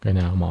Okay,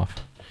 now I'm off.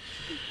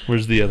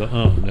 Where's the other?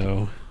 Oh,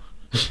 no.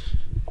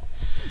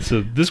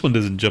 So this one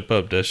doesn't jump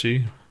up, does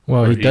she?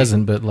 Well, he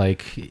doesn't, but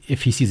like,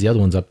 if he sees the other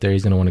ones up there,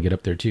 he's going to want to get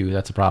up there too.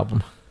 That's a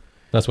problem.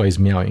 That's why he's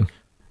meowing.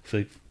 It's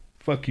like,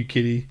 fuck you,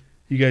 kitty.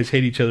 You guys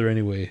hate each other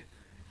anyway.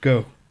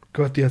 Go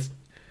out the.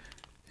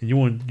 And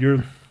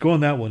you're go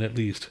on that one at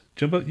least.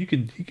 Jump up. He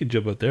can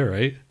jump up there,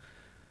 right?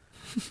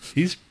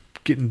 He's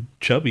getting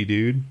chubby,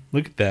 dude.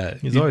 Look at that.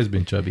 He's always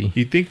been chubby.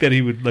 You'd think that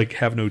he would like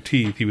have no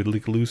teeth. He would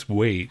like lose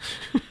weight.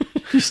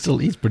 He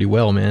still eats pretty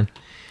well, man.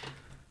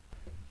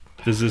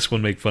 Does this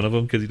one make fun of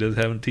him because he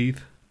doesn't have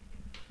teeth?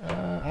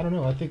 I don't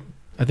know. I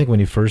think when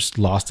he first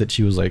lost it,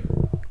 she was like,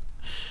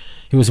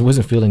 he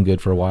wasn't feeling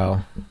good for a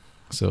while,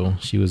 so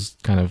she was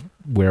kind of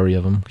wary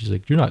of him. She's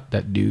like, "You're not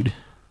that dude."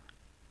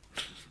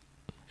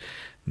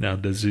 Now,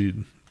 does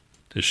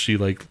she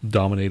like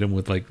dominate him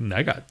with like,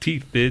 "I got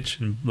teeth, bitch,"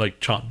 and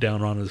like chomp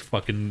down on his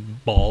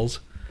fucking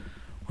balls,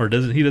 or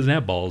he doesn't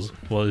have balls?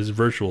 Well, his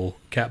virtual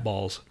cat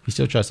balls. He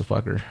still tries to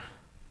fuck her.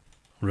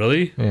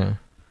 Really? Yeah.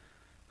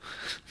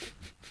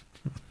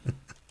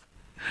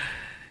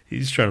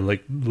 He's trying to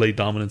like lay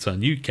dominance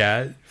on you,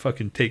 cat.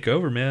 Fucking take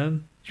over,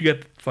 man. You got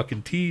the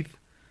fucking teeth.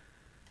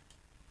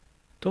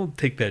 Don't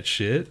take that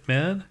shit,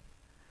 man.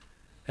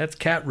 That's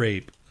cat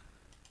rape.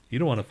 You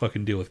don't want to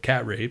fucking deal with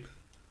cat rape.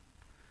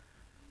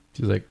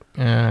 She's like,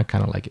 I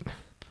kind of like it.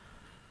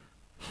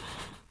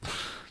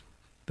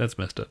 That's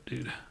messed up,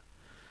 dude.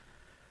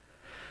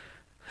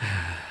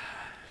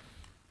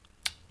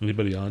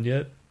 Anybody on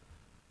yet?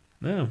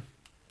 No.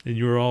 And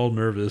you were all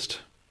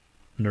nervous.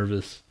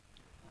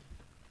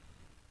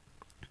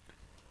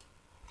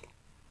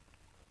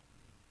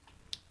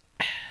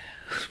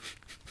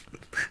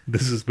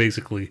 This is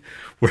basically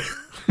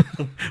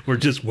we're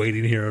just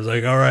waiting here. I was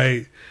like, all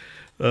right,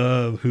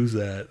 who's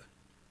that?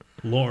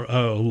 Lauren.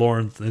 Oh,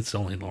 Lauren. It's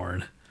only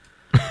Lauren.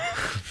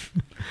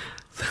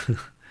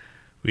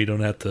 We don't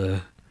have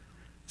to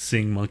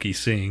sing monkey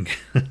sing.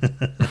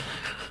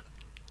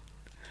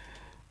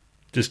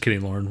 Just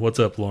kidding, Lauren. What's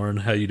up, Lauren?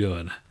 How you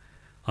doing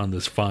on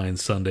this fine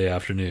Sunday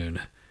afternoon?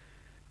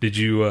 Did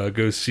you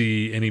go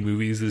see any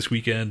movies this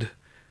weekend?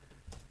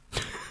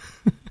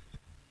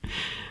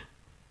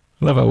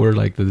 I love how we're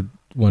like the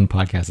one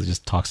podcast that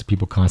just talks to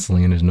people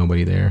constantly and there's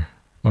nobody there.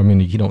 I mean,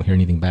 you don't hear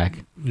anything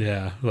back.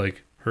 Yeah,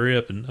 like, hurry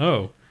up and...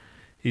 Oh,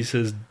 he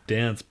says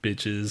dance,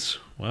 bitches.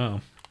 Wow.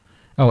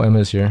 Oh,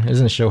 Emma's here. It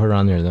doesn't show her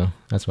on there, though.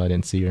 That's why I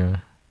didn't see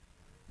her.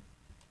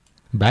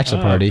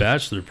 Bachelor party.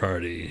 Bachelor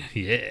party.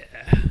 Yeah.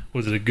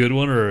 Was it a good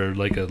one or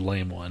like a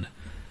lame one?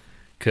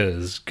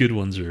 Because good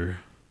ones are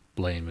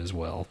lame as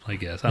well, I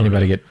guess.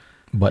 Anybody get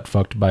butt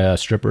fucked by a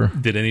stripper?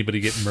 Did anybody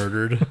get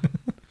murdered?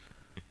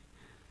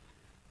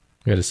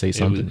 You got to say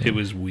something. It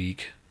was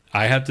weak.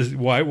 I have to.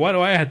 Why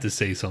do I have to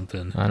say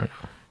something? I don't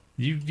know.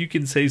 You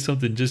can say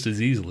something just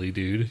as easily,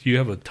 dude. You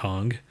have a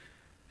tongue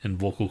and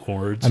vocal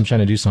cords. I'm trying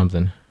to do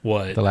something.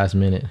 What? At the last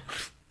minute.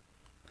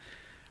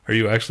 Are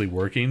you actually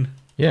working?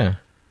 Yeah.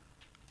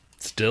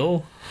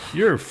 Still?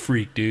 You're a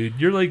freak, dude.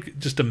 You're like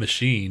just a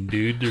machine,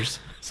 dude. There's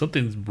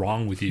something's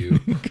wrong with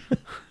you.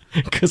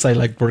 Because I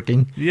like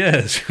working.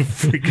 Yes,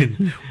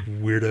 freaking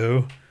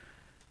weirdo.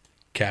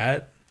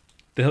 Cat?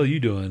 The hell are you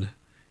doing?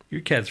 Your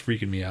cat's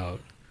freaking me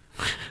out.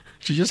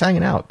 She's just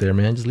hanging out there,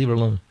 man. Just leave her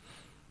alone.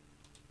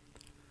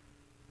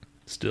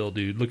 Still,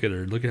 dude, look at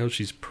her. Look at how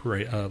she's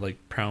like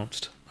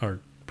pounced. Or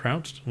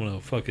pounced? Well, no,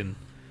 fucking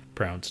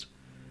pounced.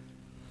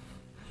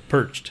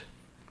 Perched.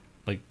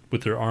 Like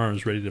with her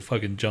arms ready to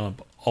fucking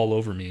jump all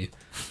over me.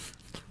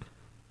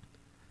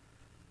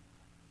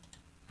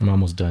 I'm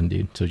almost done,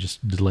 dude. So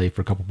just delay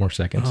for a couple more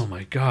seconds. Oh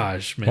my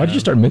gosh, man. Why did you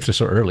start Mixer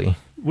so early?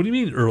 What do you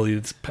mean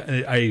early?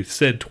 I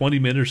said 20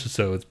 minutes or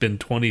so. It's been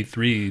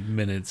 23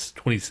 minutes.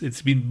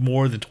 It's been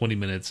more than 20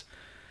 minutes.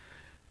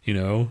 You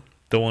know?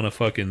 Don't want to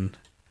fucking...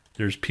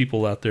 There's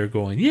people out there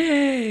going,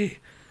 yay!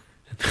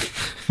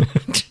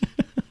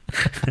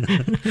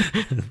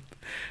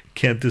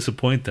 Can't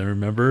disappoint them,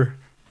 remember?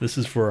 This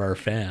is for our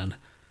fan.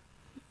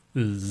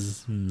 This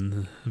is...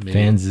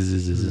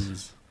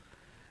 Fans.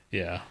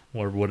 Yeah.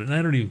 Or what? And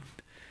I don't even...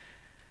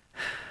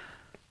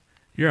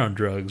 You're on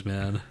drugs,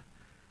 man.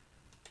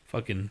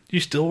 Fucking... You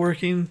still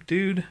working,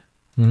 dude?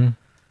 Mm-hmm.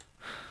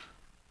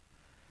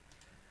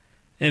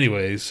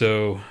 Anyway,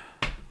 so...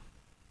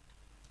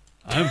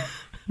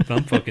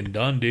 I'm fucking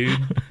done, dude.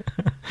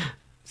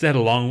 It's had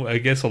a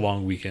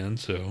long weekend,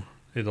 so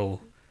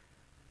it'll...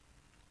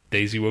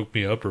 Daisy woke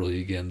me up early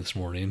again this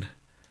morning.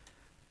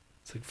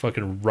 It's like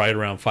fucking right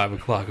around 5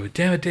 o'clock. I went,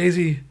 damn it,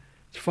 Daisy.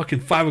 It's fucking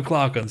 5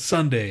 o'clock on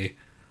Sunday.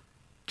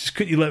 Just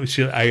couldn't you let me...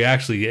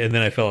 And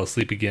then I fell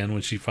asleep again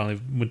when she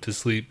finally went to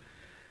sleep.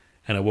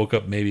 And I woke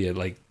up maybe at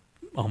like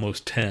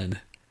almost 10.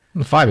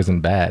 5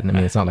 isn't bad. I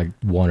mean, it's not like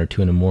 1 or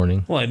 2 in the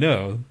morning. Well, I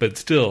know. But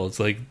still, it's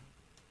like,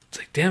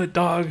 damn it,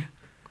 dog.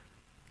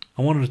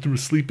 I wanted to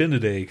sleep in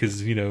today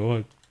because, you know,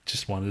 I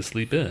just wanted to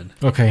sleep in.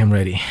 Okay, I'm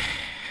ready.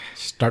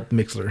 Start the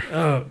mixer.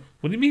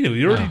 What do you mean?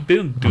 We already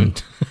been doing...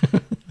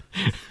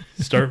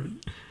 Start...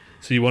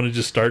 So you want to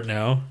just start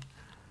now?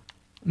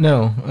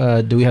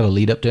 No. Do we have a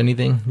lead up to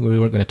anything? We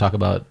weren't going to talk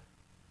about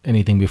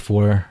anything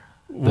before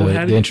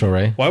the intro,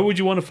 right? Why would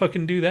you want to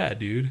fucking do that,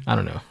 dude? I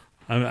don't know.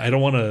 I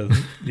don't want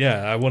to.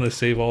 Yeah, I want to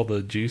save all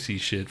the juicy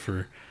shit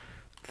for.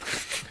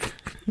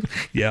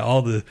 Yeah,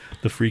 all the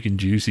freaking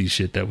juicy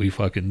shit that we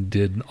fucking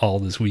did all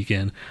this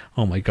weekend.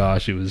 Oh my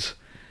gosh, it was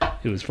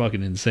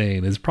fucking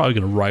insane. It's probably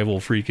gonna rival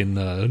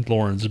freaking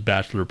Lauren's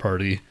bachelor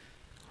party.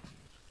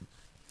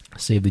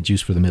 Save the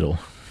juice for the middle.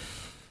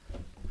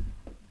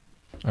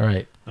 All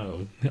right.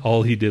 Oh,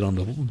 all he did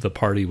on the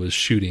party was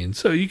shooting.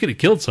 So you could have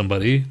killed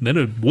somebody, then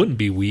it wouldn't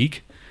be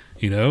weak,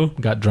 you know?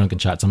 Got drunk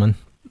and shot someone.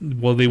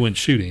 Well, they went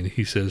shooting,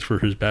 he says, for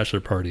his bachelor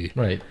party.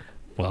 Right.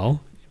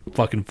 Well,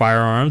 fucking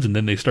firearms, and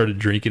then they started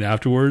drinking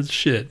afterwards.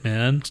 Shit,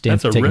 man.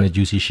 Stan's taking a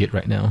juicy shit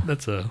right now.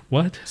 That's a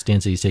what?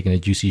 Stan said he's taking a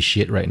juicy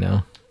shit right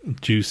now.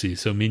 Juicy.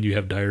 So mean you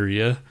have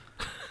diarrhea,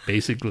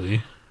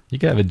 basically. You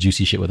could have a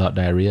juicy shit without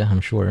diarrhea,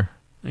 I'm sure.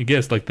 I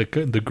guess like the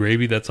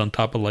gravy that's on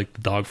top of like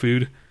the dog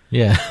food.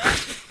 Yeah.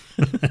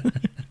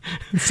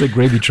 It's a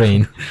gravy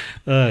train.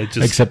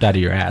 Except out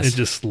of your ass. It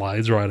just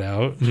slides right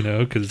out, you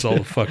know, because it's all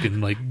the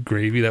fucking like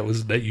gravy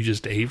that you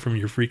just ate from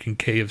your freaking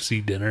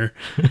KFC dinner.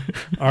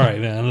 All right,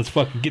 man, let's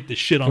fucking get this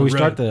shit on. Can we the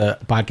start the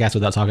podcast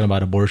without talking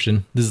about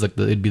abortion? This is like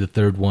it'd be the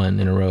third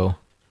one in a row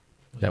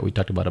that we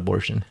talked about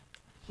abortion.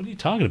 What are you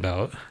talking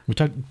about? We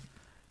talked.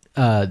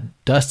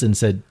 Dustin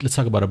said, "Let's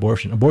talk about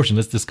abortion."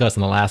 Let's discuss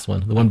in the last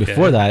one. The one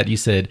before that, you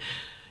said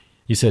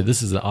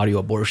this is an audio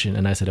abortion,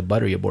 and I said a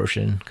buttery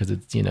abortion because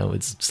it's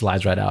it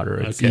slides right out or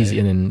it's easy.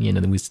 And then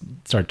then we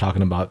started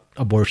talking about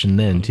abortion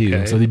then too.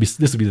 Okay. So this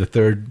would be the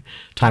third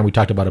time we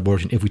talked about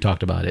abortion if we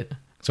talked about it.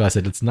 So I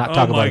said let's not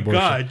talk about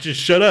abortion. Oh my god, just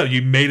shut up!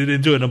 You made it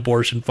into an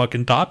abortion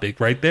fucking topic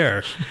right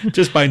there.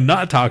 Just by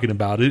not talking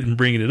about it and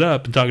bringing it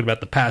up and talking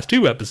about the past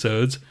two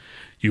episodes,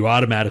 you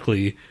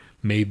automatically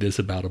made this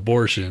about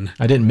abortion.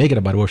 I didn't make it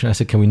about abortion. I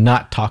said, can we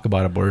not talk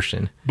about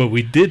abortion? But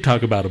we did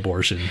talk about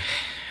abortion.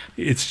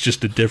 It's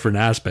just a different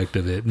aspect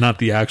of it. Not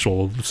the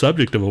actual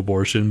subject of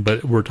abortion,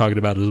 but we're talking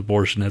about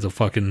abortion as a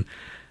fucking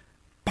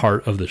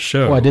part of the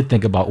show. Well, I did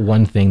think about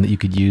one thing that you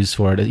could use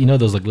for it. You know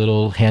those like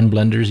little hand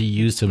blenders you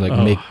use to like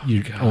make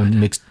your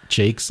own mixed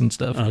shakes and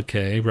stuff?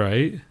 Okay,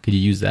 right. Could you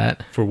use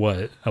that? For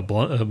what?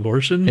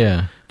 Abortion?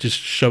 Yeah. Just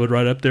shove it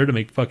right up there to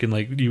make fucking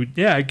like you.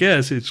 Yeah, I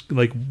guess it's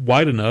like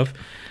wide enough.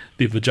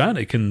 The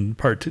vagina can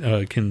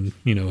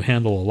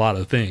handle a lot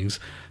of things.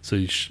 So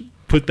you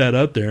put that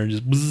up there and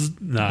just. Is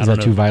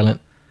that too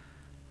violent?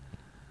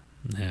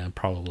 Yeah,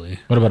 probably.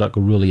 What about like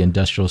a really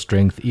industrial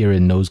strength ear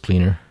and nose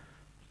cleaner?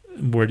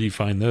 Where do you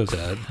find those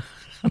at?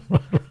 I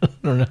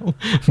don't know.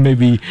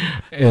 Maybe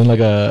in like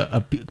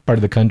a part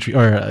of the country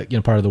or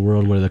part of the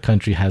world where the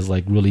country has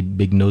like really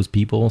big nosed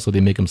people, so they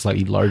make them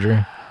slightly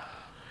larger.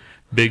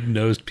 Big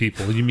nosed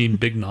people? You mean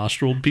big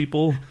nostriled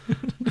people?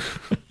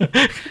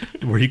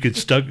 Where you could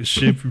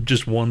shove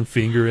just one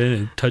finger in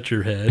and touch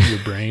your head, your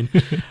brain.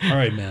 All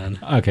right, man.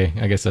 Okay,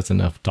 I guess that's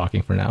enough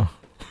talking for now.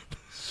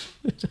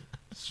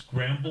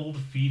 Scrambled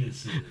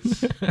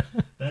fetuses.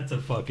 That's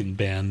a fucking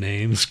band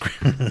name.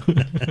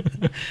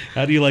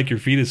 How do you like your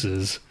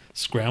fetuses?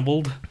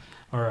 Scrambled?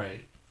 All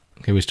right.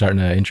 Okay, we starting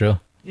the intro?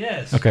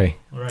 Yes. Okay.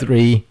 Right.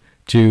 3,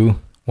 2,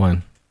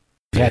 1.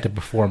 If you had to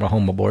perform a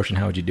home abortion,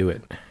 how would you do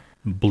it?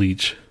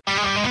 Bleach.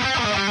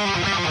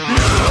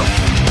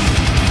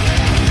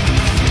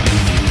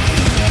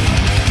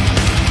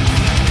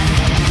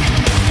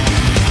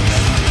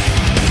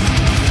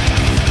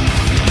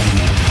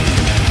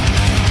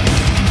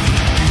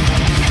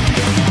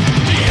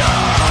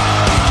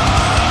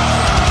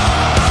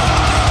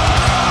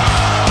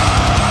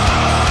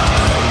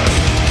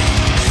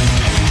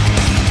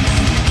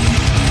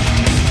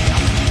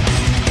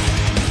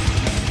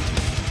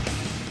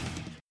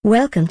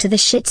 Welcome to the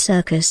shit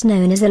circus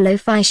known as the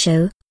Lo-Fi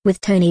Show,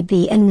 with Tony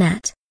B and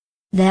Nat.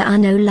 There are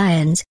no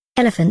lions,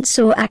 elephants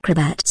or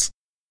acrobats.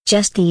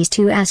 Just these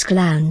two ass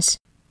clowns.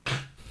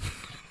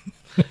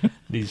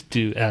 These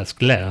two ass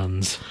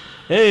clowns.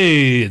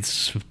 Hey,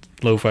 it's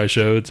Lo-Fi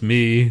Show. It's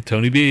me,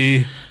 Tony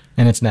B.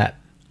 And it's Nat.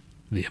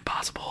 The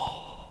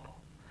impossible.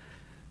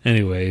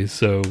 Anyway,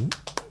 so...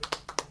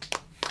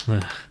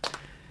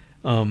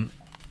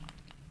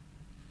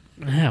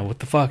 Yeah, what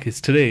the fuck is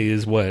today?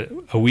 Is what,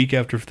 a week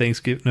after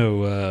Thanksgiving?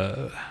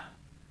 No,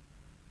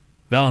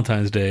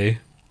 Valentine's Day.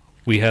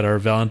 We had our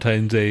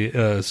Valentine's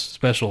Day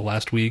special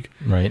last week.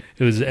 Right.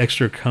 It was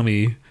extra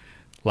cummy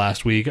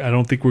last week. I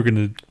don't think we're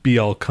going to be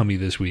all cummy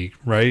this week,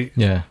 right?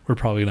 Yeah. We're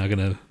probably not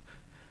going to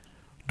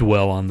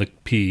dwell on the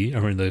pee. I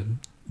mean,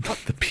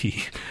 the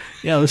pee.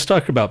 Yeah, let's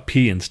talk about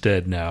pee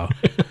instead now.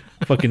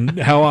 Fucking,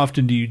 how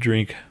often do you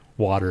drink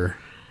water?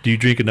 Do you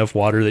drink enough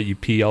water that you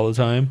pee all the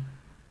time?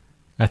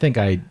 I think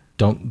I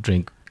don't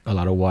drink a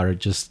lot of water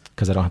just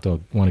because I don't have to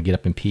want to get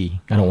up and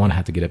pee. I don't want to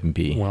have to get up and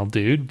pee. Well,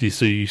 dude,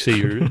 so you say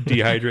you're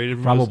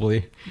dehydrated?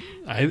 Probably.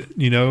 I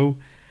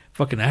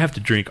have to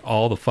drink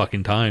all the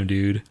fucking time,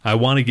 dude. I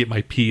want to get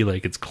my pee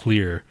like it's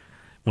clear.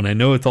 When I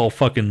know it's all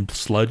fucking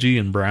sludgy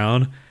and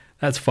brown,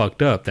 that's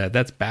fucked up.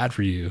 That's bad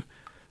for you.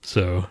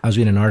 So I was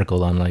reading an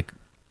article on like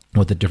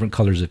what the different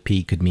colors of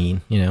pee could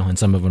mean, and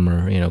some of them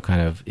are,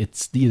 kind of,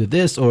 it's either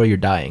this or you're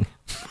dying.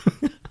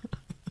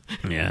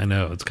 Yeah, I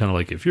know. It's kind of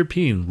like if you're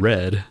peeing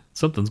red,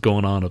 something's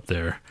going on up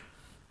there.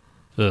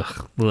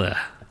 Ugh. Bleh.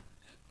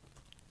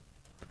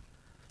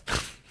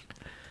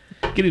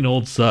 Getting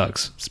old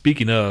sucks.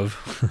 Speaking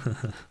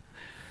of,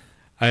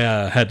 I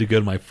had to go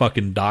to my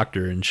fucking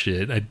doctor and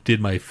shit. I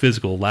did my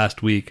physical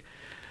last week.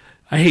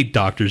 I hate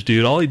doctors,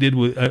 dude. All he did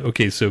was...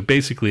 okay, so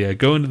basically I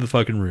go into the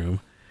fucking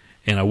room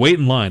and I wait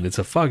in line. It's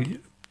a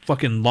fucking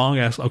long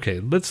ass... Okay,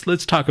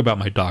 let's talk about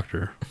my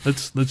doctor.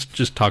 Let's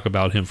just talk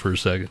about him for a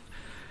second.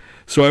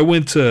 So I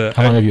went to...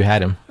 How long have you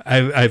had him?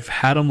 I've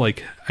had him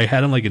like... I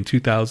had him like in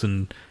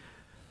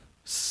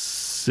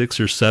 2006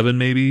 or 7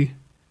 maybe.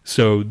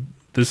 So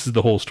this is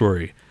the whole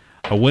story.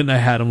 I went and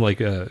I had him like...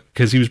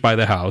 because he was by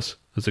the house. I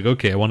was like,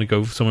 okay, I want to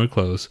go somewhere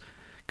close.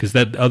 Because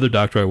that other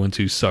doctor I went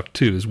to sucked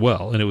too as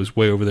well. And it was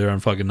way over there on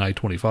fucking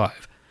I-25.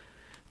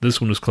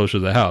 This one was closer to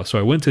the house. So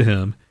I went to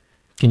him.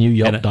 Can you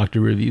Yelp doctor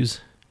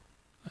reviews?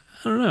 I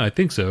don't know. I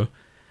think so.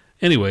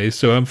 Anyway,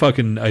 so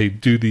I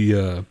do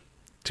the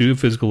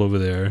physical over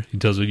there. He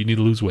tells me you need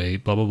to lose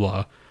weight, blah, blah,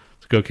 blah.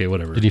 It's like, okay,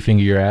 whatever. Did he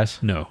finger your ass?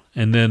 No.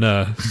 And then,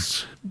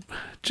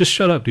 just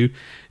shut up, dude.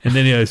 And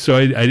then, yeah, so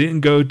I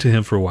didn't go to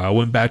him for a while. I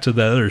went back to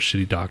the other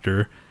shitty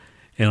doctor.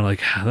 And I'm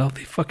like,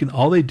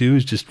 all they do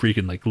is just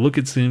freaking like look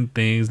at some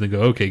things and they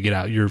go, okay, get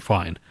out, you're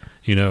fine.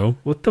 You know,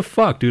 what the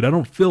fuck, dude? I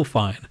don't feel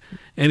fine.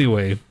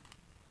 Anyway,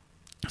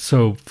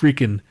 so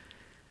freaking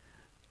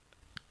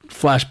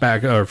flash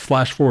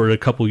forward a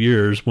couple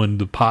years when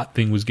the pot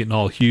thing was getting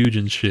all huge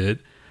and shit.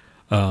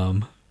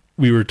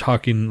 We were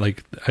talking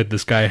like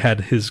this guy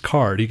had his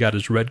card. He got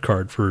his red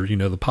card for,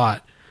 the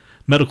pot,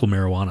 medical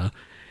marijuana.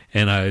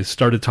 And I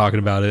started talking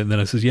about it. And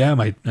then I says,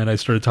 and I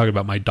started talking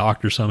about my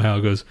doctor somehow.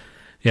 It goes,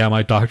 yeah,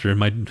 my doctor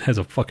has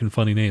a fucking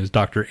funny name. It's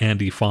Dr.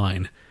 Andy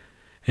Fine.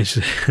 And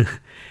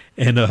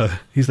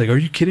he's like, are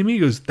you kidding me? He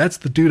goes, that's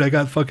the dude I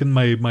got fucking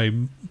my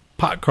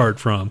pot card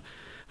from.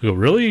 I go,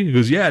 really? He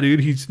goes, yeah,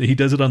 dude. He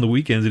does it on the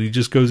weekends and he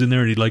just goes in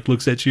there and he like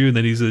looks at you and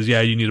then he says, yeah,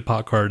 you need a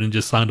pot card and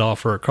just signed off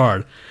for a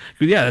card.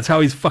 He goes, yeah, that's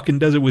how he fucking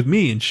does it with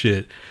me and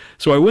shit.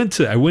 So I went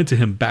to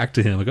him, back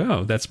to him. Like,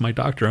 oh, that's my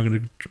doctor. I'm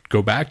going to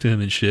go back to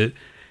him and shit.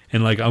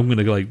 And like, I'm going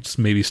to like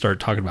maybe start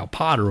talking about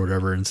pot or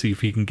whatever and see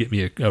if he can get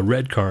me a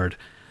red card.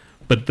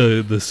 But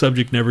the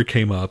subject never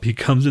came up. He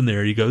comes in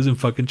there, he goes and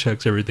fucking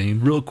checks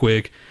everything real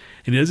quick.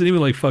 And he doesn't even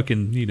like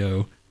fucking, he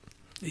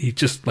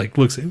just like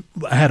looks.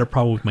 I had a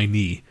problem with my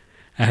knee.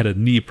 I had a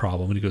knee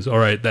problem. And he goes, all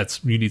right,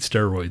 you need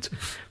steroids.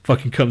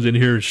 Fucking comes in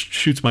here,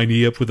 shoots my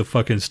knee up with a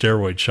fucking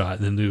steroid shot.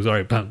 And then he goes,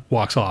 all right,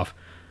 walks off.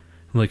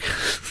 I'm like,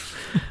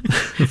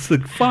 it's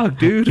like, fuck,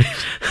 dude.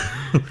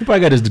 He probably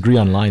got his degree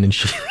online and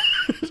shit.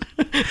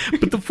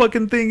 But the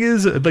fucking thing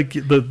is, like,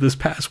 this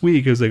past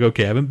week, I was like,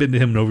 okay, I haven't been to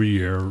him in over a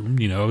year.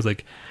 I was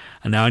like,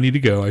 now I need to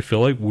go. I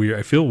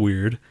feel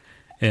weird.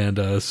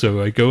 And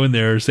so I go in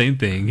there, same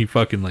thing. He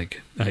fucking,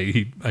 like,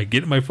 I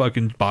get in my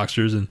fucking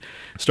boxers and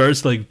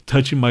starts, like,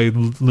 touching my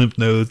lymph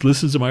nodes,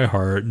 listens to my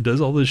heart, and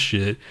does all this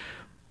shit.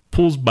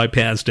 Pulls my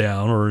pants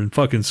down or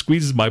fucking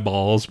squeezes my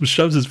balls,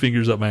 shoves his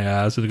fingers up my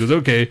ass, and he goes,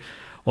 okay,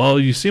 well,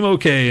 you seem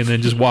okay, and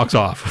then just walks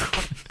off.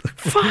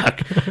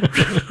 Fuck.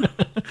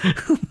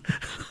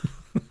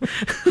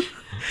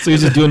 So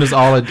he's just doing this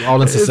all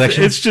in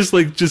succession. It's just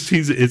like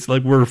it's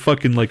like we're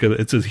fucking like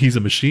he's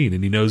a machine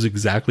and he knows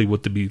exactly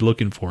what to be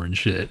looking for and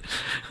shit.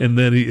 And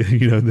then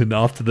then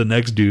off to the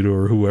next dude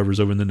or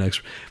whoever's over in the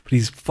next. But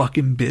he's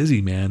fucking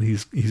busy, man.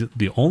 He's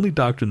the only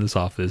doctor in this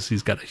office.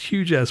 He's got a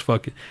huge ass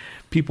fucking.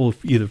 People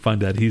either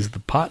find out he's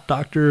the pot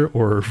doctor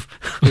or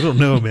I don't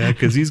know, man,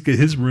 because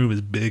his room is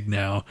big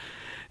now.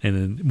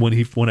 And then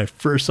when I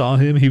first saw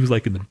him, he was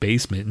like in the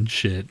basement and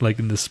shit, like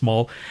in the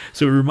small.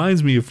 So it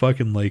reminds me of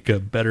fucking like a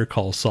Better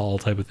Call Saul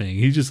type of thing.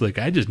 He's just like,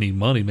 I just need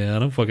money, man. I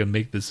don't fucking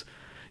make this.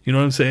 You know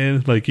what I'm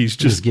saying? Like he's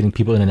just getting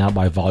people in and out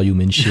by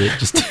volume and shit.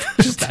 Just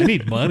I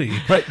need money.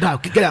 Right now,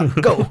 get out,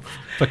 go.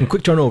 Fucking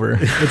quick turnover.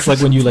 It's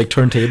like when you like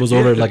turn tables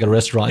over at like a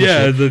restaurant.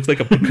 Yeah, it's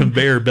like a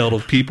conveyor belt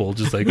of people.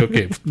 Just like,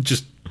 okay,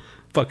 just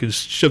fucking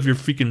shove your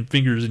freaking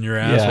fingers in your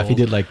asshole. Yeah, if he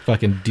did like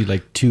fucking do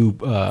like two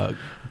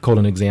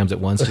colon exams at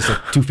once, just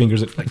like two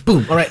fingers, like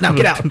boom. All right, now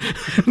get out.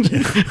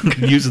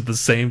 Uses the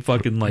same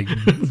fucking like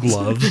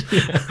gloves.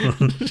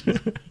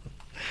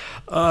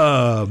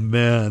 Oh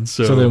man!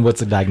 So then,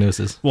 what's the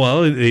diagnosis?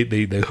 Well,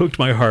 they hooked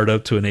my heart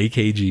up to an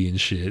AKG and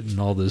shit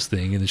and all this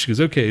thing, and then she goes,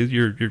 "Okay,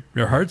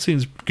 your heart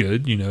seems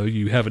good.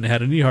 You haven't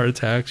had any heart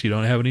attacks. You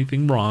don't have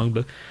anything wrong."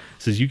 But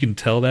says you can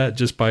tell that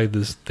just by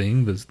this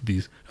thing.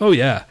 These. Oh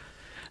yeah.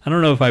 I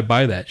don't know if I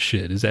buy that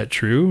shit. Is that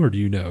true, or do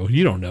you know?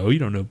 You don't know. You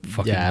don't know.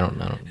 Fucking, yeah, I don't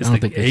know. It's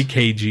like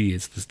AKG.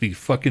 It's these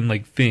fucking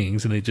like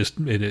things, and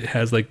it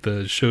has like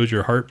shows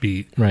your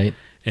heartbeat, right?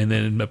 And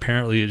then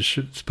apparently it's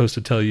supposed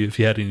to tell you if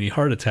you had any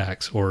heart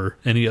attacks or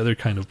any other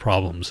kind of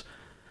problems.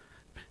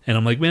 And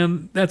I'm like,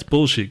 man, that's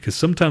bullshit. Because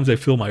sometimes I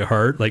feel my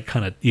heart like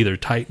kind of either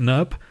tighten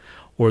up,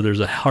 or there's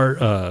a heart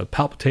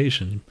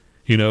palpitation.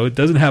 It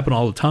doesn't happen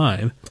all the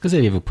time. It's because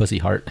you have a pussy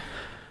heart.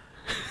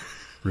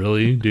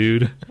 Really,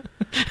 dude?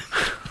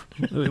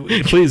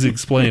 Please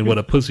explain what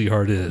a pussy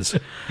heart is.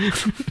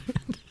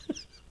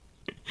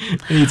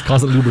 It needs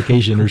constant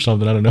lubrication or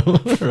something. I don't know,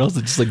 or else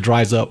it just like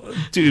dries up.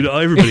 Dude,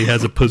 everybody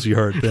has a pussy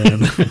heart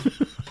then.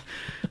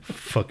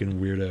 Fucking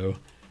weirdo.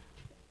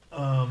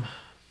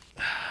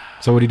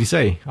 So what did he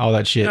say? All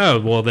that shit. Oh,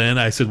 well then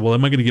I said, well,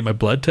 am I going to get my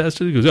blood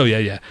tested? He goes, oh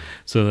yeah.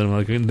 So then I'm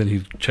like, and then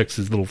he checks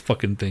his little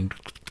fucking thing.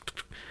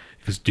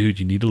 He goes, dude,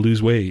 you need to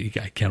lose weight.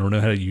 I don't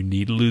know how you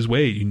need to lose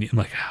weight. I'm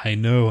like, I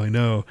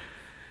know.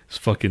 It's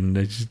fucking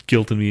just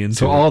guilting me into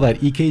So all that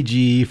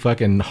EKG,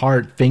 fucking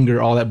heart,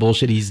 finger, all that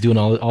bullshit. He's doing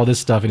all this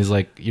stuff, and he's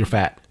like, "You're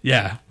fat."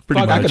 Yeah, pretty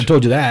Fuck, much. I could have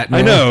told you that.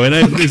 Man. I know, and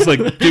it's like,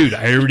 dude,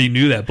 I already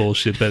knew that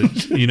bullshit. But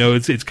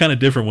it's kind of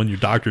different when your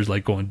doctor's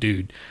like going,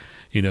 dude,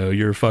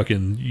 you're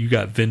fucking, you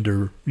got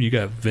vendor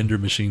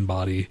machine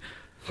body.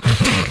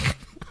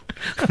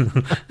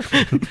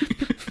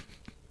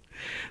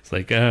 It's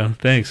like, oh,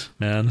 thanks,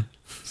 man.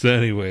 So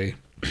anyway.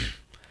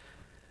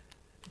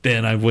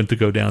 Then I went to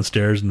go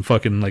downstairs and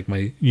fucking like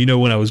when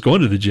I was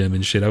going to the gym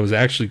and shit, I was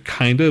actually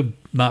kind of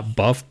not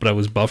buff, but I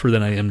was buffer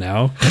than I am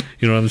now.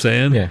 You know what I'm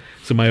saying? Yeah.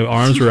 So my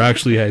arms were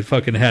actually, I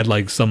fucking had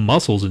like some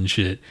muscles and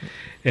shit.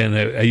 And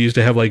I used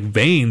to have like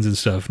veins and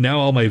stuff. Now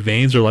all my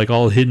veins are like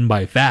all hidden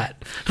by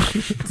fat.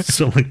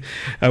 So like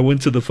I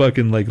went to the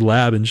fucking like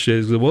lab and shit.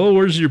 He's like, well,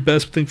 where's your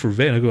best thing for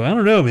vein? I go, I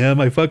don't know,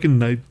 man.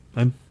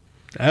 I'm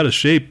out of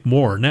shape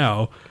more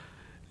now.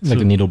 Like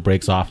the needle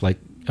breaks off like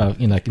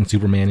in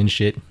Superman and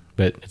shit.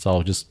 But it's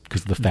all just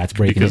because the fat's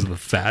breaking. Because of the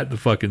fat, the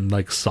fucking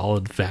like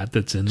solid fat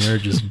that's in there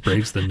just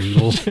breaks the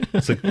needle.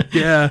 It's like,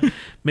 yeah,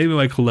 maybe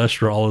my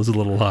cholesterol is a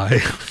little high.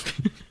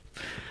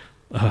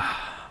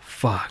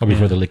 Fuck. Or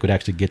before the liquid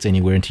actually gets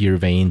anywhere into your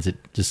veins,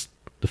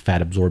 the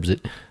fat absorbs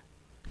it.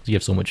 You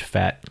have so much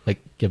fat, like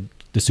you have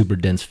the super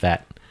dense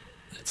fat.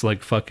 It's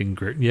like fucking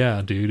great.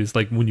 Yeah, dude. It's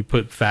like when you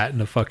put fat in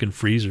a fucking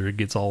freezer, it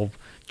gets all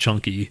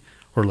chunky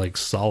or like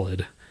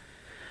solid.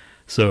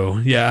 So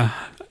yeah.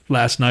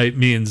 Last night,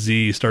 me and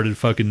Z started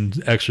fucking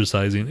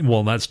exercising.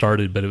 Well, not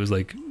started, but it was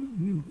like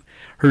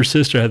her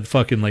sister had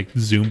fucking like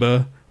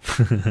Zumba.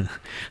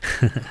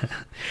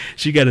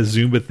 She got a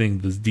Zumba thing,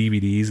 those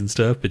DVDs and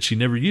stuff, but she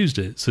never used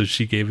it. So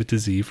she gave it to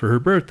Z for her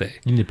birthday.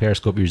 You need to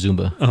periscope your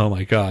Zumba. Oh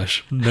my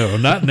gosh. No,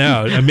 not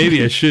now.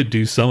 Maybe I should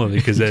do some of it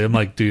because I'm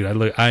like,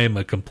 dude, I am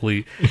a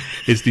complete,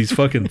 it's these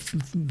fucking,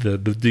 the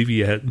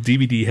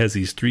DVD has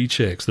these 3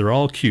 chicks. They're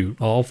all cute,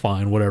 all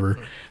fine, whatever.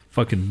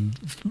 Fucking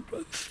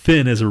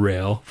thin as a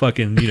rail,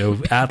 fucking,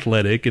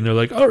 athletic. And they're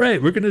like, all right,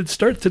 we're going to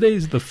start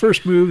the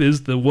first move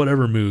is the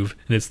whatever move.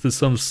 And it's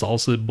some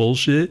salsa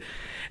bullshit.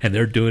 And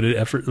they're doing it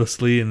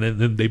effortlessly. And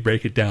then they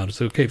break it down.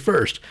 So, okay,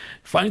 first,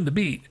 find the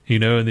beat,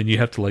 and then you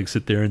have to like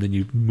sit there and then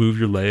you move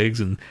your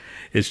legs. And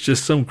it's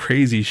just some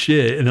crazy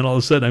shit. And then all of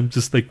a sudden I'm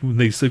just like, when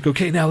they said,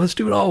 okay, now let's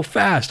do it all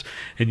fast.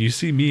 And you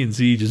see me and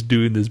Z just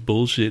doing this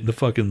bullshit in the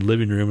fucking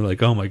living room.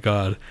 Like, oh my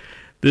God,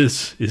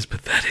 this is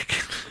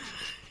pathetic.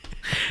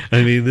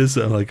 I mean,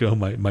 I'm like, oh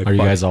my. Are you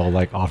guys all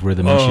like off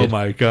rhythm and shit? Oh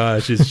my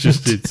gosh,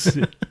 it's.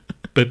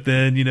 But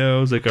then I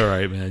was like, all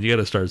right, man, you got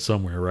to start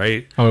somewhere,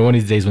 right? I mean, one of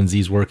these days when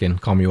Z's working,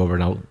 call me over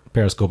and I'll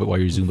periscope it while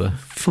you're Zumba.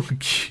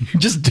 Fuck you,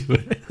 just do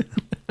it.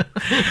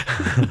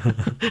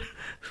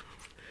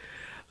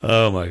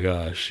 Oh my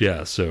gosh,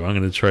 yeah. So I'm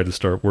gonna try to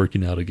start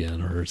working out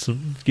again, or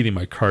getting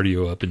my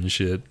cardio up and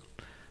shit.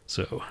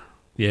 So,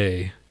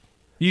 yay!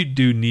 You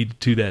do need to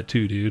do that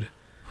too, dude. What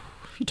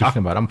are you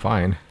talking about? I'm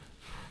fine.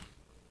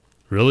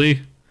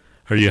 Really?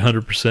 Are you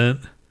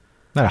 100%?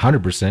 Not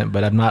 100%,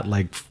 but I'm not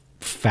like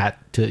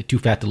too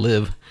fat to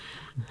live.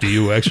 Do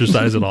you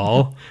exercise at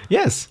all?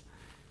 Yes.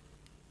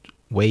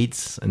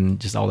 Weights and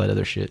just all that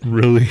other shit.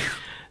 Really?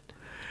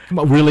 Come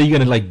on, really? You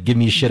gonna like give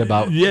me shit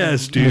about?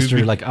 Yes, dude.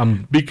 Mr. Like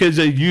because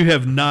you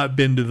have not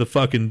been to the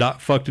fucking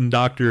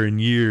doctor in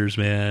years,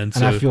 man.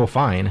 So and I feel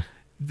fine.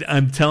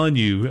 I'm telling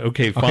you.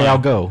 Okay, fine. Okay, I'll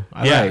go.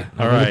 All right.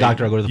 All right. The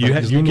doctor. I'll go to the fucking.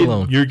 Just leave me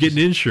alone. You're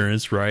getting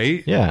insurance,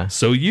 right? Yeah.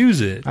 So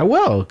use it. I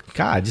will.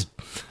 God, just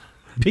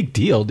big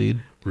deal,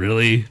 dude.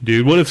 Really,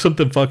 dude? What if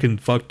something fucking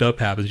fucked up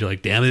happens? You're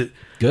like, damn it.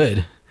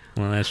 Good.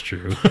 Well, that's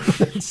true.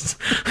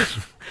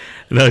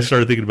 And then I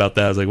started thinking about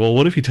that. I was like, well,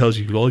 what if he tells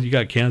you, well, you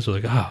got cancer?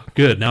 Like, oh,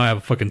 good. Now I have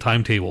a fucking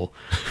timetable.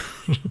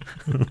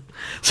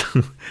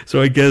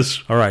 So I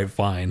guess, all right,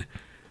 fine.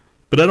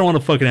 But I don't want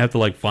to fucking have to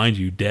like find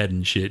you dead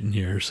and shit in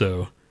here.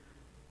 So,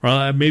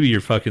 well, maybe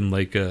your fucking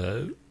like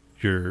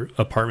your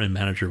apartment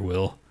manager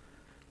will.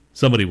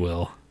 Somebody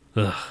will.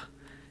 Ugh.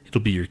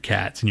 It'll be your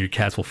cats, and your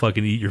cats will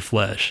fucking eat your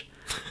flesh.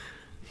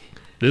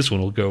 This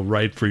one will go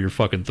right for your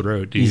fucking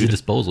throat, dude. Easy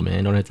disposal,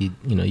 man. Don't have to,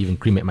 even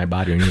cremate my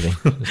body or anything.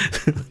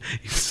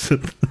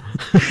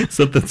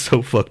 Something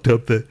so fucked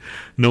up that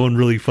no one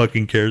really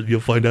fucking cares.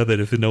 You'll find out that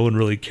if no one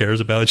really cares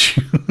about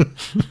you,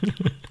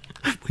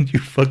 when you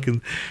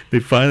fucking, they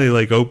finally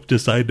like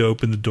decide to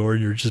open the door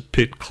and you're just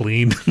pit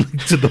clean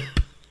to the,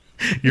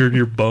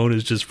 your bone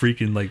is just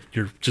freaking like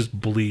you're just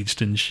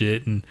bleached and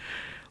shit, and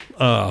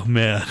oh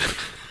man.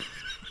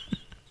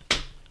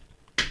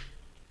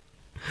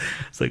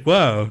 It's like,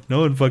 wow, no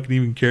one fucking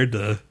even cared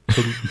to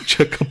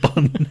check up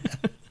on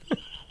that.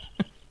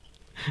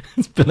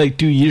 It's been like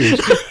 2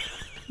 years.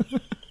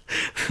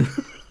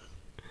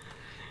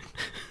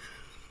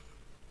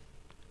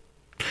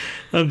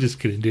 I'm just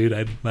kidding, dude.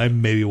 I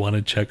maybe want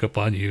to check up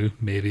on you.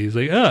 Maybe he's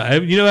like, I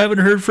haven't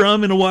heard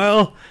from in a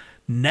while.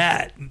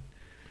 Nat.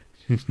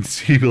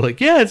 He'd be like,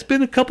 yeah, it's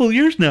been a couple of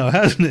years now,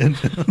 hasn't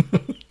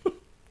it?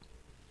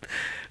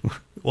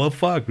 Well,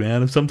 fuck,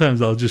 man.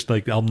 Sometimes I'll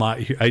not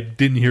hear. I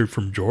didn't hear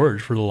from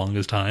George for the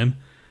longest time.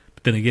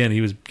 But then again,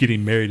 he was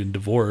getting married and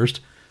divorced.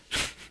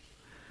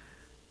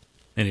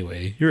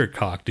 Anyway, you're a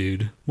cock,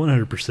 dude.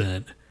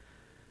 100%.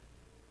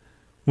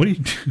 What do you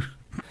do?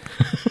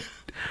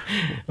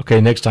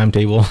 Okay, next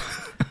timetable.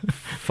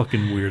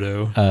 Fucking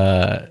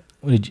weirdo.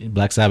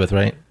 Black Sabbath,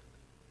 right?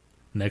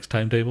 Next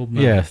timetable?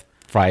 No. Yeah,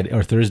 Friday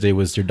or Thursday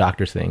was your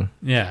doctor thing.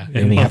 Yeah.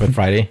 Anything happened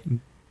Friday?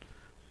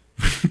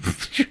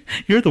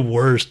 You're the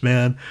worst,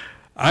 man.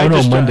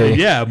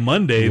 Monday.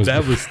 Monday.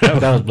 That was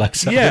Black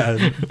Sabbath.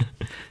 Yeah.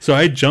 So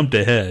I jumped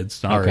ahead.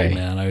 Sorry, Okay.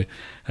 man.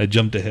 I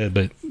jumped ahead,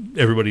 but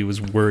everybody was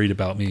worried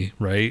about me,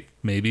 right?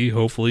 Maybe,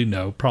 hopefully,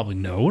 no, probably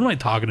no. What am I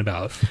talking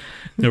about?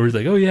 They were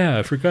like, oh yeah,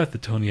 I forgot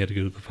that Tony had to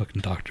go to the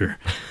fucking doctor.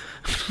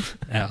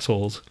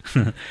 Assholes.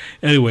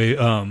 Anyway,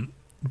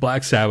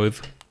 Black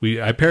Sabbath.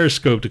 I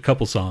periscoped a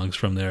couple songs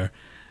from there,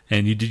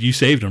 and you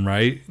saved them,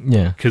 right?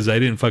 Yeah. Because I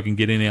didn't fucking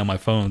get any on my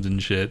phones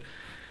and shit.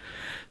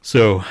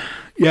 So,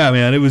 yeah,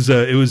 man, it was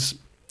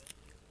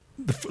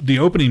the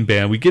opening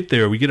band. We get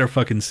there, we get our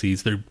fucking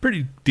seats. They're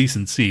pretty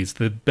decent seats.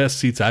 The best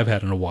seats I've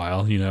had in a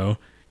while, you know.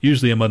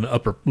 Usually I'm on the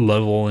upper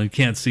level and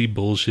can't see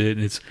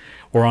bullshit,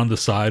 or on the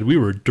side. We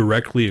were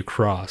directly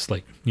across,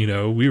 like, you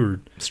know, we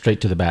were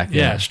straight to the back.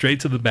 Yeah, straight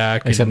to the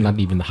back. Except not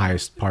even the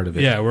highest part of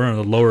it. Yeah, we're on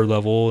the lower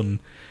level, and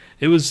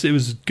it was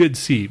a good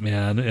seat,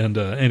 man. And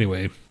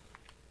anyway,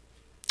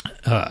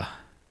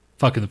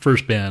 fucking the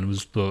first band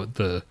was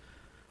the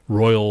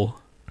Royal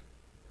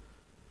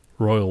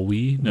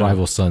We? No.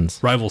 Rival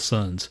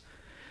Sons.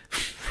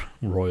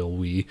 Royal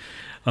We.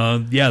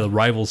 Yeah, the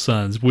Rival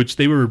Sons, which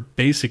they were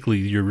basically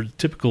your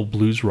typical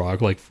blues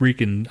rock, like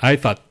freaking, I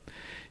thought,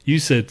 you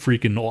said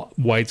freaking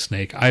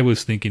Whitesnake. I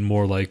was thinking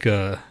more like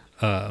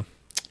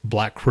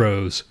Black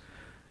Crows,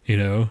 you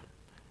know?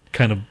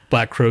 Kind of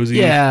Black Crowsy.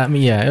 Yeah, I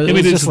mean, it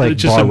was just like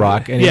bar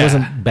rock, and it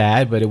wasn't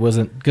bad, but it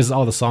wasn't, because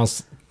all the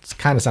songs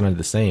kind of sounded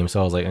the same,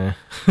 so I was like,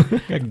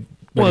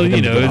 Well,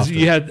 you know,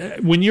 you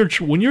had when you're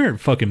in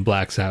fucking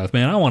Black Sabbath,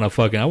 man. I want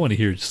to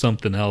hear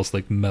something else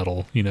like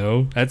metal. You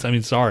know,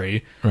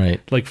 sorry,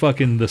 right? Like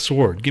fucking the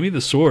Sword. Give me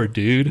the Sword,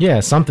 dude. Yeah,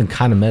 something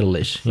kind of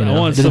metalish. You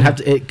know, it doesn't have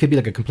to. It could be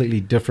like a completely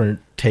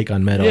different take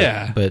on metal.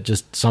 Yeah, but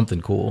just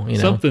something cool. You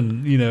know,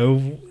 something. You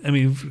know, I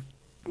mean,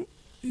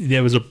 yeah,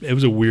 it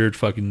was a weird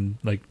fucking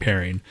like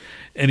pairing.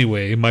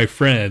 Anyway, my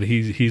friend,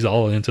 he's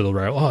all into the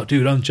rival. Oh,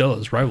 dude, I'm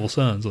jealous. Rival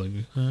Sons. Like,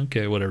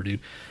 okay, whatever, dude.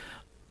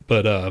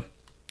 But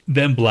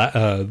then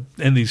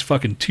and these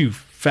fucking two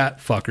fat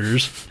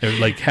fuckers, they're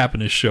like happen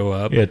to show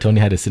up. Yeah,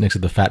 Tony had to sit next to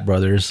the Fat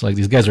Brothers. Like,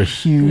 these guys are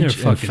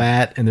huge and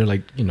fat, and they're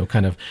like, you know,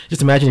 kind of.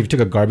 Just imagine if you took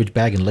a garbage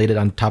bag and laid it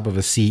on top of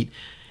a seat,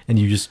 and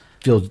you just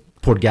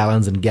poured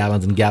gallons and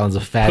gallons and gallons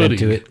of fat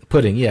into it.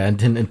 Pudding, yeah, and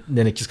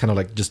then it just kind of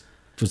like just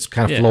was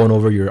kind of flowing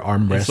over your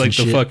armrest. It's like and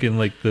the shit.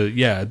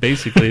 fucking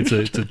basically it's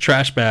a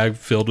trash bag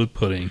filled with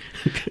pudding.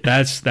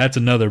 That's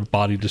another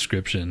body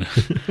description.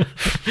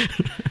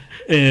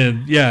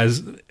 And yeah.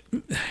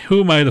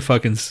 Who am I to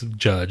fucking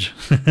judge?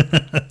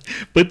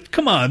 But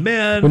come on,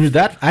 man. When you're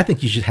that, I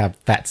think you should have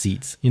fat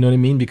seats. You know what I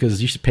mean?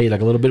 Because you should pay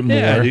like a little bit more.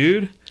 Yeah,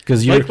 dude.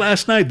 Because like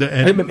last night.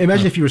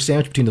 Imagine if you were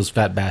sandwiched between those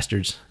fat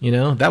bastards. You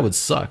know, that would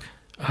suck.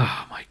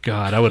 Oh my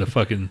god, I would have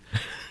fucking.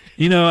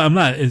 You know, I'm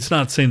not. It's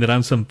not saying that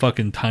I'm some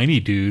fucking tiny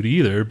dude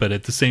either, but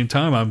at the same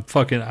time, I'm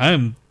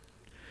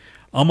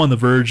on the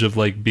verge of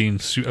like being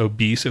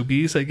obese,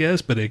 I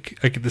guess. But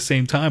at the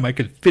same time, I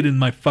could fit in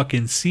my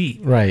fucking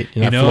seat. Right.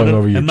 You're not flowing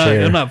over your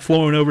chair. I'm not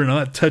flowing over, and I'm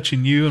not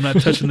touching you. I'm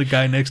not touching the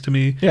guy next to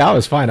me. Yeah, I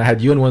was fine. I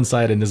had you on one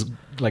side and this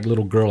like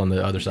little girl on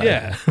the other side.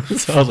 Yeah.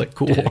 So I was like,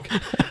 cool.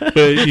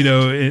 But you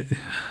know,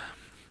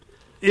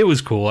 it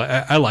was cool.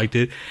 I liked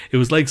it. It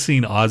was like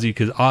seeing Ozzy,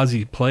 because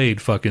Ozzy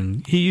played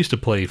he used to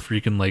play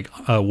freaking like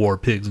War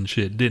Pigs and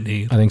shit, didn't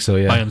he? I think so,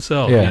 yeah. By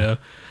himself, yeah. You know?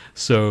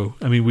 So,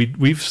 I mean,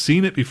 we've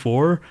seen it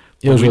before.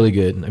 It was really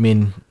good. I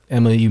mean,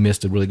 Emily, you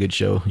missed a really good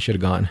show. You should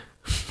have gone.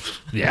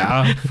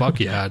 Yeah, fuck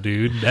yeah,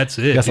 dude. That's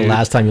it. That's the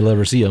last time you'll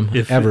ever see them,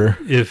 ever.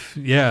 If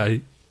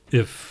they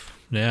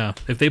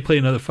play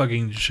another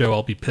fucking show,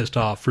 I'll be pissed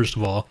off, first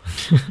of all.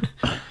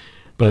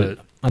 But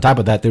on top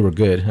of that, they were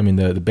good. I mean,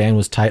 the band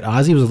was tight.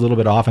 Ozzy was a little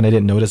bit off, and I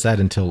didn't notice that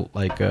until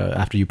like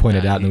after you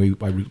pointed out, and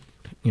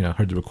I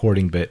heard the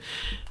recording. But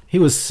he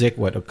was sick.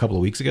 What, a couple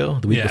of weeks ago?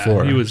 The week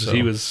before. He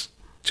was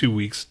 2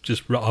 weeks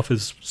just off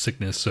his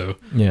sickness. So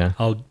yeah,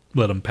 I'll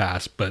let him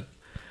pass. But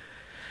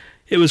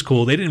it was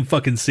cool. They didn't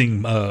fucking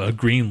sing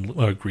Green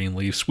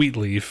Leaf, Sweet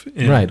Leaf.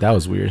 Right, that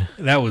was weird.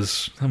 That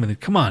was. I mean,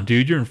 come on,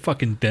 dude. You're in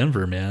fucking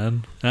Denver,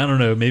 man. I don't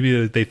know.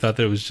 Maybe they thought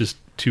that it was just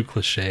too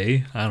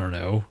cliche. I don't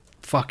know.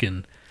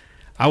 Fucking.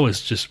 I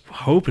was just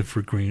hoping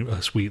for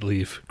Sweet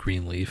Leaf,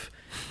 Green Leaf.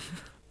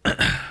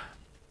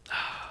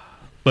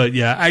 But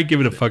yeah, I give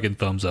it a fucking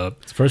thumbs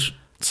up. The first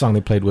song they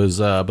played was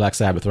Black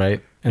Sabbath,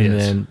 right? And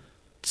then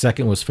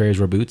second was Fairies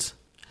Wear Boots.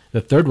 The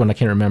third one I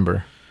can't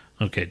remember.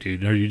 Okay,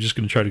 dude. Are you just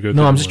going to try to go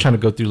through No, I'm just trying to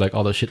go through like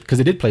all the shit. Because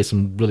they did play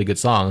some really good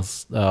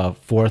songs.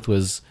 Fourth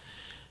was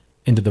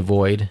Into the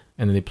Void.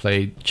 And then they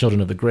played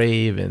Children of the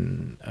Grave.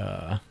 And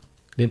they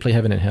didn't play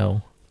Heaven and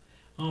Hell.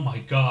 Oh my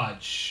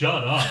God,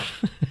 shut up.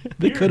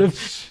 They could have.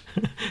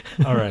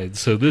 All right,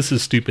 so this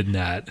is Stupid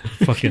Nat.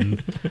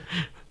 Fucking.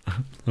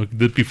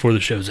 Before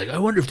the show, it's like, I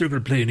wonder if they're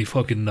going to play any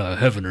fucking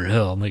Heaven or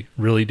Hell. I'm like,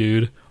 really,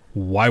 dude?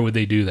 Why would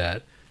they do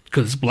that?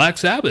 Because it's Black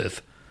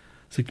Sabbath.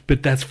 It's like,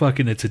 but that's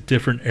fucking, it's a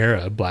different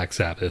era of Black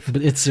Sabbath.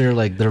 But it's their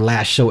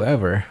last show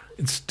ever.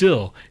 And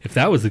still, if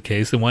that was the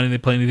case, then why didn't they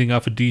play anything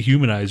off of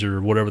Dehumanizer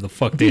or whatever the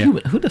fuck they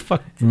have? Who the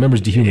fuck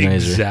remembers Dehumanizer?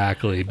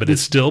 Exactly, but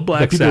it's still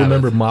Black people Sabbath.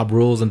 Remember Mob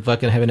Rules and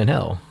fucking Heaven and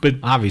Hell. But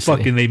obviously,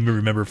 fucking they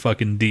remember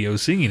fucking Dio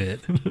singing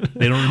it.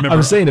 They don't remember.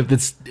 I'm saying if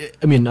it's,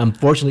 I mean,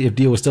 unfortunately, if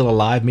Dio was still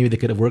alive, maybe they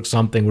could have worked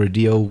something where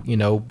Dio,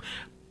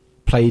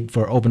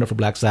 opened up for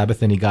Black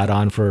Sabbath and he got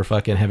on for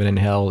fucking Heaven and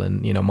Hell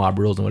and Mob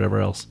Rules and whatever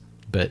else.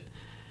 But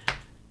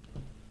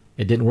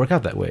it didn't work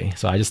out that way.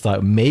 So I just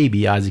thought maybe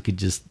Ozzy could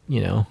just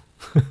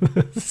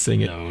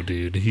sing it. No,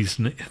 dude,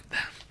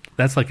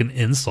 that's like an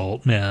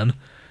insult, man.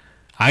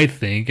 I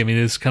think. I mean,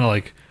 it's kind of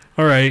like,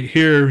 all right,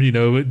 here,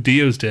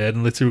 Dio's dead,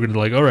 and let's say we're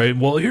gonna all right,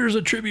 well, here's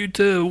a tribute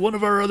to one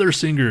of our other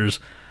singers.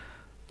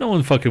 No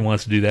one fucking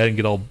wants to do that and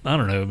get all, I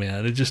don't know,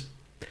 man. It just,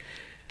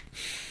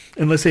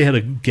 unless they had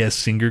a guest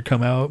singer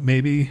come out,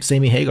 maybe.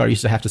 Sammy Hagar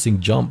used to have to sing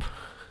Jump.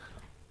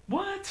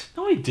 What?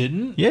 No, he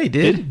didn't. Yeah, he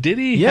did. Did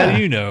he? Yeah. How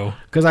do you know?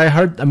 Because I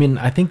heard. I mean,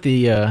 I think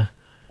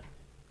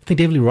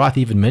David Lee Roth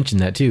even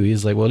mentioned that too.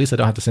 He's like, well, at least I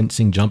don't have to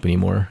sing Jump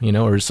anymore,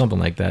 or something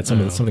like that,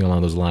 something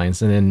along those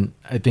lines. And then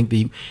I think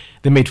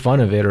they made fun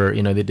of it, or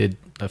they did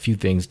a few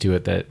things to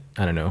it that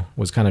I don't know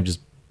was kind of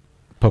just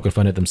poking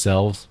fun at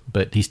themselves.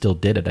 But he still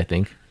did it, I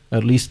think.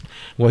 At least,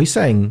 well, he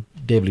sang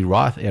David Lee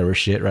Roth era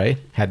shit, right?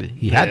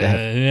 He had to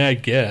have. Yeah, I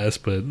guess,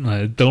 but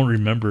I don't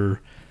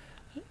remember.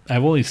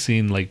 I've only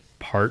seen like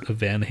part of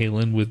Van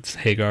Halen with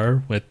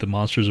Hagar at the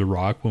Monsters of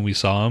Rock when we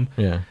saw him.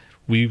 Yeah.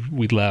 We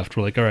left.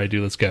 We're like, all right,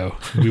 dude, let's go.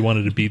 We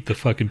wanted to beat the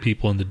fucking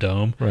people in the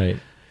dome. Right.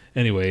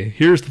 Anyway,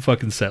 here's the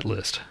fucking set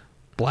list.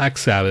 Black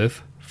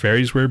Sabbath,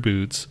 Fairies Wear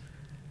Boots,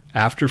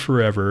 After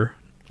Forever,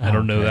 I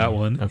don't know that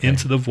one, okay.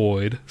 Into the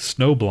Void,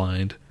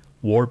 Snowblind,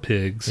 War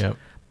Pigs, Yep.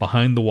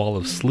 Behind the Wall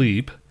of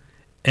Sleep,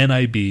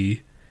 NIB,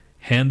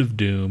 Hand of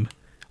Doom,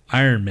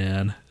 Iron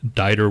Man,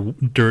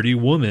 Dirty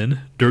Women,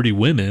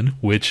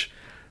 which...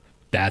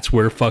 That's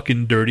where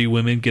fucking dirty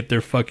women get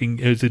their fucking...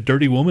 Is it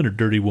Dirty Woman or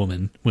Dirty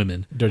Woman?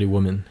 Women. Dirty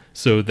Woman.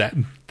 So that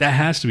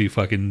has to be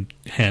fucking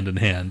hand in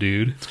hand,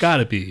 dude. It's got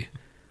to be.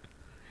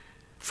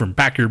 From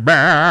Back Your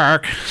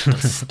Back.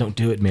 Don't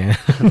do it, man.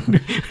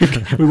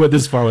 We went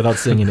this far without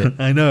singing it.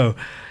 I know.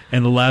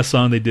 And the last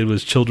song they did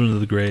was Children of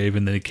the Grave,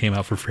 and then it came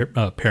out for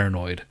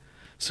Paranoid.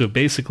 So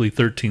basically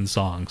 13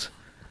 songs.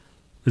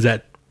 Was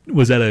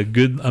that a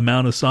good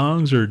amount of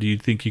songs, or do you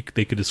think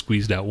they could have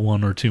squeezed out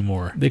one or two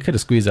more? They could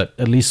have squeezed out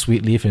at least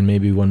Sweet Leaf and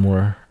maybe one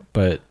more.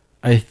 But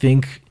I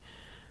think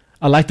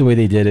I like the way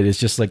they did it. It's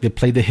just like they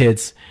played the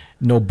hits,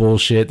 no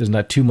bullshit. There's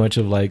not too much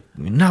of like,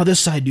 now this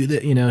side do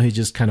that. He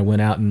just kind of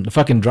went out, and the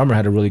fucking drummer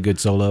had a really good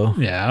solo.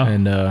 Yeah.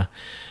 And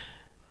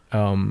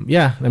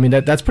yeah, I mean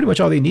that's pretty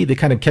much all they need. They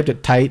kind of kept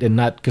it tight and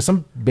not, because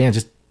some bands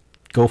just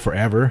go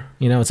forever.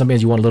 And some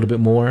bands you want a little bit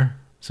more.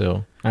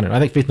 So I don't know. I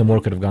think Faith No More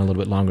could have gone a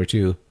little bit longer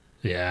too.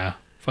 Yeah,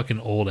 fucking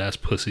old ass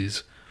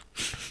pussies.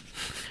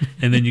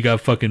 And then you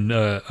got fucking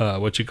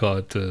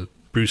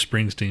Bruce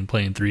Springsteen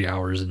playing 3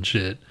 hours and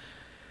shit.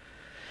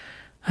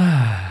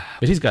 But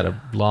he's got a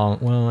long.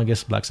 Well, I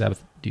guess Black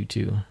Sabbath do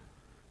too.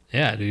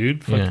 Yeah,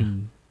 dude.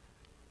 Fucking.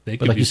 Yeah.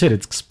 But like you said,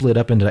 it's split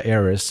up into the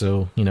eras,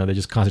 so they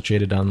just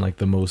concentrated on like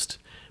the most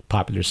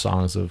popular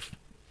songs of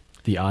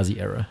the Ozzy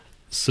era.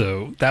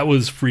 So that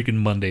was freaking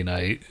Monday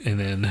night, and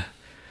then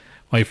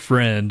my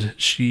friend,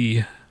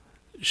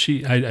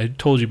 I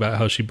told you about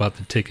how she bought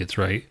the tickets,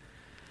 right?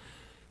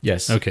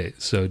 Yes. Okay,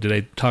 so did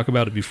I talk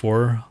about it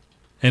before?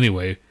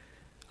 Anyway,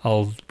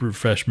 I'll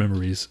refresh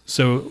memories.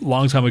 So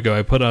long time ago,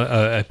 I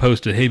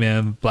posted, "Hey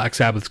man, Black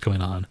Sabbath's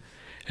coming on,"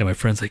 and my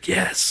friend's like,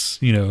 "Yes,"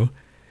 and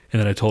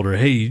then I told her,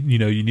 "Hey, you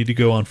need to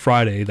go on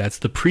Friday. That's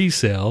the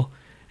pre-sale,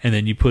 and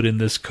then you put in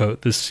this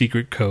code, this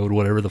secret code,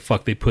 whatever the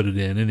fuck they put it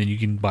in, and then you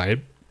can buy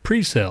it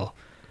pre-sale."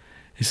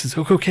 He says,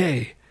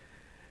 "Okay."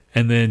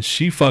 And then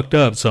she fucked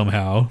up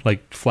somehow,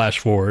 like flash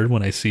forward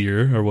when I see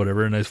her or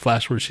whatever, and I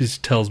flash forward, she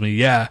tells me,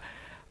 "Yeah,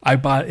 I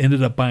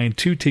ended up buying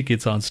 2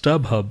 tickets on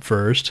StubHub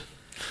first,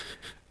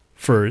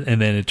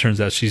 and then it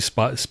turns out she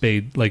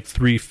paid like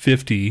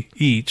 $350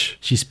 each.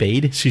 She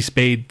paid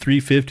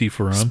 $350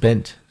 for them.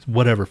 Spent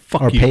whatever.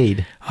 Fuck or you.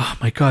 Paid. Oh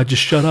my god,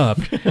 just shut up.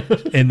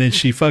 And then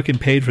she fucking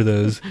paid for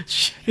those,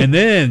 and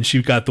then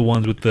she got the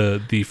ones with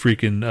the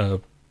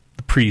freaking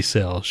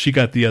pre-sale. She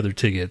got the other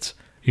tickets.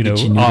 Did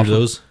she neuter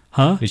those?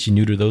 Huh? Did she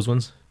neuter those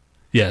ones?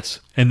 Yes.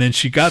 And then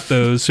she got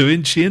those. So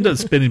she ended up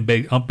spending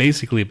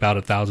basically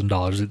about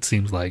 $1,000, it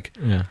seems like,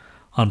 yeah,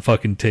 on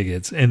fucking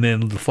tickets. And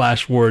then the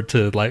flash forward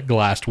to like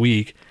last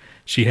week,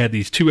 she had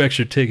these 2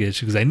 extra tickets.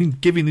 She goes, I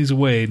need giving these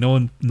away. No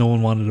one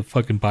wanted to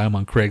fucking buy them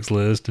on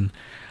Craigslist. And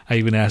I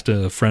even asked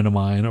a friend of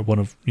mine or one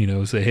of,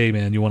 say, hey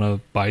man, you want to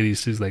buy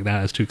these? She's like,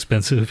 nah, it's too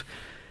expensive.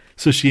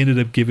 So she ended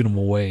up giving them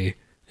away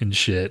and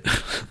shit.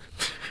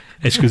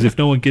 And she goes, if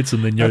no one gets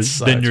them, then you're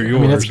yours. I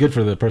mean, that's good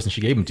for the person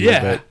she gave them to.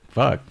 Yeah. But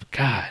fuck.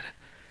 God.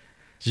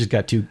 She just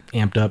got too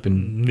amped up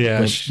and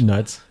went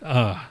nuts.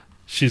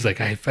 She's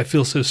like, I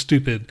feel so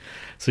stupid.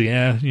 So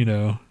yeah, I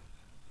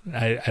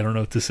don't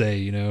know what to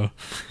say,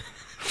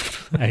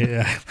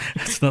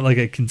 it's not like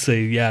I can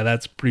say, yeah,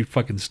 that's pretty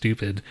fucking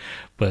stupid.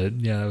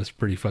 But yeah, it was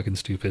pretty fucking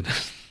stupid.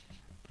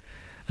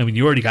 I mean,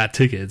 you already got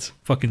tickets.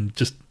 Fucking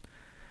just,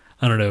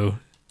 I don't know.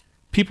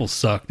 People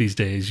suck these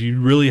days. You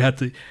really have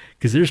to,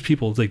 because there's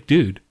people like,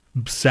 dude,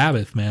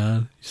 Sabbath,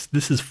 man.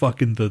 This is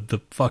fucking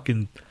the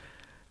fucking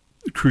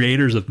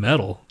creators of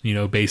metal,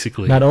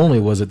 basically. Not only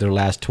was it their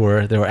last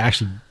tour, they were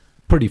actually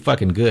pretty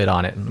fucking good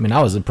on it. I mean,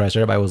 I was impressed.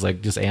 Everybody was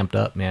like just amped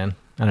up, man.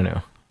 I don't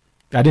know.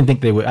 I didn't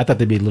think they would. I thought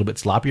they'd be a little bit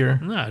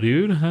sloppier. Nah,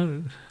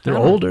 dude. They're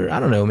older. I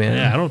don't know, man.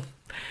 Yeah, I don't.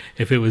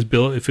 If it was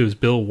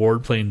Bill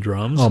Ward playing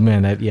drums. Oh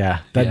man,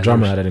 that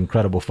drummer had an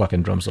incredible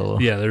fucking drum solo.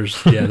 Yeah,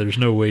 there's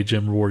no way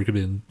Jim Ward could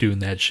have been doing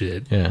that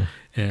shit. Yeah.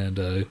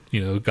 And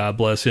God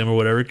bless him or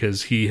whatever,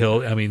 because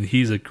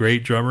he's a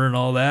great drummer and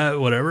all that,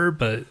 whatever.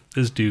 But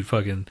this dude,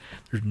 fucking,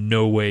 there's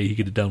no way he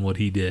could have done what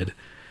he did.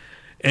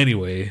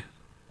 Anyway,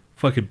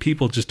 fucking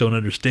people just don't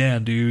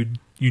understand, dude.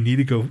 You need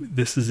to go.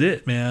 This is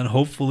it, man.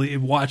 Hopefully,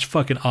 watch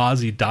fucking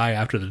Ozzy die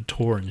after the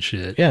tour and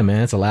shit. Yeah,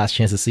 man, it's the last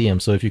chance to see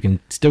him. So if you can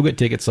still get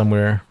tickets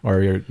somewhere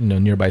or you're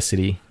nearby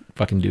city,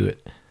 fucking do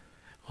it.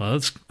 Well,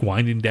 it's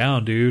winding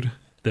down, dude.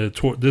 The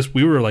tour.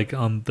 We were like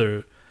on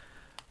the.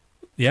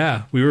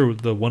 Yeah, we were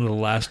one of the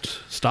last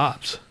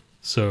stops.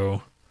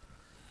 So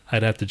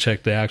I'd have to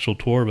check the actual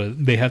tour,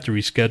 but they have to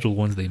reschedule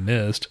ones they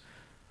missed.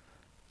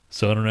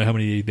 So I don't know how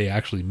many they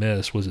actually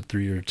missed. Was it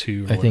 3 or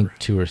 2? I think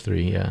 2 or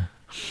 3. Yeah.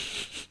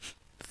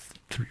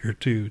 3 or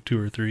 2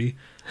 or 3.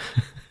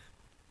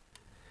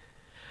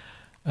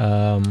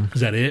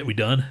 Is that it? We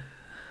done?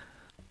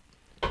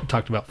 We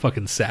talked about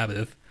fucking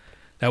Sabbath.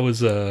 That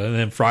was and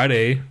then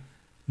Friday,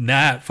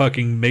 Nat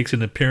fucking makes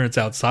an appearance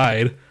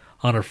outside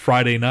on a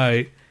Friday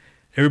night.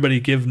 Everybody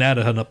give Nat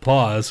an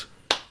applause.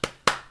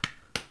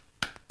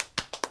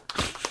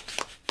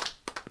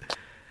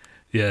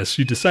 Yes,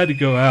 you decide to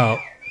go out.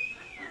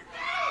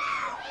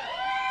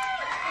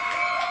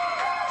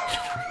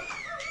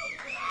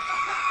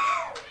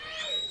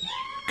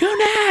 Go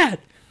Nat!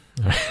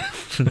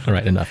 All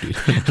right, enough, dude.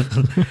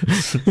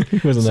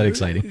 It wasn't that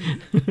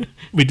exciting.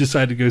 We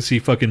decided to go see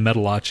fucking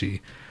Metalachi,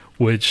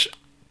 which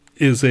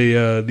is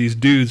these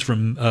dudes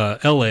from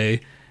LA,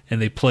 and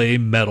they play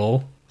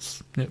metal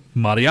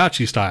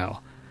mariachi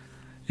style.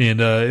 And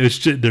it's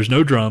just, there's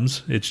no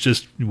drums. It's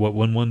just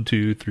 1,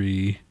 2,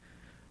 3,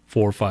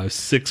 4, 5,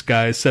 6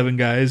 guys, 7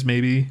 guys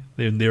maybe.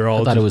 They're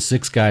all. I thought it was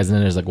 6 guys, and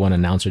then there's like one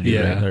announcer dude.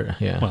 Yeah. Right?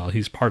 Yeah. Well,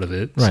 he's part of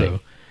it. Right. So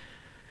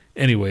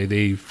anyway,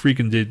 they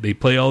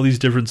play all these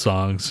different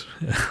songs.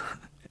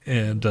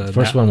 And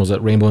first one was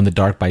Rainbow in the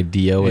Dark by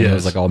Dio, and it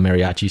was like all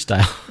mariachi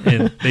style.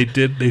 And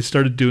they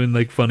started doing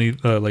like funny,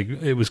 like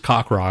it was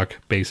cock rock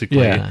basically.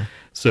 Yeah.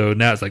 So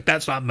now it's like,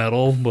 that's not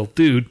metal. Well,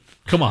 dude,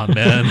 come on,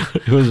 man.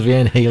 It was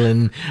Van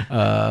Halen.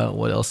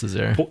 What else is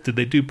there? Did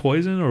they do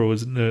Poison or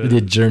was it? They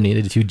did Journey.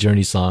 They did 2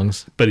 Journey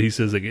songs. But he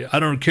says like, I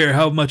don't care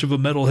how much of a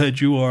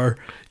metalhead you are,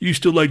 you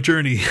still like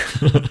Journey,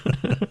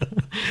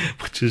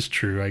 which is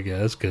true, I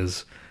guess,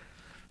 because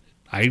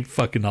I'll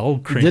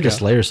crank. They did a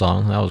Slayer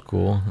song. That was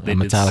cool. A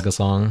Metallica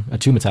song.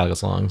 2 Metallica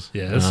songs.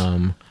 Yes. I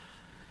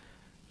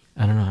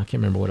don't know. I can't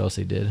remember what else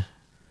they did.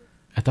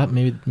 I thought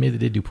maybe they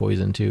did do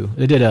Poison too.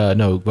 They did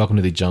Welcome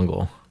to the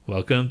Jungle.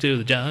 Welcome to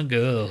the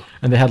jungle.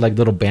 And they had like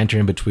little banter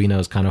in between. It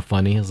was kind of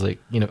funny. It was like,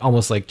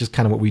 almost like just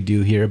kind of what we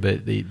do here,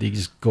 but they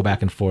just go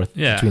back and forth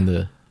between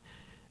the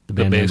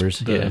band members.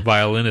 The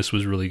violinist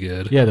was really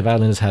good. Yeah, the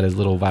violinist had his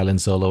little violin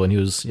solo, and he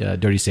was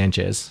Dirty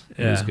Sanchez.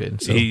 He was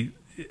good. So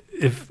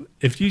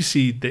if you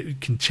see that, you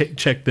can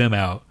check them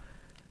out.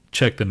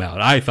 Check them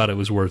out. I thought it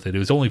was worth it. It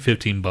was only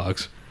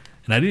 $15,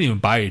 and I didn't even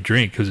buy a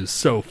drink because it's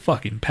so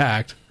fucking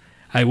packed.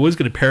 I was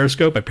going to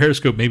Periscope. I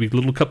Periscope maybe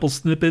little couple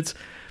snippets,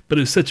 but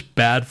it was such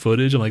bad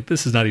footage. I'm like,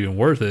 this is not even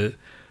worth it.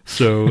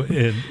 So,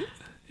 and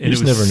you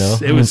just never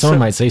know. Someone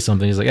might say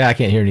something. He's like, I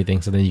can't hear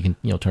anything. So then you can,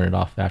 turn it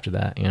off after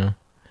that,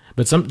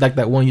 But some like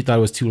that one you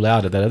thought was too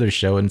loud at that other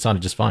show, and it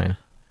sounded just fine.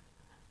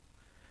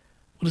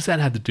 What does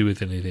that have to do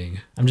with anything?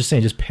 I'm just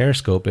saying, just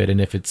Periscope it,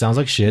 and if it sounds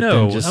like shit,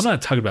 no, then just... I'm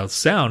not talking about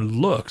sound.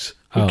 Looks.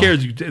 Who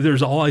cares?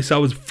 There's all I saw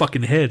was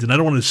fucking heads, and I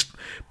don't want to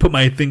put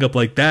my thing up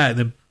like that and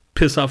then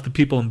piss off the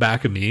people in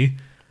back of me.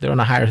 They're on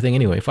a higher thing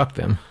anyway. Fuck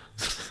them.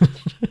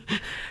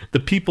 The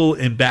people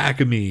in back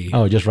of me.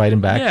 Oh, just right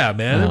in back? Yeah,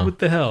 man. What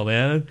the hell,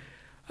 man?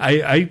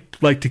 I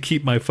like to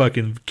keep my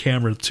fucking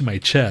camera to my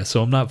chest,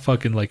 so I'm not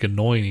fucking like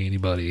annoying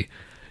anybody.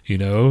 Yeah.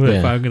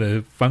 If I'm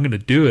gonna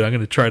do it, I'm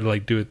gonna try to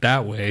like do it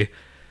that way.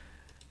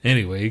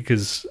 Anyway,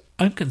 because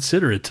I'm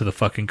considerate to the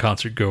fucking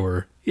concert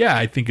goer. Yeah,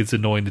 I think it's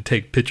annoying to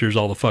take pictures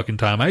all the fucking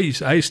time.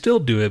 I still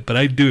do it, but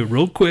I do it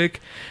real quick,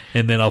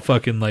 and then I'll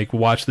fucking like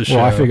watch the show.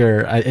 Well, I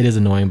figure it is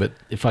annoying, but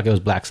if it was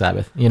Black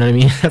Sabbath, you know what I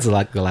mean? That's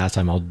like the last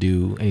time I'll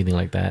do anything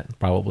like that,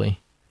 probably.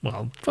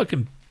 Well,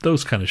 fucking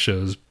those kind of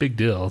shows, big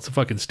deal. It's a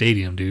fucking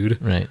stadium,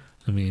 dude. Right.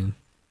 I mean,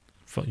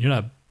 you're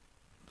not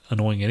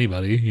annoying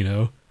anybody, you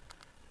know?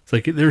 It's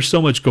like there's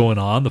so much going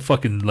on. The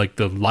fucking, like,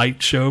 the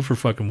light show for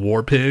fucking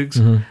War Pigs.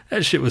 Mm-hmm.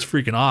 That shit was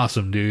freaking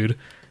awesome, dude.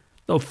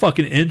 The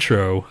fucking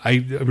intro,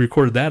 I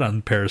recorded that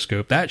on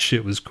Periscope. That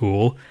shit was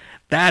cool.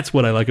 That's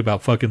what I like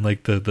about fucking,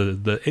 like,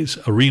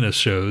 the arena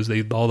shows.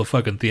 All the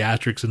fucking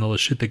theatrics and all the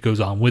shit that goes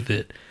on with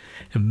it.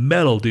 And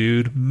metal,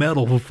 dude.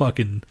 Metal will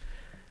fucking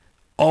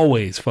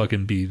always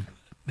fucking be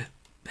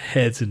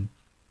head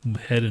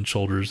and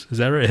shoulders. Is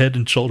that right? Head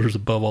and shoulders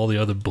above all the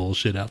other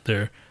bullshit out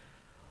there.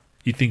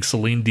 You think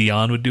Celine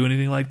Dion would do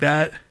anything like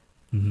that?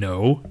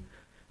 No.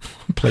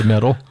 Play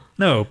metal?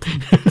 No.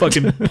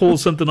 Fucking pull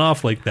something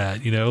off like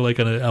that, you know, like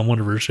on one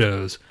of her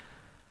shows.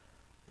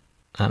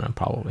 I don't know,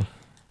 probably.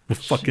 With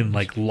fucking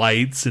like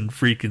lights and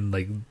freaking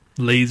like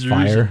lasers.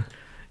 Fire.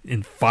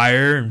 And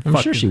fire. And I'm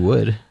sure she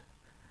would.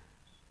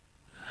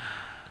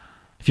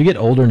 If you get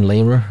older and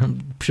lamer,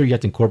 I'm sure you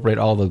have to incorporate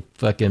all the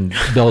fucking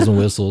bells and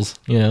whistles,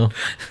 you know?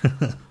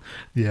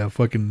 Yeah,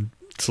 fucking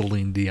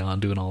Celine Dion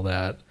doing all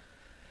that.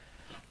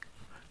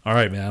 All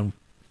right, man.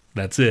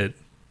 That's it.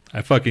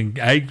 I fucking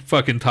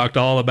talked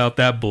all about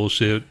that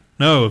bullshit.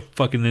 No,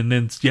 fucking, and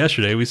then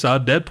yesterday we saw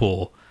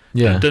Deadpool.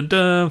 Yeah. Dun, dun,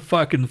 dun,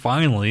 fucking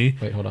finally.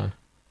 Wait, hold on.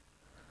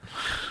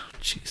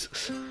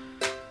 Jesus.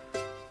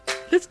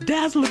 Let's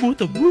dazzle them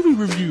with a movie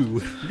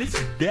review.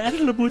 Let's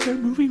dazzle them with our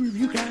movie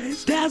review,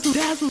 guys. Dazzle,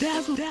 dazzle,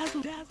 dazzle,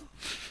 dazzle, dazzle.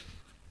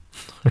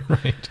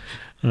 Right.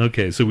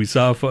 Okay, so we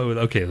saw.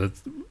 Okay,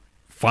 let's.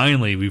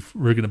 Finally,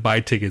 we're gonna buy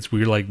tickets. We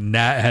were like,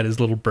 Nat had his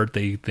little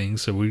birthday thing,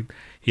 so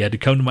he had to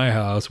come to my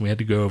house. And we had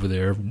to go over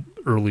there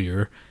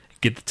earlier,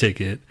 get the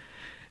ticket,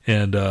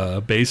 and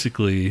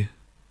basically,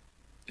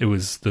 it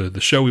was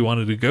the show we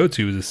wanted to go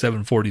to was at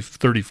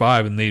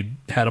 7:35, and they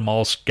had them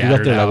all scattered. We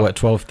got there out. like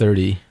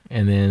 12:30,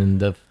 and then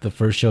the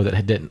first show that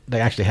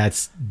actually had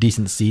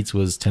decent seats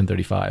was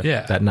 10:35.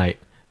 Yeah. That night.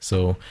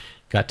 So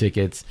got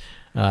tickets.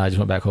 I just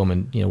went back home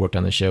and worked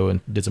on the show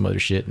and did some other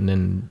shit, and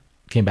then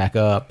came back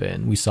up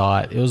and we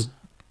saw it.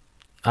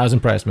 I was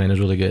impressed, man. It was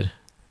really good.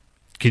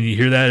 Can you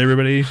hear that,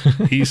 everybody?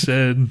 He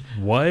said,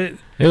 what?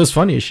 It was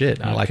funny as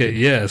shit. I liked it.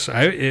 Yes.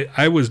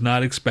 I was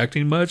not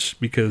expecting much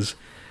because,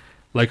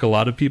 like a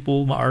lot of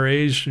people our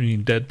age, I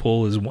mean,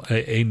 Deadpool is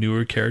a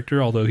newer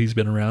character, although he's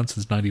been around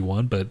since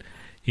 91. But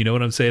you know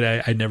what I'm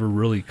saying? I never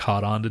really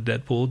caught on to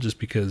Deadpool just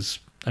because,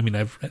 I mean,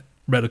 I've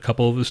read a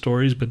couple of his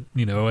stories, but,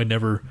 I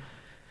never...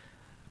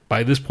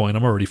 By this point,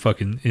 I'm already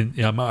fucking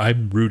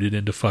I'm rooted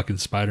into fucking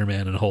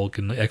Spider-Man and Hulk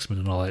and X-Men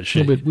and all that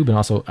shit. But we've been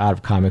also out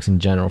of comics in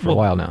general for a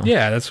while now.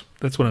 Yeah, that's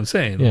what I'm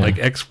saying. Yeah. Like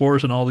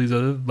X-Force and all these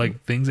other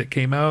like things that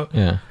came out.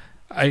 Yeah,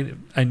 I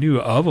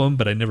knew of them,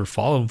 but I never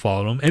followed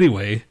them.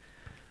 Anyway,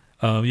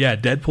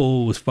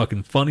 Deadpool was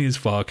fucking funny as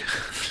fuck.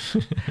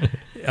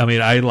 I mean,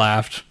 I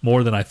laughed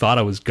more than I thought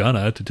I was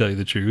gonna, to tell you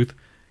the truth,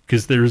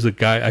 because there's a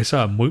guy I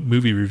saw a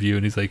movie review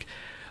and he's like,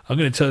 I'm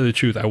going to tell you the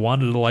truth. I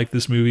wanted to like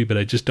this movie, but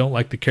I just don't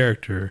like the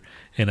character.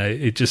 And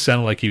it just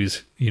sounded like he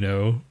was,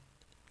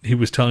 he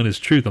was telling his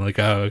truth. I'm like,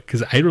 oh,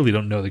 because I really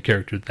don't know the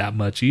character that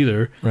much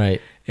either. Right.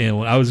 And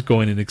when I was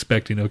going and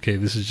expecting, okay,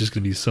 this is just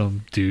going to be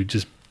some dude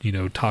just,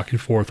 talking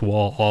fourth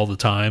wall all the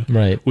time.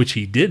 Right. Which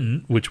he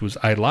didn't, which was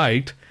I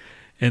liked.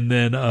 And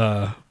then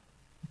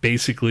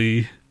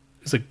basically,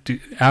 it's like,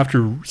 dude,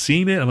 after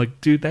seeing it, I'm like,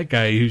 dude, that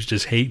guy who's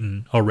just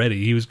hating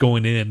already, he was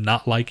going in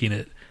not liking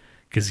it.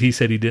 Because he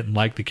said he didn't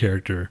like the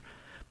character,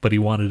 but he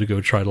wanted to go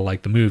try to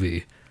like the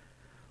movie.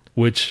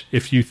 Which,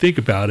 if you think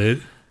about it,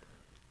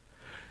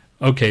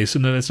 okay, so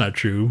no, that's not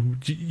true.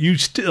 You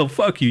still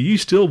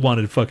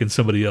wanted fucking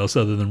somebody else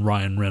other than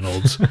Ryan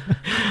Reynolds.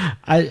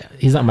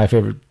 He's not my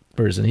favorite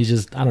person. He's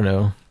just, I don't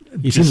know.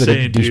 He Just seems like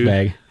saying, a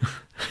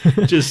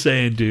douchebag. Just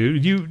saying,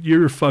 dude.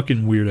 You're a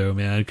fucking weirdo,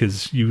 man.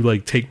 Because you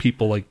like take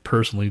people like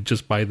personally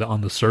just on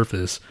the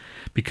surface.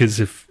 Because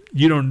if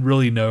you don't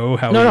really know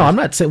how. No, I'm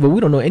not saying. Well, we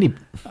don't know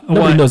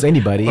nobody knows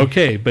anybody.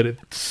 Okay, but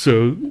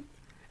so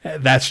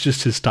that's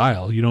just his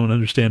style. You don't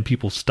understand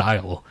people's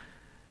style.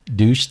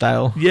 Douche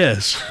style.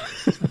 Yes,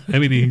 I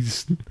mean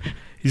he's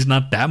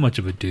not that much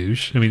of a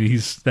douche. I mean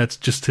that's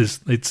just his.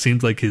 It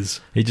seems like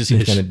his. He just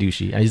seems kind of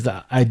douchey.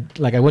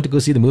 I went to go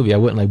see the movie. I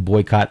wouldn't like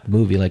boycott the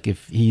movie. Like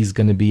if he's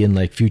going to be in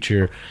like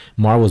future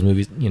Marvel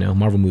movies,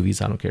 Marvel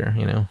movies, I don't care.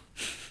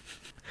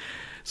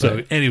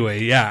 So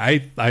anyway, yeah,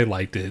 I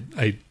liked it.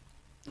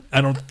 I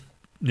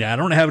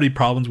don't have any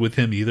problems with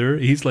him either.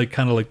 He's like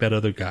kind of like that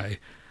other guy.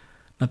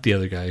 Not the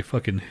other guy.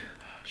 Fucking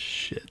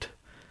shit.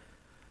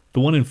 The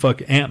one in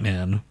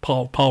Ant-Man,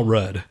 Paul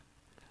Rudd.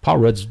 Paul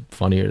Rudd's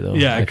funnier though.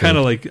 Yeah, I kind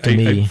of like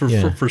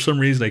for some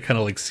reason I kind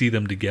of like see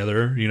them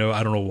together,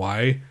 I don't know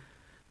why.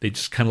 They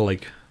just kind of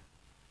like,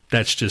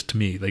 that's just to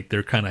me, like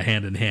they're kind of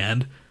hand in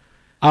hand.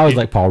 I always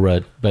like Paul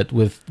Rudd, but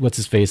with what's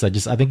his face, I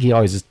think he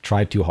always just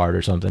tried too hard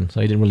or something.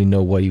 So he didn't really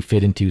know what he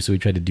fit into. So he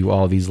tried to do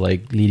all these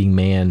like leading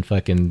man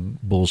fucking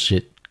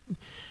bullshit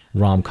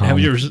rom-com. Have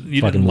you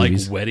didn't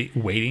movies. like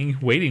Waiting?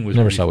 Waiting was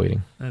never saw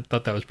Waiting. I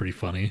thought that was pretty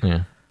funny.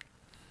 Yeah.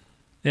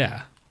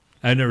 Yeah.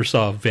 I never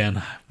saw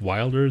Van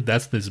Wilder.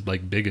 That's his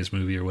like biggest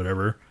movie or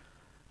whatever.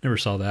 Never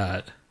saw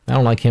that. I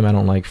don't like him. I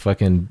don't like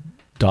fucking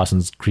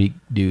Dawson's Creek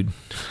dude.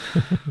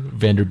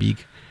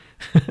 Vanderbeek.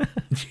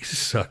 He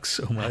sucks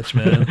so much,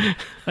 man.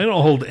 I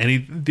don't hold any.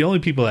 The only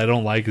people I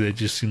don't like that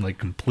just seem like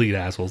complete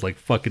assholes, like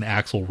fucking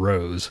Axl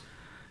Rose.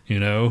 You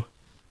know,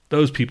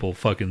 those people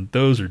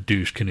those are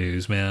douche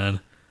canoes, man.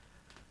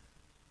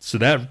 So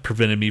that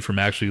prevented me from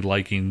actually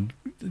liking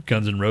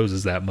Guns N'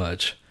 Roses that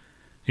much.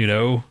 You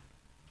know,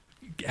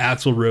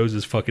 Axl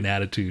Rose's fucking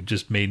attitude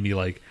just made me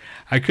like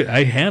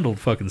I handled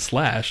fucking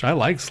Slash. I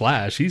like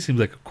Slash. He seems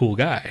like a cool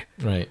guy.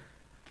 Right.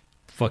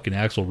 Fucking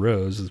Axl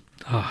Rose is.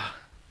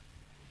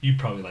 You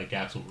probably like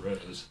Axl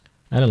Rose.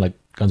 I didn't like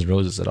Guns N'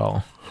 Roses at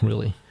all,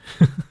 really.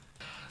 Is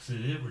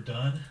it? We're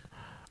done?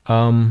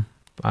 I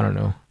don't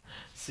know.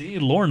 See,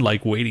 Lauren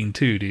liked Waiting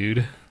too,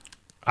 dude.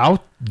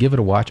 I'll give it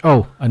a watch.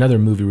 Oh, another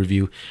movie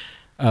review.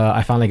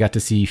 I finally got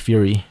to see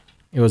Fury.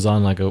 It was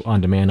on like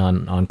on demand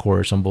on Encore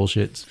or some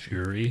bullshit.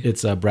 Fury?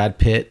 It's Brad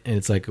Pitt, and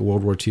it's like a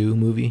World War II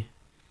movie.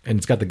 And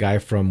it's got the guy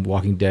from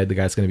Walking Dead, the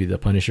guy that's going to be the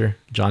Punisher,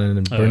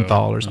 Jonathan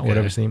Bernthal or something,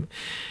 whatever his name.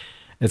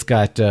 It's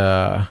got...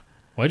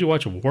 Why'd you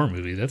watch a war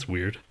movie? That's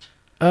weird.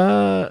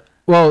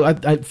 Well,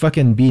 I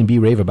fucking B&B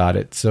rave about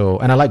it. So,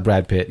 and I like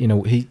Brad Pitt. You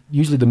know, he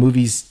usually the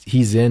movies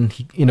he's in,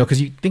 you know,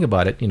 because you think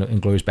about it, you know,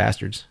 Inglourious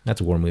Bastards, that's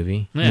a war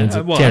movie. Yeah, I mean, it's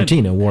a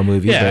Tarantino war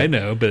movie. Yeah, I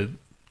know, but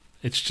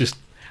it's just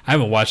I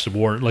haven't watched a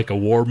war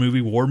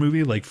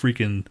movie, like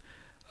freaking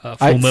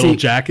Full Metal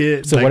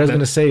Jacket. So like what I was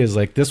gonna say is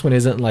like this one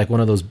isn't like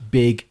one of those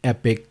big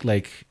epic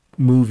like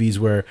movies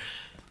where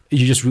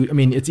you just root. I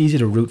mean, it's easy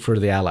to root for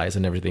the Allies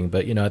and everything,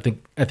 but you know, I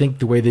think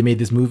the way they made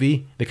this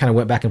movie, they kind of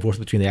went back and forth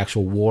between the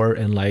actual war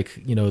and like,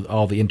 you know,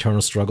 all the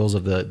internal struggles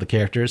of the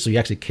characters. So you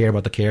actually care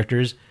about the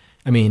characters.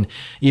 I mean,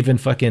 even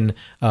fucking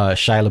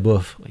Shia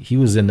LaBeouf, he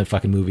was in the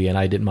fucking movie and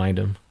I didn't mind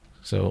him.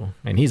 So,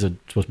 and he's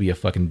supposed to be a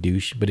fucking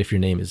douche, but if your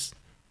name is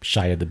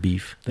Shia the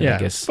Beef, then I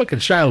guess fucking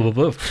Shia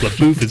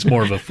LaBeouf is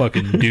more of a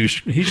fucking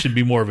douche. He should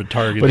be more of a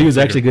target. But he was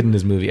actually good in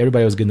this movie.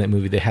 Everybody was good in that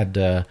movie. They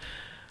had.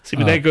 See,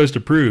 but that goes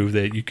to prove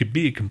that you could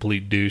be a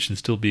complete douche and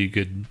still be a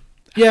good.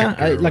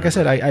 Yeah, like I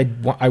said,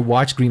 I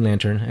watched Green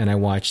Lantern and I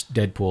watched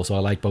Deadpool, so I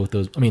like both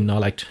those. I mean, no, I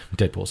liked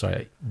Deadpool.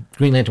 Sorry,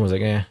 Green Lantern was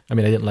like, I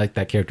mean, I didn't like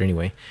that character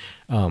anyway.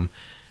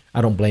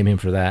 I don't blame him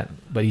for that,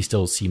 but he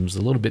still seems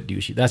a little bit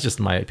douchey. That's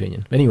just my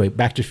opinion. But anyway,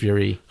 back to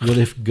Fury.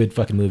 Really good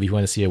fucking movie. If you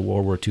want to see a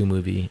World War II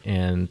movie,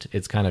 and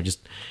it's kind of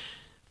just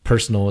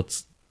personal.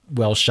 It's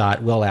well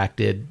shot, well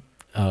acted.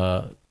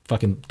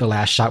 Fucking the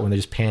last shot when they're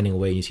just panning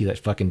away, and you see that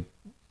fucking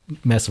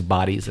mess of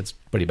bodies. That's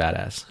pretty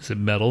badass. Is it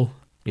metal?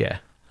 Yeah,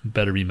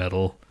 better be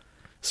metal.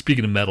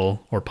 Speaking of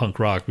metal or punk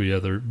rock,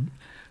 a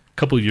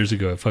couple of years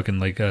ago, I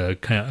fucking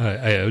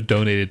I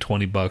donated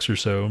 $20 or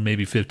so,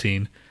 maybe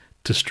 15,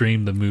 to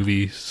stream the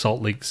movie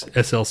Salt Lake's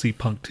SLC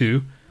Punk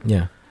 2.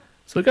 Yeah.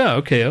 It's like, oh,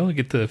 okay, I'll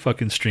get to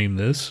fucking stream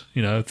this,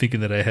 you know, thinking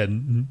that I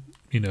had,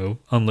 you know,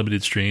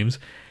 unlimited streams.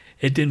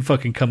 It didn't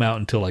fucking come out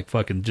until like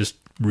fucking just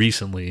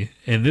recently,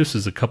 and this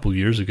is a couple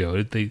years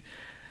ago.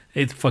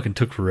 It fucking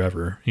took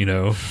forever, you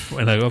know,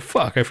 and I go,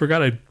 fuck, I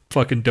forgot I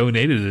fucking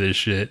donated to this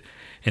shit,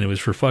 and it was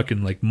for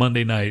fucking like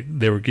Monday night.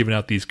 They were giving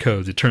out these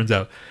codes. It turns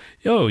out,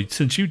 yo,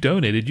 since you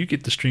donated, you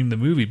get to stream the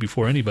movie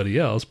before anybody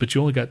else, but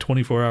you only got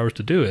 24 hours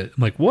to do it.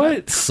 I'm like,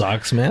 what?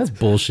 Sucks, man. That's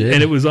bullshit.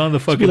 And it was on the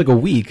fucking... It should be like a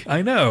week.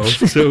 I know.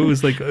 So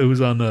it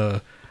was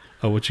on,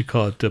 what you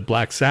call it,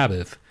 Black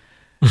Sabbath.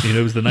 You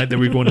know, it was the night that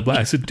we were going to Black.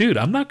 I said, dude,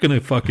 I'm not going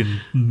to fucking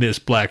miss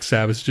Black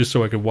Sabbath just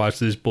so I could watch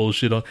this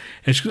bullshit on.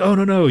 And she goes, oh,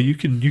 no, you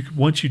can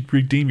once you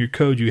redeem your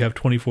code, you have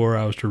 24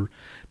 hours to...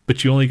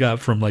 But you only got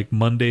from like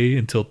Monday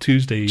until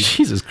Tuesday.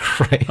 Jesus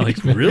Christ. I'm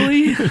like,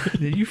 really? Are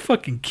you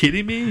fucking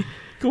kidding me?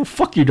 Go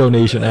fuck your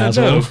donation,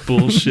 asshole. No,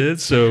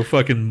 bullshit. So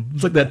fucking...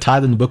 It's like that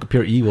Tithe in the Book of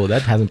Pure Evil.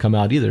 That hasn't come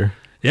out either.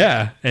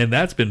 Yeah, and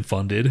that's been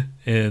funded.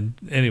 And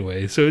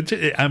anyway, so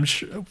I'm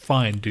sure,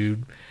 fine,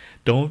 dude.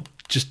 Don't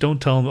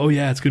tell them, oh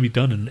yeah, it's going to be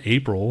done in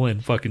April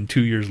and fucking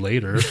 2 years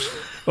later.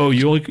 Oh,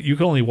 you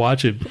can only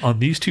watch it on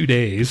these 2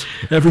 days.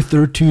 Every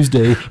third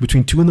Tuesday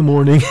between 2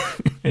 a.m.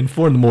 and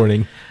 4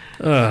 a.m.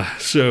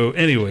 So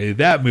anyway,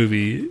 that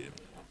movie...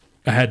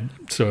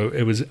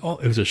 it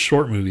was a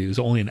short movie. It was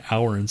only an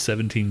hour and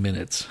 17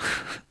 minutes.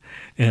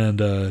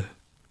 And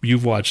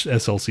you've watched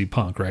SLC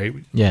Punk, right?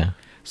 Yeah.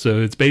 So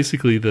it's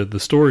basically the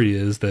story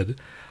is that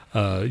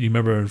you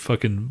remember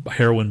fucking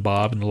Heroin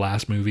Bob in the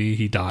last movie,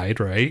 he died,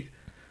 right?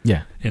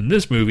 Yeah. In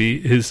this movie,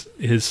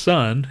 his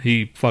son,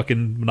 he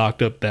fucking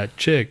knocked up that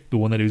chick, the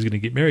one that he was going to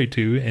get married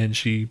to, and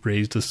she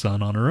raised a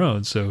son on her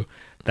own. So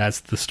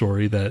that's the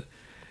story that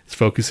is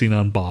focusing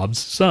on Bob's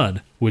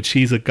son, which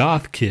he's a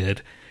goth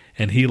kid.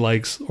 And he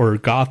likes, or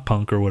goth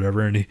punk or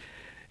whatever, and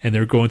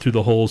they're going through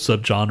the whole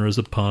subgenres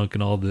of punk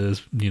and all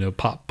this, you know,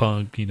 pop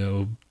punk, you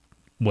know,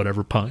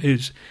 whatever punk.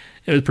 It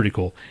was pretty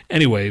cool.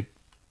 Anyway,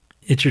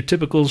 it's your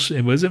typical.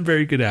 It wasn't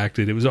very good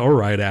acted. It was all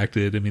right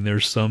acted. I mean,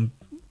 there's some.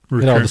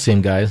 They're all the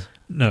same guys.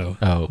 No.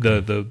 Oh, okay.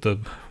 The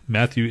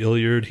Matthew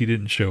Illiard, he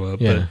didn't show up.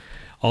 Yeah. But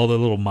all the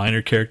little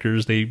minor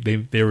characters, they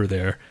were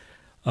there.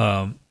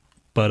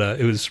 But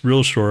it was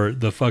real short.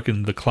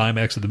 The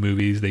climax of the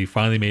movies, they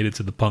finally made it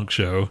to the punk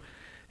show,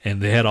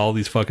 and they had all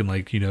these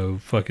fucking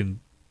fucking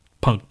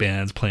punk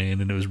bands playing,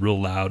 and it was real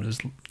loud. It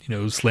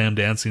was slam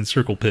dancing,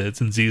 circle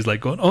pits, and Z's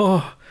like going,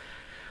 "Oh,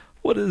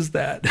 what is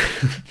that?"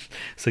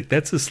 It's like,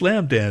 "That's a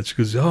slam dance." She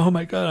goes, "Oh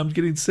my God, I'm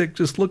getting sick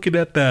just looking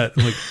at that."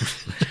 I'm like,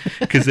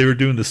 because they were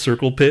doing the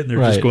circle pit and they're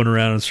just going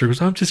around in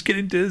circles. I'm just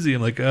getting dizzy.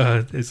 I'm like,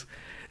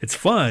 it's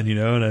fun,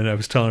 And I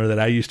was telling her that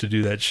I used to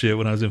do that shit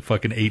when I was in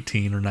fucking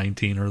 18 or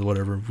 19 or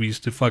whatever. We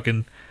used to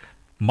fucking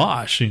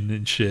mosh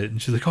and shit.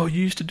 And she's like, "Oh,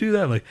 you used to do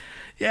that?" I'm like,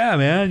 "Yeah,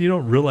 man. You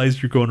don't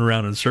realize you're going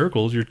around in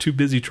circles. You're too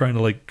busy trying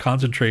to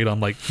concentrate on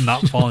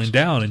not falling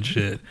down and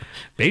shit."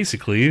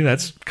 Basically,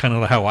 that's kind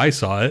of how I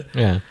saw it.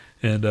 Yeah.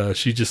 And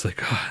she just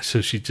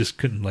so she just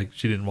couldn't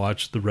she didn't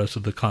watch the rest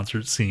of the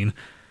concert scene.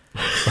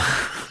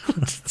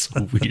 It's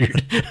so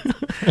weird.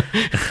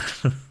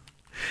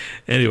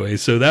 Anyway,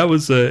 so that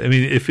was I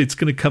mean, if it's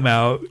going to come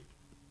out,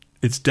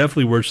 it's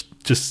definitely worth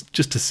just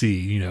to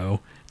see,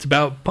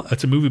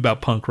 It's a movie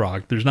about punk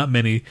rock. There's not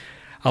many.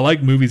 I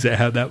like movies that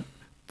have that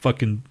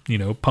fucking,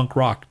 punk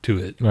rock to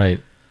it.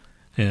 Right.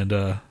 And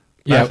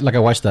yeah, I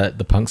watched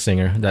the Punk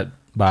Singer, that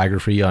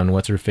biography on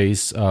what's her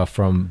face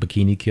from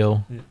Bikini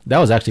Kill. Yeah. That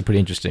was actually pretty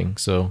interesting.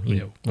 So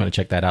you want to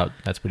check that out.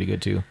 That's pretty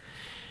good too.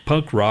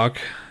 Punk rock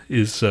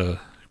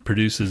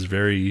produces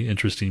very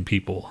interesting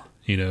people.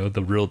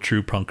 The real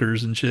true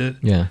punkers and shit.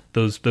 Yeah.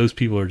 Those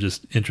people are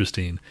just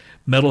interesting.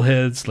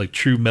 Metalheads,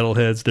 true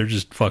metalheads, they're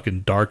just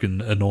fucking dark and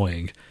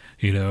annoying,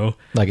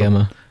 Like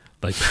Emma.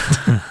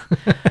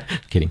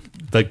 Kidding.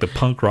 Like the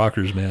punk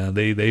rockers, man,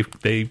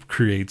 they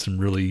create some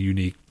really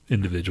unique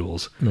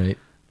individuals. Right.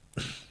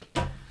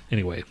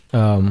 Anyway.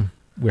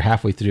 We're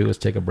halfway through. Let's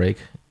take a break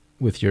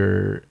with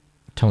your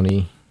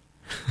Tony.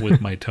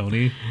 With my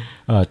Tony?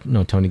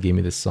 No, Tony gave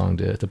me this song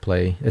to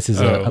play. This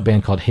is a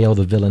band called Hail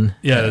the Villain.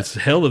 Yeah, it's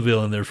Hail the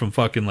Villain. They're from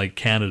fucking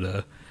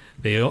Canada.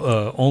 They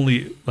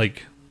only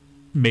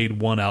made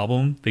one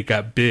album. They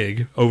got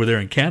big over there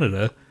in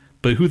Canada,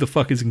 but who the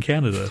fuck is in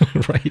Canada?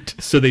 Right.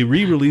 So they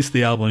re-released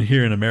the album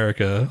here in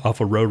America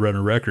off of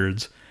Roadrunner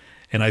Records,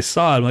 and I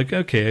saw it. I'm like,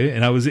 okay.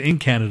 And I was in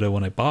Canada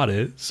when I bought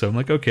it, so I'm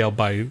like, okay, I'll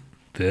buy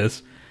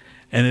this.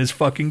 And it's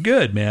fucking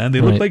good, man. They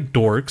look like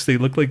dorks. They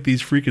look like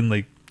these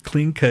freaking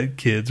clean cut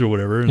kids or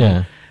whatever.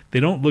 And they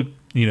don't look,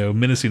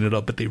 menacing it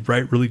up, but they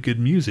write really good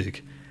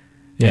music.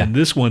 Yeah. And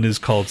this one is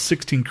called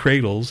 16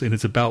 Cradles, and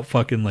it's about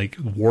fucking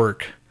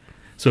work.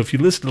 So if you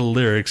listen to the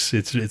lyrics,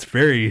 it's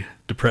very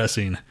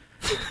depressing,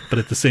 but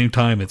at the same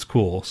time, it's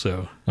cool.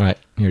 So all right,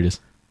 here it is.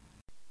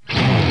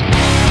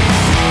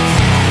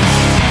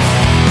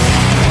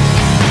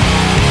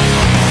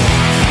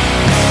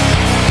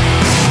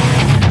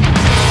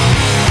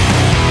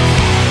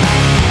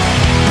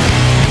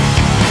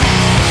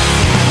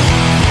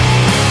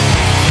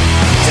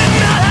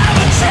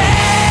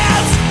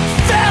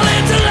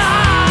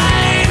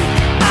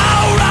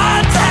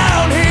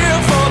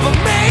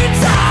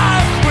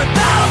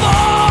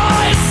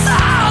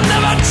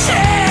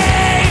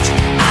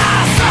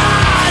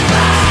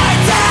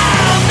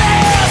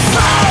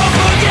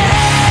 Forget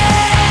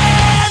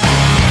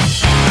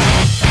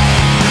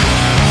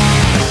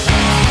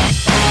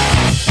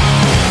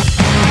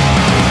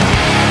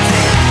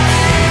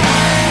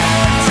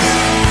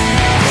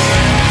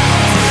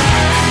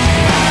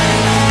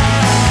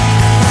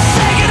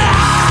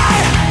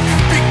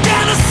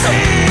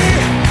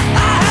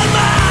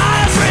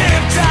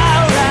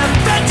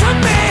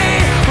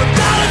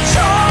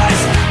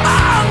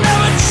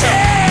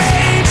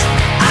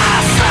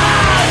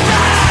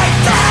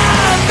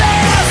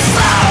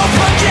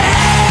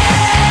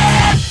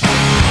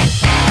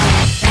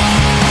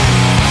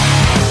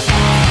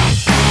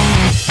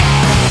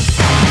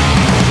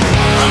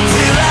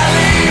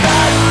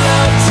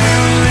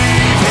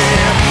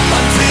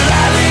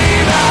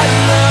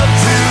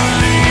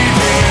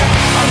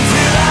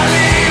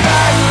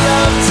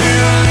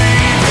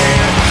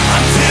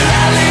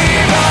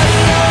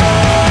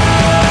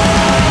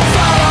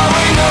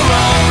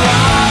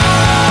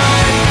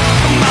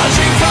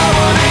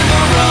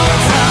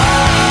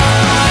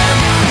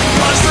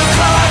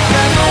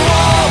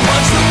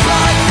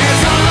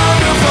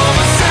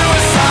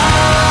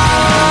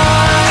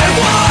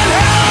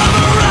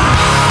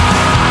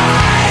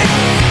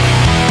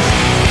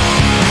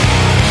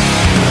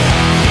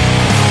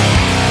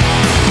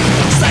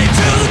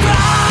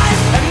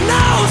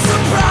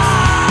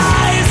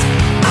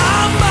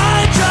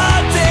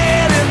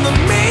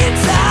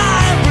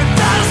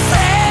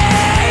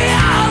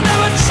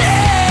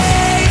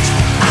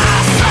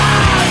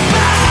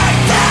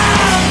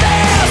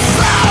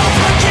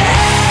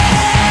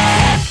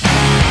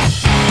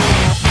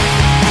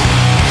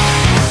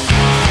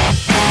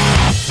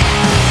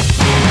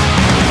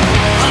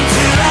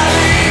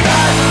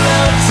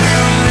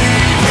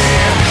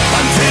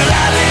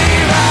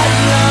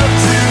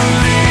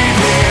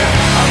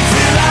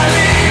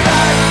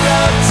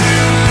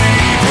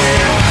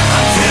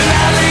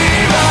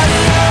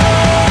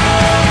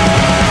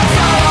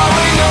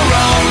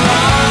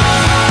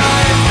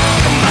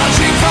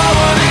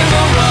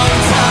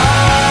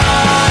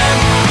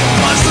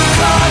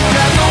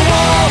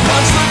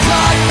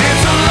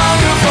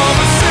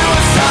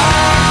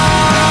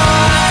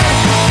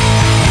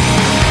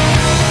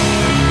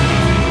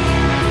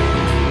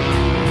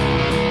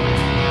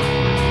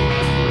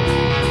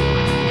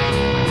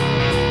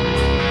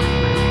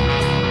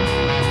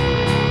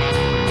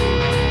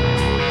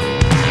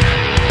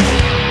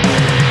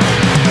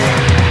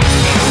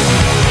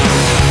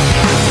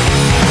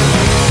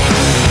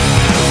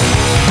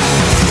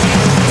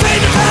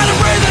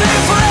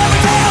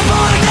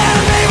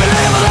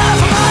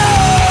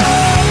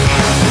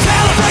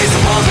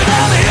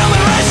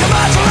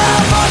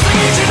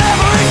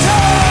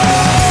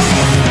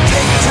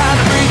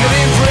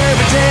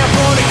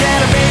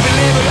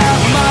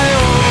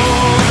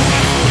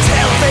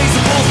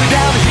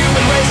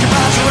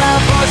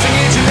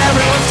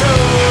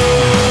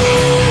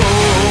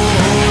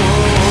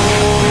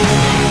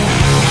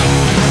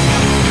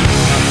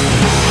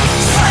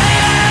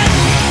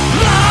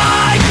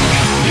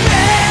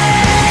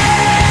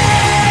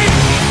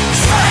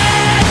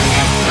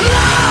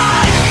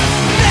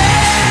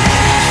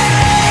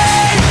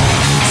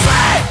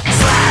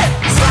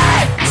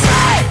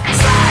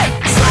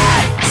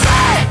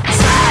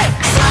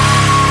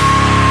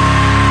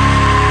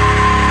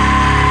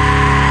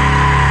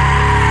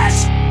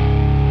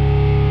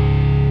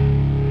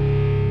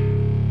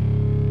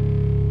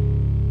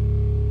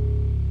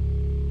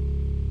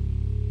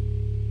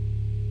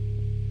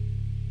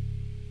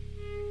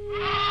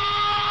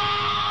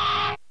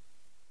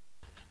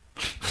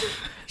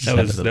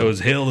That was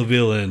Hail the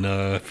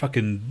Villain.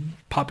 Fucking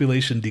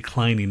Population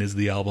Declining is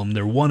the album.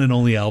 Their one and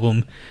only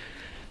album.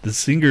 The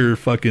singer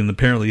fucking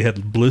apparently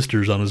had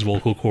blisters on his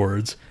vocal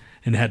cords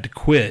and had to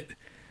quit.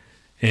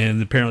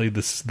 And apparently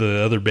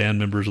the other band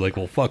members were like,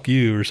 well, fuck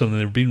you or something.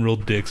 They were being real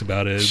dicks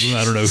about it.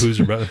 I don't know who's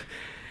about.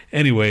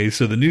 Anyway,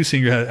 so the new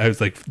singer, I was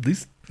like,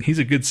 he's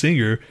a good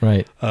singer.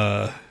 Right.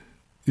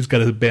 He's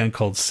got a band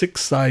called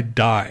Six Side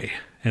Die.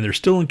 And they're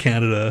still in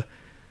Canada,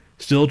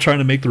 still trying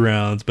to make the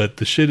rounds. But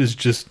the shit is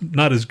just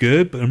not as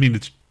good. But I mean,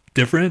 it's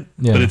different.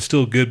 Yeah. But it's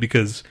still good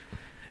because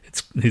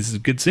he's a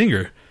good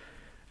singer.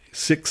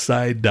 Six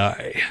Side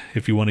Die,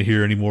 if you want to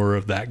hear any more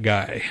of that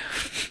guy.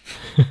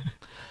 Do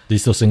you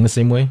still sing the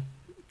same way?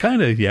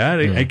 Kind of, yeah.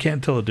 I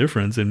can't tell a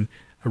difference. And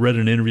I read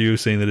an interview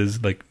saying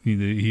that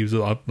he was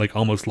like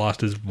almost lost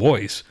his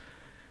voice,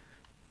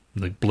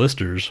 like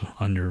blisters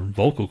on your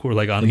vocal cord.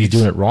 Like on he's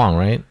doing it wrong,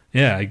 right?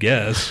 Yeah, I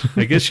guess.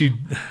 I guess you.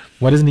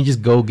 Why doesn't he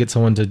just go get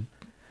someone to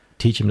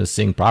teach him to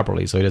sing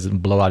properly so he doesn't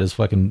blow out his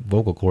fucking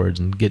vocal cords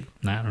and get?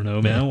 I don't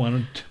know,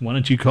 man. Why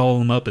don't you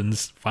call him up and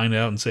find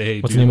out and say,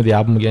 hey, what's the name of the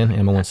album again?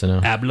 Emma wants to know.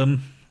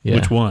 Ablum? Yeah.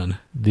 Which one?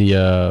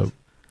 The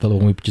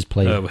one we just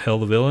played. Hail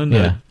the Villain?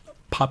 Yeah.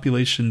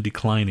 Population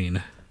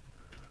Declining.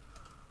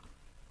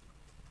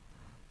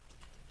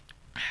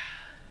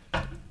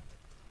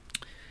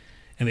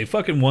 And they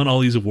fucking won all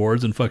these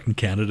awards in fucking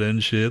Canada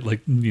and shit. Like,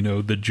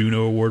 the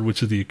Juno Award,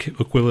 which is the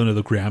equivalent of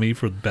the Grammy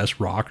for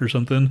best rock or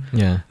something.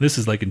 Yeah. This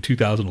is like in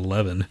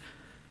 2011.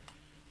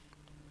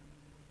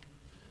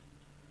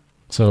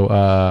 So,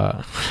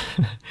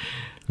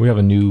 we have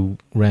a new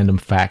random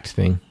fact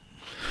thing.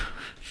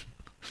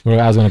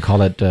 I was going to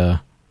call it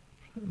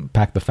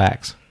Pack the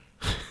Facts.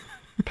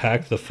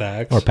 Pack the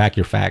Facts? Or Pack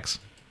Your Facts.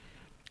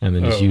 And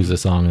then just use the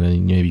song and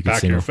then maybe you can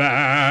sing. Pack your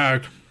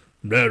fact.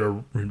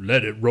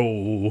 Let it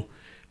roll.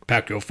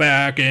 Pack your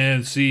fact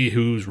and see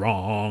who's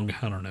wrong.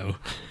 I don't know.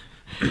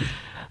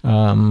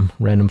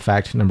 Random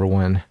fact number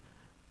 1.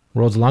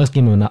 World's longest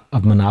game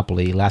of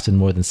Monopoly lasted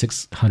more than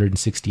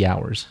 660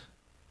 hours.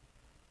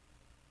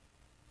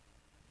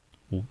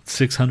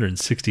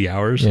 660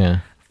 hours? Yeah.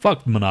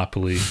 Fuck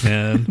Monopoly,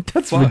 man.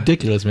 That's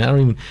ridiculous, man. I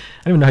don't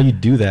even know how you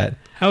do that.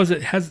 How is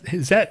it?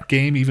 Is that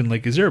game even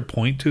like? Is there a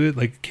point to it?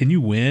 Like, can you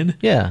win?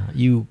 Yeah,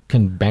 you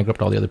can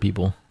bankrupt all the other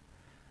people.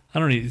 I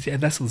don't know. Yeah,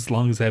 that's as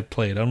long as I've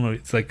played. I don't know.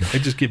 It's like I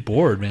just get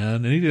bored,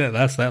 man. Anything that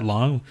lasts that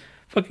long,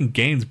 fucking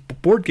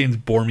board games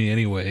bore me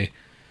anyway.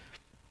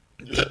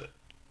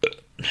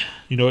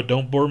 You know what?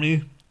 Don't bore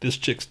me. This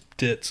chick's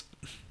tits.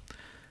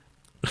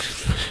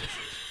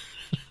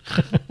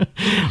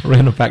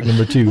 Random fact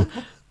number 2.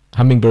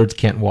 Hummingbirds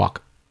can't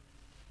walk.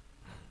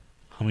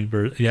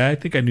 Hummingbird? Yeah, I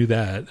think I knew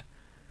that.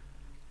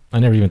 I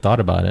never even thought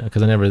about it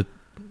because they're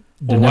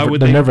Well,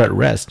 never at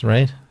rest,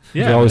 right?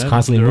 Yeah, they're always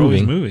constantly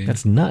moving. Always moving.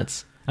 That's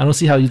nuts. I don't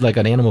see how like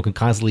an animal can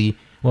constantly.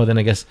 Well, then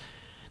I guess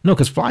no,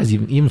 because flies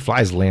even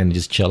flies land and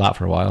just chill out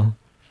for a while.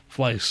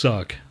 Flies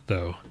suck,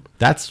 though.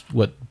 That's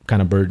what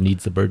kind of bird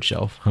needs the bird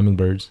shelf.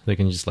 Hummingbirds, they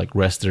can just like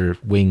rest their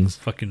wings.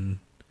 Fucking.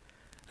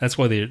 That's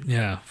why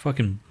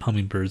fucking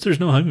hummingbirds. There's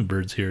no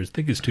hummingbirds here. I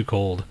think it's too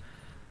cold.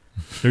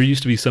 There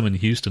used to be some in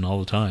Houston all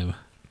the time,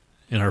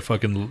 in our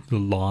fucking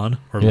lawn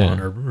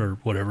or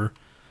whatever.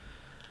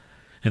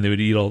 And they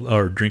would eat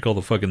or drink all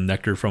the fucking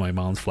nectar from my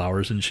mom's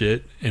flowers and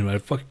shit. And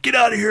I'd fucking get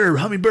out of here,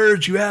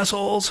 hummingbirds, you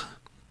assholes!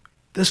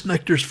 This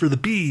nectar's for the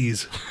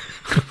bees.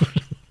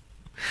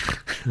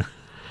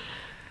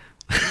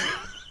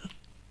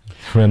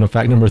 Random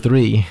fact number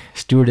 3: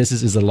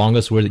 stewardesses is the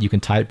longest word that you can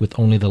type with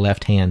only the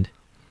left hand.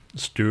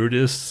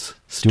 Stewardesses.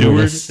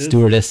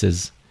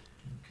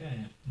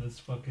 Okay, let's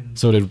fucking.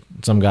 So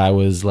some guy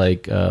was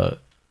like had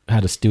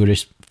a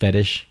stewardess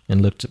fetish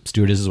and looked at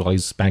stewardesses while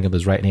he's spanking up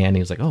his right hand. And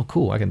he was like, "Oh,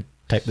 cool! I can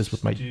type this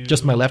with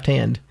just my left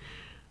hand."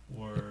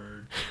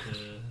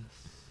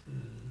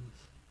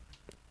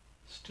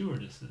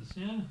 Stewardesses.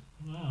 Yeah.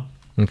 Wow.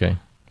 Okay,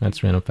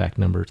 that's random fact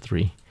number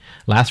 3.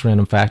 Last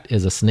random fact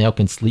is a snail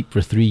can sleep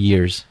for 3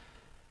 years.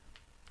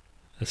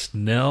 A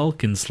snail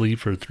can sleep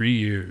for 3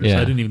 years. Yeah. I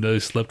didn't even know they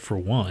slept for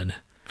 1.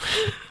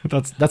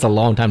 That's a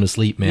long time to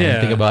sleep, man.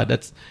 Yeah. Think about it.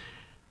 That's.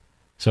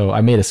 So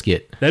I made a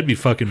skit. That'd be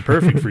fucking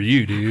perfect for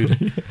you,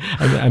 dude.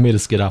 I made a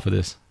skit off of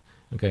this.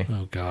 Okay.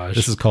 Oh gosh.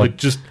 This is called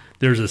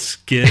there's a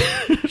skit.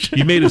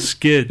 You made a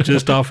skit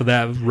just off of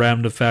that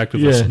random fact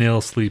of a snail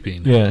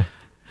sleeping. Yeah.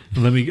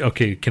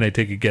 Okay, can I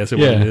take a guess at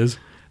what it is?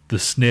 The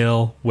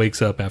snail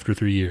wakes up after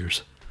 3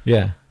 years.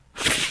 Yeah.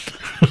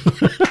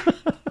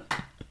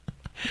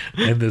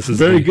 And this is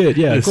very good.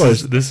 Yeah, of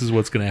course. This is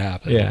what's going to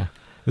happen. Yeah.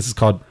 This is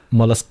called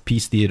Mollusk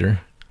Peace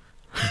Theater.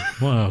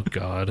 Oh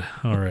God.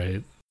 All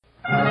right.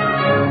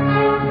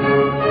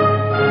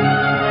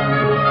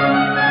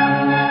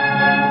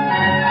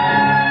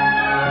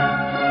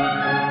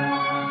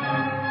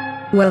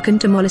 Welcome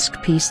to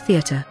Mollusk Peace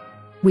Theater.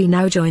 We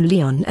now join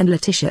Leon and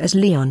Letitia as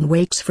Leon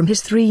wakes from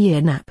his 3-year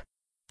nap.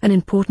 An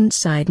important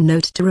side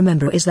note to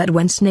remember is that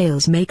when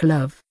snails make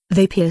love,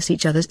 they pierce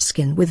each other's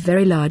skin with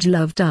very large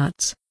love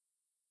darts.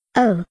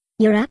 Oh,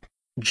 you're up?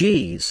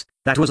 Geez,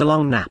 that was a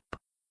long nap.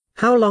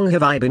 How long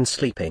have I been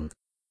sleeping?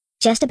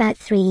 Just about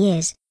 3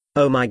 years.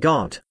 Oh my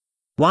god.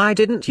 Why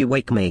didn't you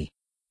wake me?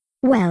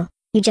 Well,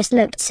 you just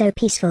looked so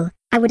peaceful,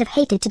 I would have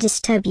hated to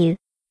disturb you.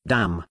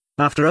 Damn,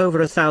 after over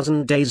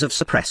 1,000 days of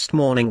suppressed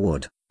morning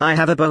wood, I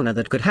have a boner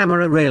that could hammer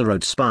a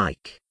railroad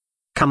spike.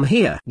 Come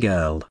here,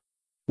 girl.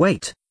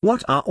 Wait,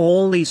 what are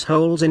all these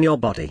holes in your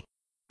body?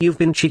 You've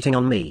been cheating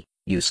on me,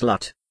 you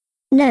slut.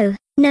 No,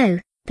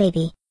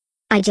 baby.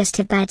 I just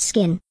have bad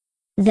skin.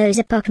 Those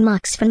are pock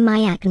marks from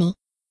my acne.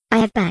 I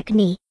have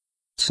acne.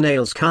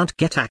 Snails can't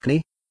get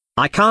acne?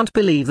 I can't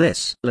believe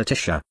this,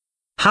 Letitia.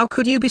 How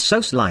could you be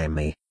so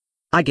slimy?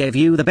 I gave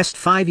you the best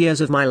 5 years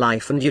of my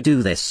life and you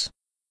do this.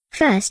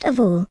 First of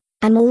all,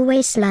 I'm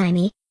always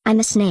slimy, I'm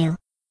a snail.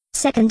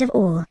 Second of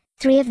all,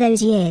 3 of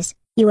those years,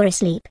 you were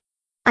asleep.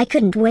 I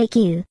couldn't wake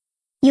you.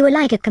 You were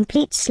like a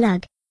complete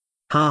slug.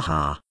 Ha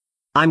ha.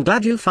 I'm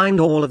glad you find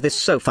all of this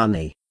so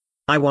funny.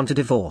 I want a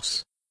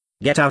divorce.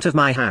 Get out of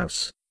my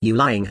house, you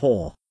lying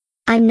whore.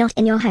 I'm not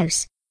in your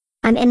house.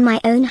 I'm in my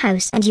own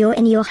house and you're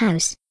in your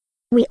house.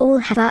 We all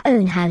have our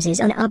own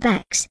houses on our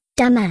backs,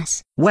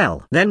 dumbass.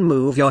 Well, then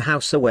move your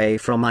house away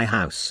from my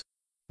house.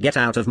 Get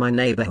out of my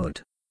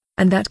neighborhood.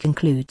 And that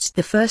concludes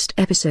the first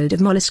episode of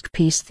Mollusk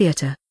Peace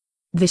Theater.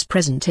 This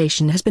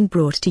presentation has been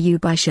brought to you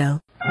by Shell.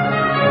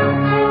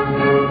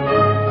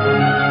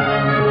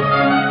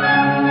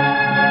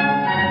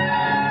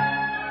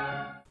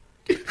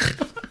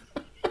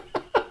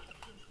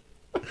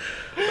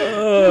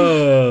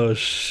 Oh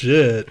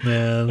shit,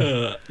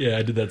 man! Yeah,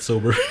 I did that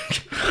sober.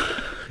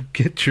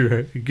 Get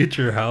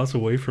your house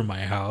away from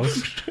my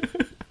house,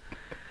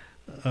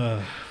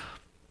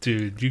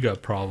 dude. You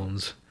got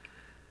problems.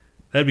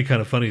 That'd be kind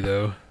of funny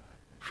though,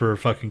 for a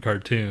fucking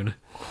cartoon.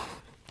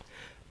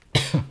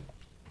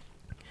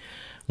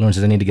 Lauren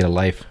says I need to get a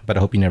life, but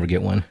I hope you never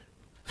get one.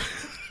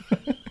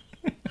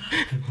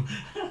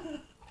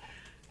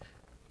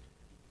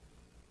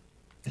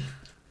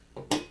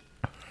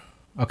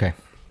 Okay,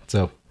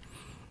 so.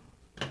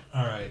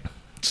 All right.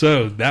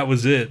 So that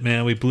was it,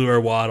 man. We blew our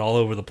wad all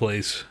over the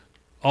place.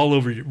 All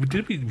over. We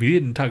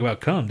didn't talk about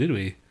cum, did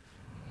we?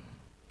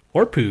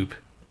 Or poop.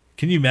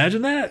 Can you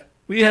imagine that?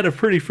 We had a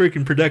pretty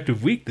freaking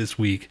productive week this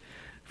week.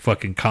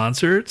 Fucking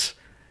concerts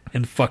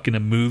and fucking a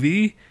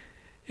movie.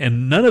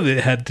 And none of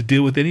it had to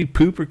deal with any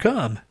poop or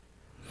cum.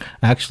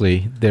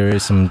 Actually, there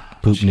is some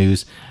poop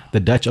news. The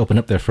Dutch opened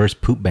up their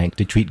first poop bank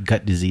to treat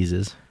gut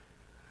diseases.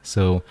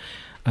 So,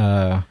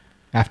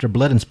 after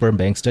blood and sperm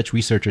banks, Dutch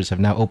researchers have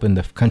now opened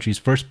the country's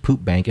first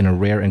poop bank in a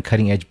rare and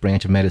cutting-edge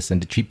branch of medicine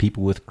to treat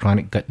people with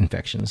chronic gut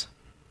infections.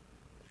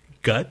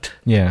 Gut?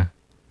 Yeah.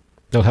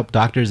 They'll help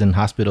doctors and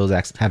hospitals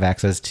have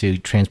access to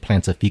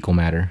transplants of fecal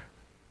matter.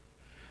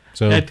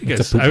 So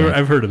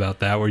I've heard about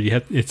that, where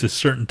it's a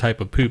certain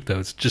type of poop, though.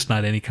 It's just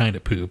not any kind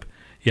of poop.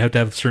 You have to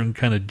have certain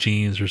kind of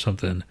genes or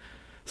something.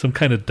 Some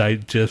kind of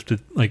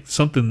digested, like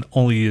something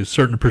only a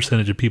certain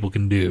percentage of people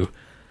can do.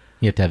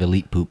 You have to have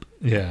elite poop.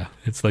 Yeah,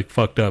 it's like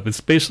fucked up.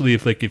 It's basically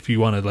if you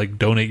want to like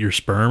donate your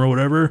sperm or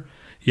whatever,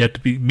 you have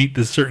to meet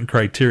this certain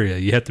criteria.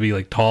 You have to be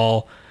like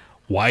tall,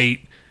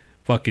 white,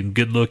 fucking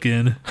good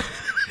looking,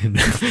 and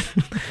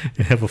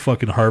have a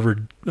fucking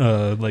Harvard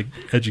like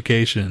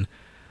education.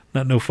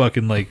 Not no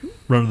fucking like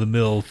run of the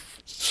mill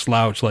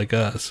slouch like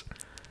us.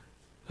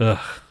 Ugh.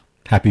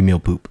 Happy Meal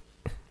poop.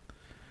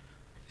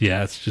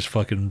 Yeah, it's just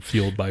fucking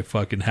fueled by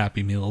fucking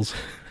Happy Meals.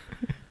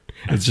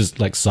 It's just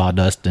like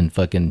sawdust and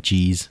fucking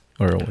cheese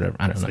or whatever.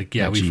 I don't know. Like,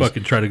 yeah, we cheese.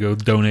 fucking try to go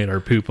donate our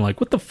poop. I'm like,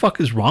 what the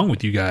fuck is wrong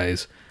with you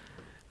guys?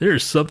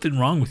 There's something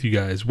wrong with you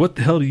guys. What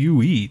the hell do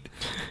you eat?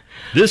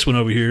 This one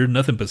over here,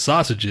 nothing but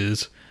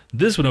sausages.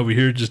 This one over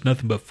here, just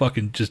nothing but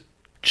fucking just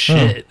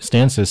shit.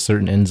 Stan says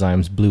certain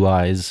enzymes, blue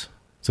eyes.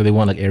 So they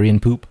want like Aryan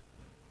poop?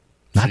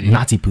 Not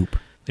Nazi poop.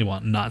 They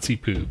want Nazi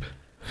poop.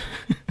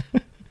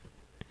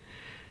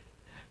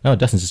 Oh,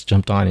 Dustin just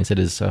jumped on and said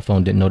his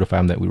phone didn't notify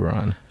him that we were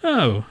on.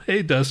 Oh,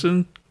 hey,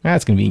 Dustin.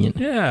 That's convenient.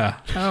 Yeah.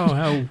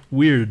 How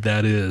weird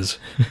that is.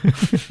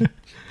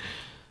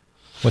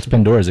 What's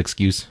Pandora's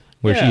excuse?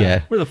 Where's she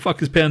at? Where the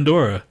fuck is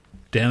Pandora?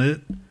 Damn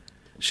it.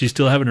 She's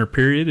still having her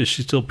period? Is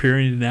she still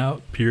perioding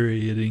out?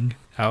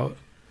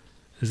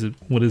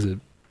 What is it?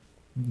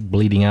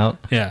 Bleeding out?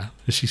 Yeah.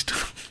 Is she still...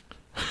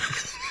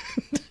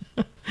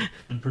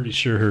 I'm pretty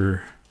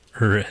sure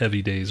her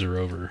heavy days are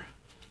over.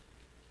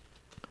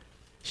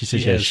 She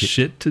said she has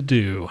shit to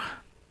do.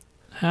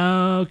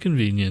 How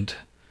convenient.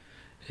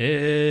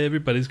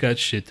 Everybody's got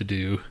shit to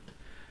do,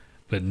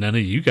 but none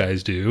of you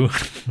guys do.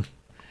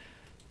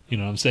 You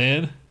know what I'm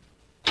saying?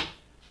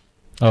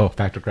 Oh,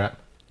 Factor Crap.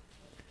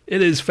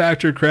 It is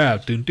Factor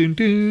Crap. Dun, dun,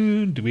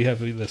 dun. Do we have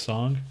the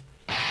song?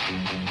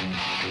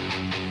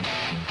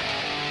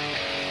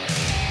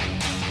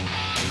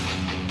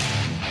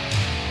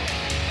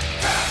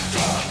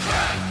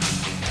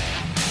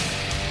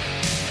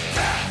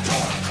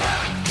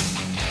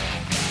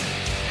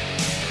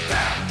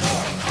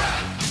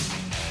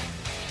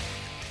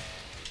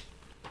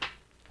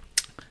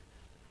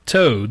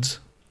 Toads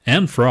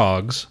and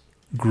frogs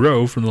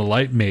grow from the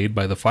light made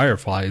by the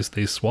fireflies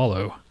they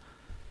swallow.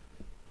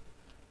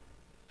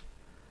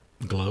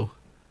 Glow.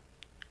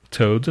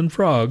 toads, and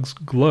frogs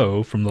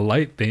glow from the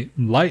light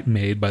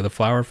made by the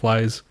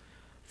fireflies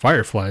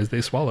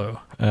they swallow.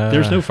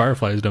 There's no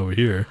fireflies over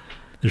here.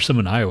 There's some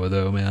in Iowa,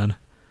 though, man.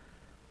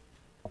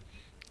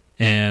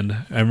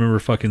 And I remember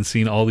fucking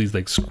seeing all these,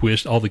 like,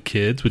 squished, all the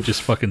kids would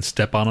just fucking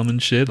step on them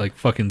and shit, like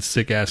fucking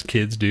sick-ass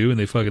kids do, and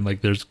they fucking,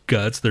 like, there's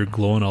guts, they're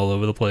glowing all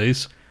over the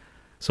place.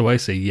 So I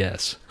say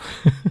yes.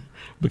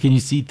 But can you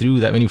see through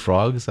that many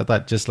frogs? I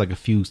thought just, like, a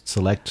few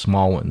select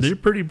small ones. They're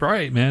pretty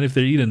bright, man, if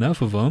they eat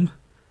enough of them.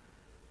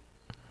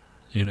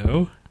 You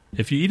know?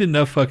 If you eat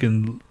enough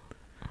fucking...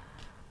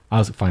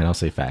 I'll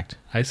say fact.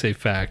 I say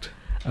fact.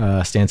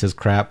 Stan says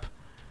crap.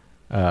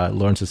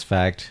 Lauren says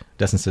fact.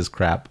 Dustin says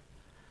crap.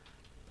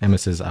 Emma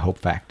says, I hope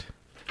fact.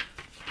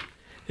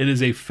 It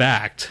is a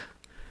fact.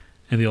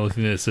 And the only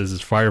thing that it says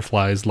is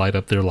fireflies light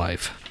up their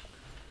life.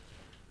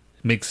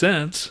 Makes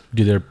sense.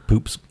 Do their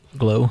poops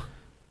glow?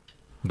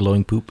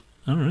 Glowing poop?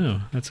 I don't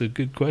know. That's a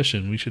good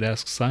question. We should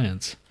ask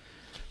science.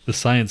 The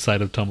science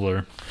side of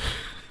Tumblr.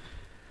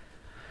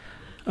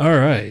 All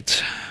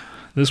right.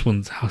 This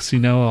one's... See,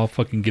 now I'll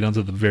fucking get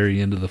onto the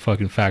very end of the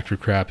fucking factor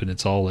crap, and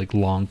it's all like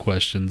long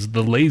questions.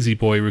 The Lazy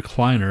Boy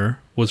recliner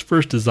was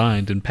first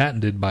designed and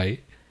patented by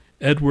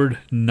Edward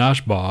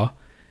Noshbaugh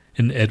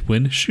and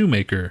Edwin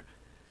Shoemaker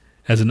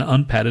as an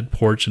unpadded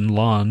porch and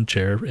lawn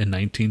chair in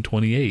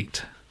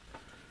 1928.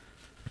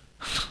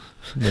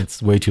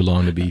 That's way too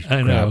long to be crap.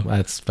 I know.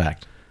 That's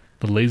fact.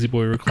 The Lazy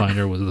Boy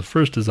recliner was the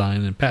first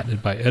designed and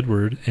patented by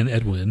Edward and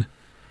Edwin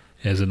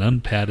as an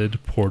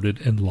unpadded,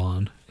 ported, and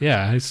lawn.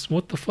 Yeah,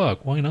 what the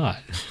fuck? Why not?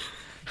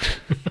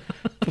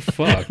 The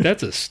fuck?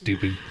 That's a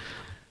stupid...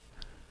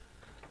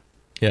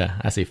 Yeah,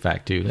 I say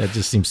fact, too. That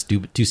just seems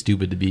too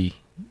stupid to be...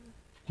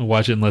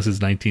 Watch it unless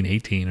it's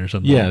 1918 or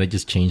something. Yeah, they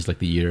just changed like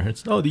the year.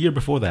 It's the year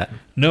before that.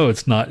 No,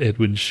 it's not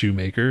Edwin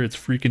Shoemaker. It's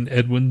freaking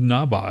Edwin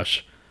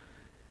Nabosh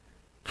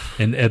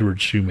and Edward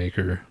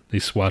Shoemaker. They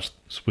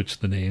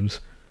switched the names.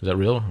 Is that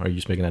real? Or are you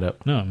just making that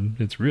up? No,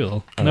 it's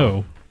real. Oh.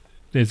 No.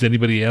 Is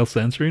anybody else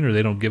answering, or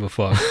they don't give a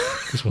fuck?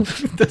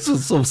 This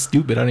was so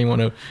stupid. I don't even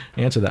want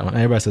to answer that one.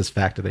 Everybody says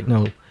fact. I think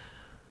no.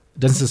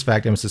 Doesn't says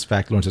fact. Emma says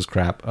fact. Lauren says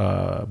crap.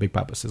 Big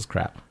Papa says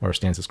crap. Or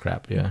Stan says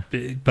crap. Yeah.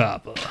 Big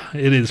Papa.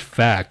 It is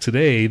fact.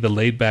 Today, the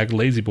laid-back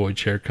Lazy Boy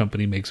chair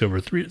company makes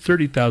over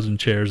 30,000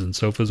 chairs and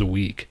sofas a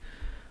week.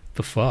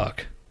 The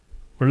fuck?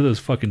 Where do those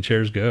fucking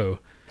chairs go?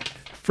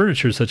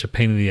 Furniture is such a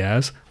pain in the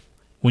ass.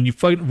 When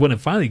it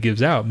finally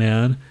gives out,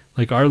 man,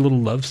 like our little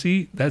love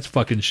seat, that's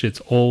fucking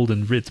shit's old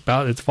and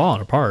it's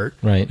falling apart.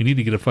 Right. You need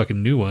to get a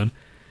fucking new one.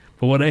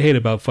 But what I hate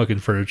about fucking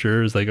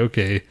furniture is like,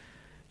 okay,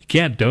 you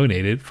can't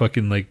donate it.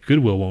 Fucking like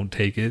Goodwill won't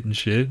take it and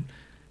shit.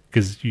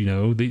 Because, you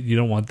know, you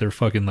don't want their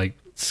fucking like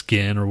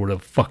skin or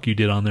whatever the fuck you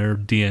did on their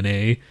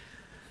DNA.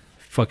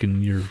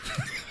 Fucking your...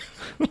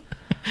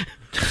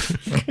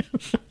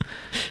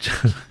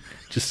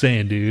 Just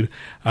saying, dude.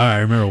 I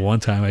remember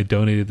one time I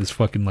donated this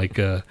fucking like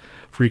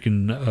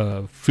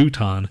freaking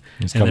futon.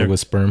 It's covered with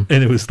sperm.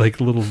 And it was like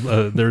a little,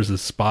 there's a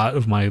spot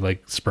of my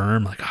like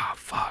sperm. Like, oh,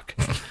 fuck.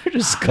 You're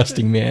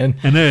disgusting, man.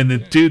 And then the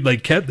dude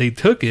like they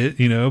took it,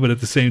 you know, but at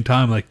the same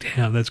time, like,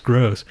 damn, that's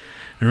gross.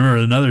 I remember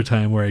another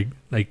time where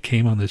I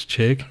came on this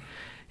chick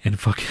and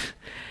fucking,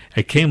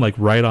 I came like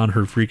right on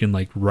her freaking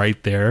like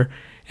right there.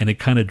 And it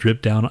kind of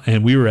dripped down,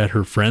 and we were at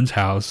her friend's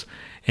house,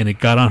 and it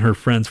got on her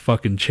friend's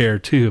fucking chair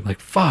too. I'm like,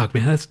 fuck,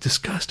 man, that's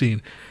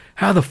disgusting.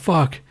 How the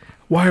fuck?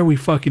 Why are we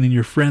fucking in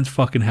your friend's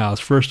fucking house,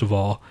 first of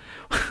all?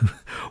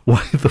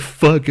 Why the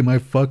fuck am I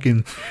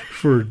fucking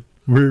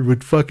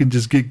would fucking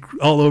just get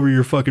all over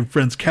your fucking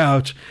friend's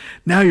couch?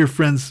 Now your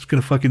friend's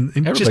gonna fucking...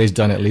 Everybody's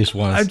done it at least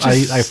once.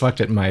 I fucked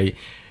at my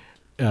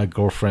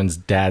girlfriend's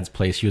dad's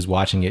place. She was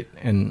watching it,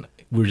 and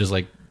we were just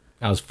like,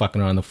 I was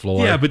fucking her on the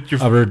floor of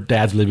her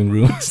dad's living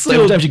room. So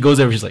every time she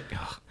goes over, she's like,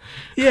 ugh.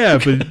 Yeah,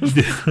 but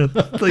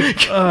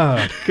like,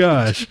 oh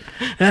gosh,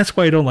 and that's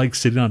why I don't like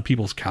sitting on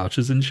people's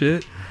couches and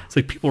shit. It's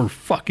like people are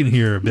fucking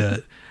here a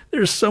bit.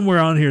 There's somewhere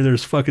on here.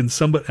 There's fucking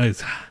somebody.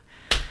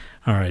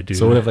 All right, dude.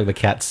 So what if like the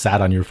cat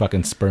sat on your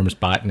fucking sperm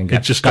spot and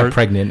got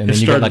pregnant, and then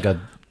you got like a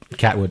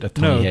cat with a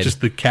tiny head?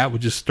 Just the cat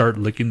would just start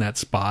licking that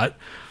spot.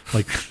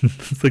 Like,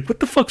 it's like,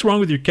 what the fuck's wrong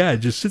with your cat? It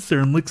just sits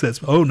there and licks that.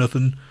 Oh,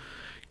 nothing.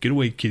 Get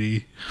away,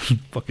 kitty.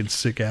 Fucking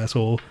sick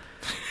asshole.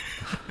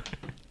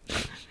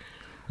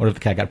 What if the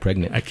cat got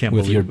pregnant? I can't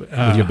with believe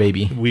your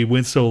baby. We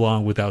went so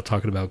long without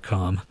talking about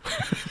cum.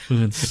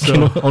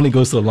 Only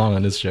goes so long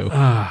on this show.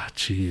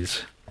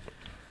 Jeez.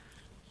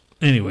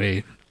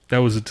 Anyway, that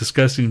was a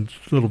disgusting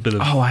little bit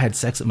of... Oh, I had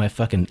sex at my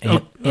fucking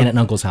aunt and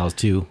uncle's house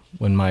too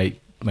when my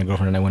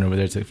girlfriend and I went over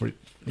there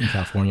in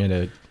California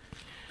to...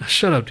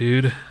 Shut up,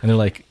 dude. And they're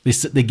like,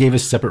 they gave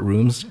us separate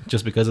rooms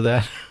just because of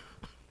that.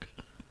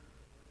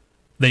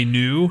 They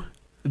knew?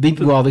 They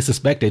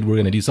suspected we were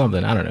going to do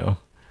something. I don't know.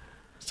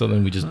 So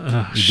then we did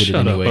it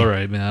anyway. Up. All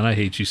right, man. I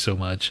hate you so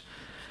much.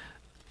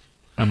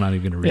 I'm not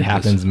even going to read this. It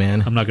happens,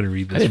 man. I'm not going to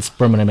read this. I didn't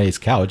sperm on anybody's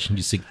couch,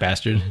 you sick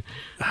bastard.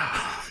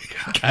 Oh,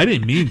 God. I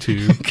didn't mean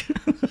to.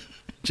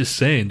 Just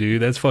saying,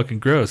 dude. That's fucking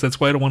gross. That's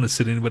why I don't want to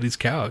sit on anybody's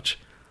couch.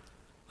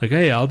 Like,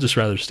 hey, I'll just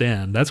rather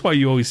stand. That's why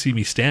you always see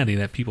me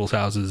standing at people's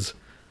houses.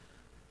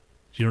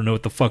 You don't know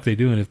what the fuck they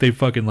doing. If they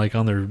fucking like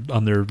on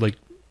their like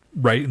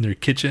right in their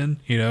kitchen,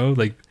 you know,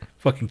 like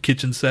fucking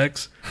kitchen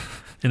sex,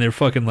 and they're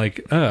fucking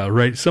like,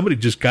 right, somebody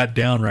just got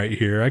down right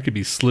here. I could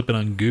be slipping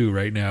on goo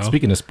right now.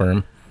 Speaking of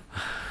sperm,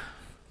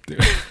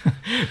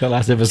 the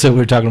last episode we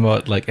were talking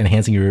about like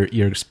enhancing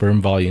your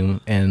sperm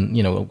volume, and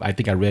you know, I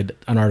think I read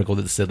an article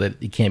that said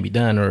that it can't be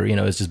done, or you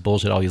know, it's just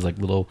bullshit. All these like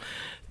little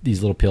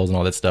pills and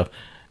all that stuff.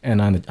 And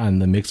on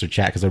the Mixer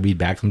chat, because I read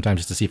back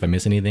sometimes just to see if I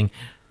miss anything,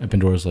 and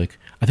Pandora's like,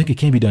 I think it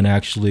can be done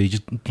actually.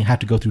 Just have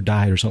to go through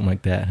diet or something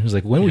like that. I was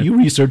like, when were you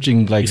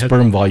researching like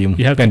sperm volume?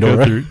 You have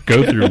Pandora? to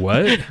go through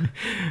what?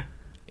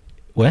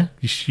 What?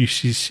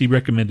 She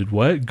recommended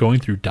what? Going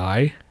through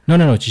dye?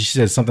 No. She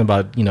says something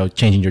about, you know,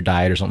 changing your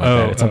diet or something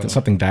like that. It's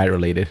something diet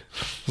related.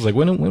 I was like,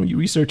 when were you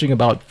researching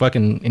about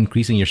fucking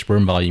increasing your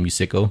sperm volume, you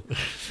sicko?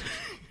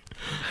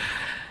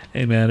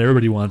 Hey man,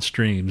 everybody wants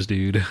streams,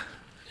 dude.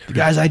 The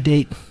guys I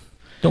date.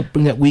 Don't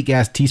bring that weak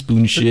ass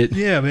teaspoon shit.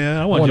 Yeah, man.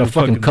 I want a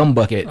fucking cum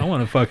bucket. I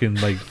want to fucking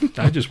like.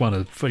 I just want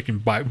to fucking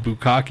buy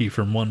bukkake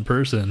from one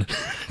person.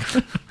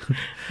 I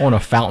want a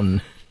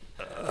fountain,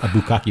 a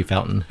bukkake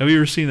fountain. Have you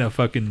ever seen that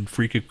fucking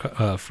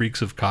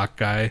freaks of cock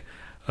guy?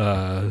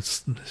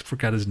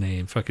 Forgot his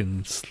name.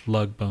 Fucking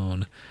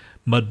Mudbone,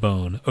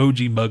 OG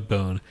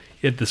Mudbone.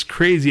 He had this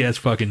crazy ass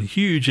fucking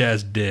huge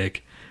ass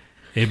dick.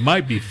 It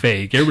might be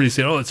fake. Everybody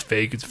said, "Oh, it's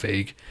fake. It's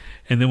fake."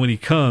 And then when he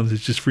comes,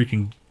 it's just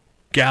freaking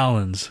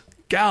gallons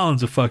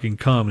of fucking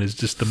cum, and it's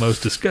just the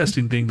most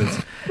disgusting thing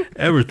that's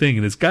ever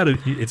thinking.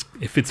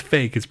 If it's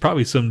fake, it's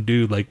probably some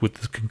dude like with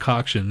this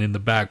concoction in the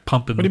back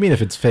pumping. What do you mean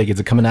if it's fake? Is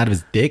it coming out of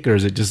his dick, or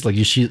is it just like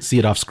you see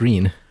it off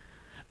screen?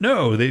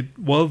 No, it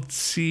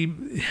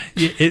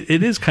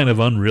is kind of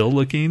unreal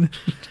looking.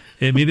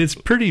 I mean, it's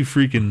pretty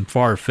freaking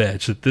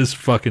far-fetched that this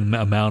fucking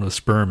amount of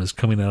sperm is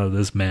coming out of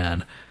this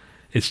man.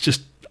 It's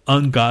just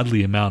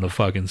ungodly amount of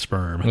fucking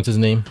sperm. What's his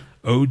name?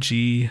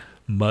 OG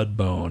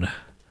Mudbone.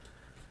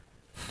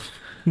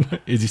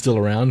 Is he still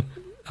around?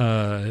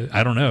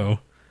 I don't know.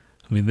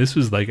 I mean, this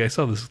was like, I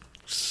saw this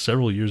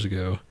several years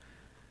ago.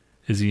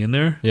 Is he in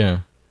there?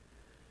 Yeah.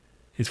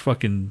 It's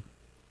fucking...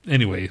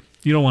 Anyway,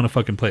 you don't want to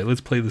fucking play it.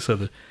 Let's play this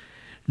other.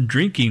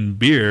 Drinking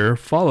beer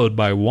followed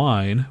by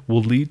wine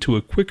will lead to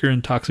a quicker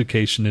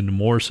intoxication and a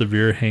more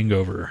severe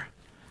hangover.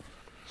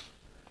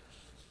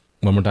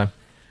 One more time.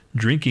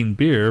 Drinking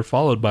beer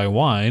followed by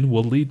wine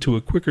will lead to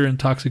a quicker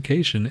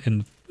intoxication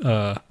and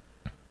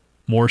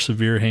more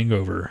severe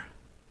hangover.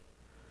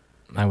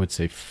 I would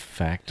say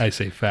fact. I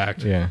say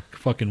fact. Yeah.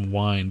 Fucking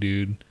wine,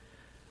 dude.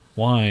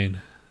 Wine.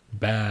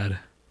 Bad.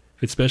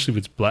 Especially if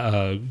it's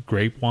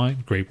grape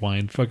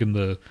wine. Fucking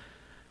what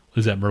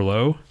is that,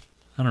 Merlot?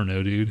 I don't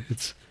know, dude.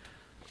 It's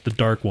the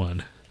dark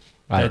one.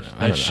 I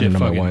don't know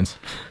my wines.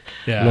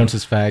 Yeah.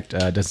 Lawrence's fact.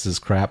 This is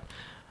crap.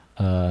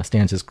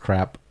 Stan's is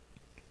crap.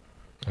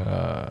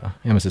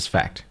 Emma's is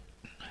fact.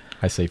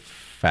 I say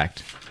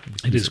fact.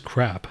 It is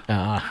crap.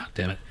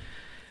 Damn it.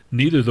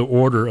 Neither the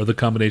order or the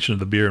combination of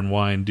the beer and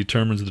wine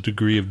determines the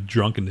degree of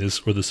drunkenness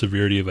or the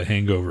severity of a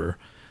hangover.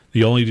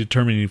 The only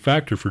determining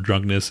factor for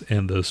drunkenness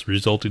and the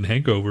resulting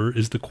hangover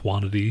is the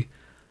quantity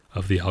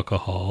of the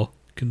alcohol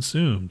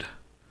consumed.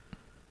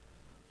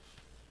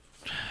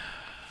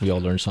 We all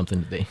learned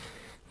something today.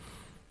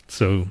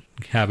 So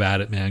have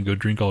at it, man. Go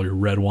drink all your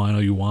red wine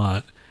all you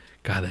want.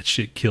 God, that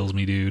shit kills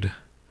me, dude.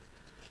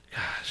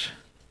 Gosh.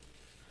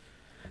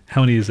 How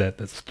many is that?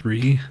 That's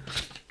 3.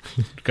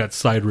 Got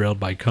side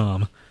railed by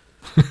cum.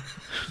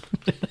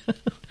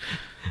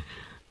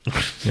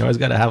 You always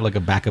got to have like a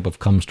backup of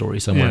cum story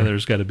somewhere. Yeah,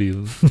 there's got to be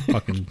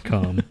fucking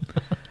cum.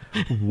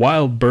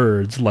 Wild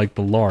birds like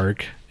the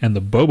lark and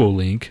the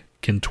bobolink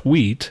can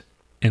tweet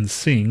and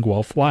sing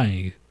while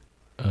flying.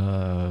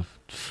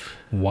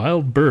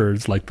 Wild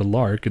birds like the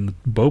lark and the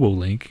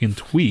bobolink can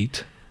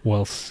tweet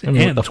while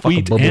sing.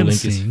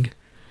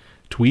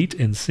 Tweet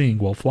and sing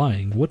while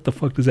flying. What the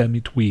fuck does that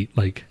mean? Tweet,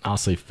 like I'll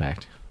say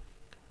fact.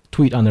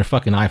 Tweet on their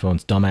fucking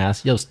iPhones,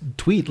 dumbass. Yo,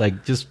 tweet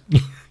like just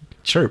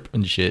chirp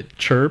and shit.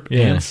 Chirp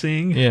and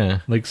sing. Yeah,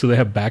 like so they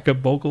have backup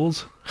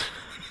vocals.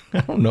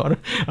 I don't know.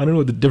 I don't know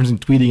what the difference in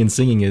tweeting and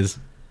singing is.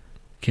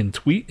 Can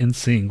tweet and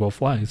sing while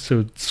flying.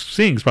 So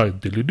sing's probably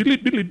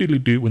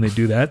do when they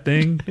do that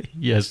thing.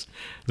 Yes,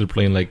 they're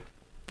playing like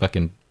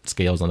fucking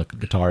scales on the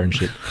guitar and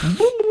shit.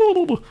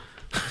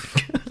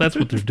 That's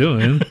what they're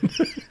doing.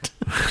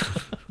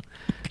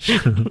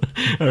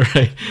 All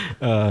right,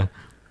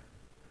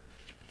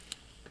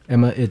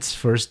 Emma. It's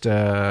first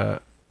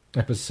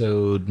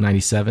episode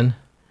 97.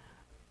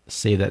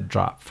 Say that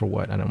drop for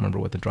what? I don't remember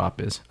what the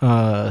drop is.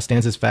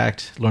 Stan says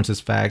fact. Lawrence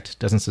says fact.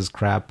 Dustin says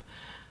crap.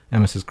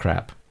 Emma says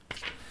crap.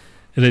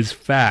 It is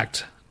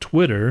fact.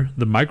 Twitter,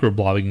 the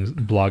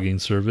microblogging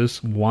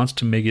service, wants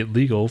to make it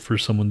legal for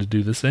someone to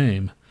do the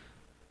same.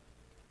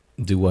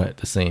 Do what?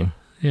 The same?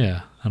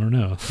 Yeah, I don't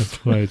know.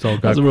 That's why it's all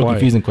got That's a real quiet.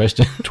 Confusing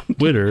question.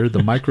 Twitter, the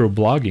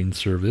microblogging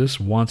service,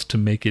 wants to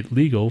make it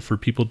legal for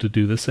people to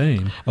do the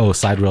same. Oh,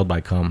 side railed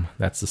by cum.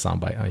 That's the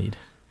soundbite I need.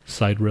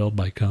 Side railed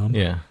by cum?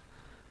 Yeah.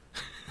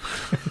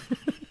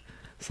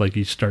 like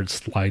you start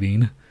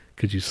sliding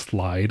because you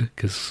slide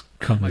because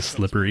cum is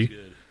slippery.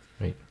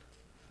 Wait.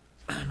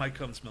 My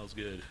cum smells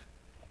good.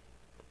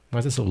 Why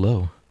is it so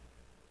low?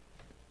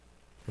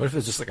 What if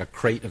it's just like a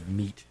crate of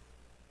meat?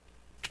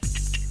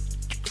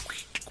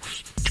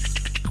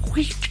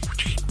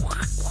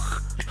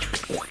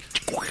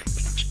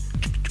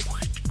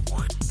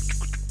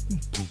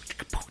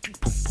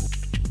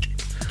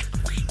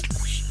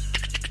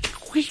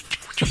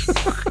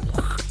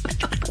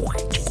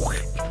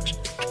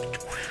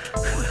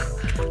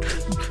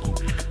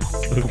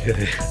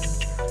 Okay.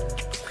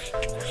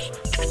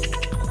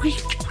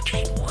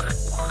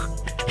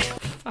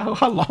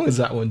 How long is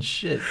that one?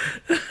 Shit.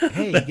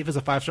 Hey, give us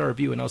a 5-star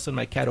review and I'll send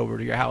my cat over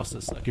to your house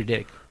to suck your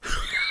dick.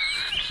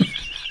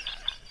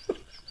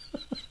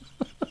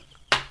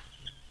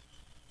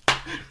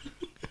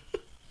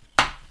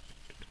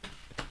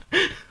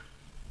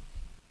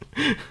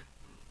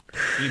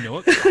 We know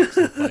what cocks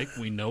look like.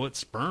 We know what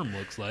sperm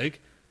looks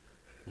like.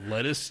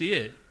 Let us see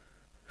it.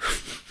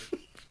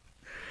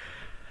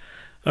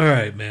 All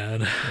right,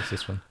 man. What's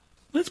this one?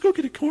 Let's go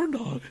get a corn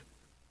dog.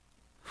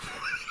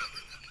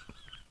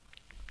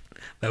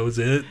 That was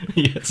it?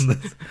 Yes.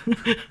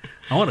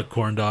 I want a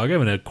corn dog. I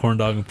haven't had a corn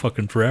dog in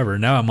fucking forever.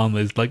 Now I'm on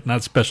this, like,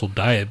 not special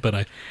diet, but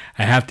I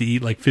have to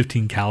eat like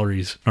 15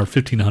 calories or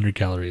 1,500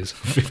 calories.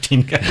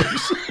 15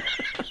 calories.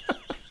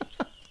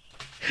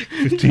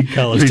 15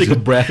 calories. Just take a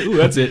breath. Ooh,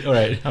 that's it. All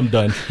right, I'm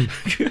done.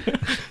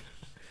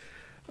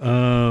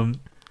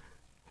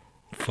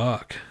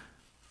 Fuck.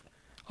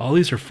 All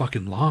these are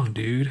fucking long,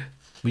 dude.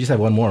 We just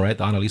have one more, right?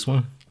 The Annalise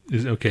one?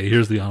 Okay,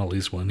 here's the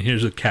Annalise one.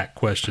 Here's a cat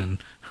question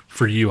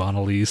for you,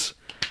 Annalise.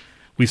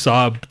 We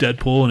saw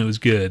Deadpool and it was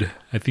good.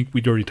 I think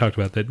we'd already talked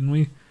about that, didn't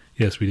we?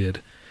 Yes, we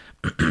did.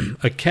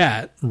 A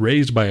cat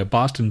raised by a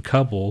Boston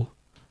couple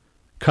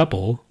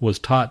was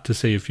taught to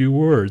say a few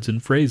words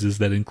and phrases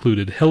that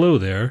included "hello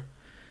there,"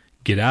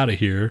 "get out of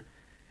here,"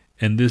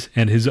 and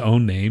his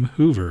own name,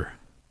 Hoover.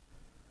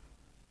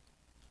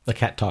 The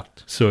cat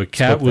talked. So a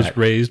cat was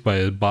raised by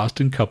a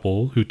Boston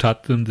couple who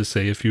taught them to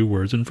say a few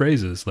words and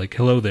phrases like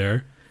 "hello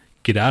there,"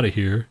 "get out of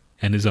here,"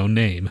 and his own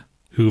name,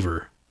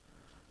 Hoover.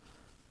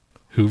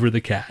 Hoover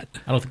the cat.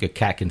 I don't think a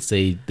cat can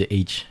say the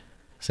H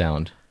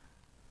sound.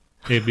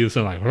 It'd be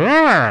something like,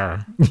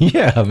 "Rawr."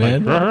 Yeah,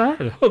 man.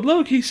 Like, oh,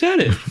 look, he said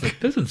it. It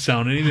doesn't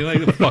sound anything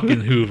like the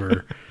fucking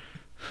Hoover.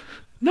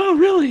 No,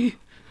 really.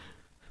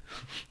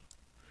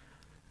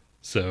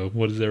 So,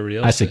 what does everybody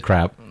else I say? said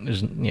crap.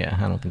 Yeah,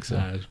 I don't think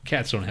so.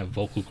 Cats don't have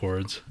vocal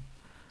cords.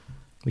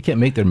 They can't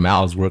make their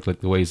mouths work like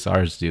the way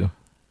ours do,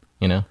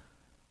 you know?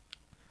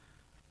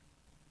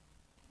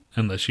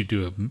 Unless you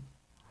do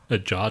a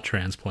jaw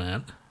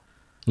transplant.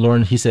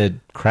 Lauren, he said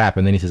crap,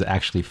 and then he says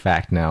actually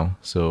fact now.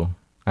 So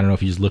I don't know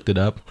if he just looked it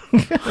up.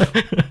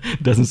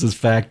 Doesn't says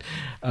fact.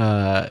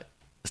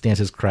 Stan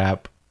says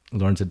crap.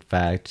 Lauren said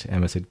fact.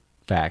 Emma said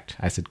fact.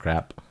 I said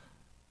crap.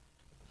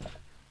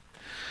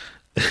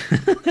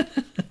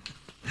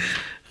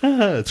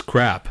 It's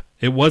crap.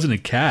 It wasn't a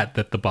cat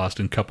that the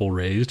Boston couple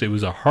raised. It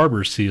was a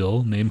harbor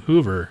seal named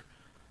Hoover.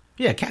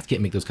 Yeah, cats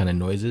can't make those kind of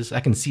noises.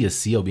 I can see a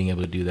seal being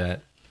able to do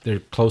that. They're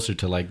closer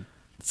to like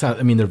sound.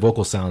 I mean, their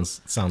vocal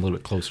sounds sound a little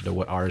bit closer to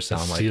what ours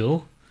sound like.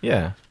 Seal?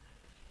 Yeah.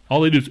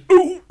 All they do is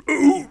ooh,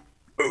 ooh,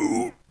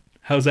 ooh.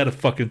 How's that a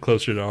fucking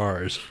closer to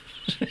ours?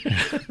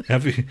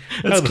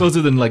 That's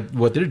closer than like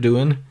what they're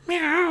doing.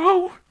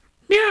 Meow,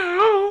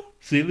 meow.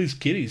 See, at least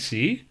kitties,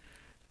 see?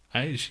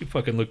 She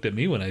fucking looked at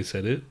me when I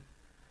said it.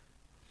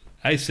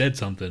 I said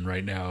something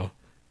right now.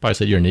 Probably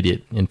said you're an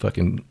idiot in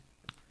fucking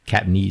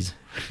Catanese.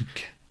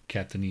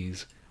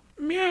 Catanese.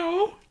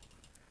 Meow.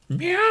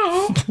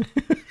 Meow.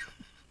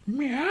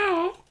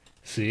 Meow.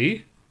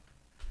 See?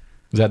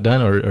 Is that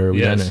done or are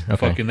we done? Yes. Okay.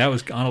 Fucking, that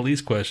was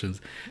Annalise questions.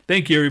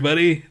 Thank you,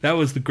 everybody. That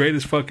was the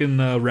greatest fucking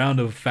round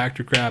of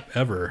Factor Crap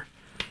ever.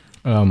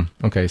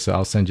 Okay, so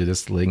I'll send you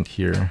this link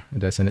here.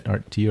 Did I send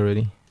it to you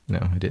already?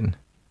 No, I didn't.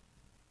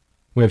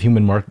 We have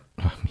human mark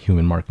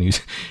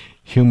news.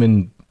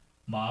 Human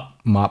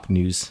mop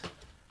news.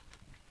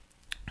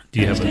 Do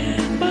you have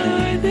Stand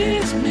by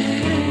this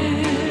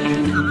man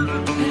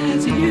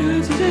as he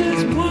uses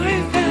his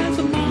wife as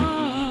a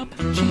mop.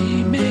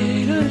 She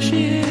made a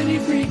shitty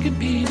freaking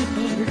peanut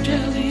butter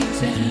jelly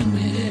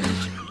sandwich.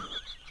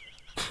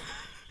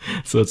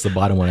 So it's the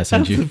bottom one I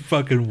sent That's you. the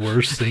fucking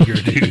worst singer,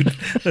 dude.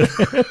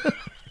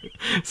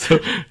 So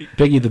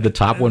Peggy did the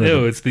top one.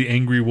 No, it's the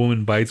angry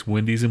woman bites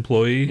Wendy's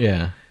employee.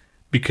 Yeah.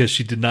 Because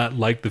she did not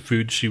like the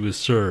food she was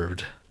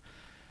served.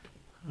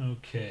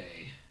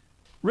 Okay.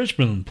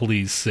 Richmond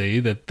police say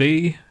that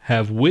they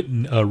have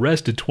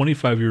arrested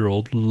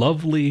 25-year-old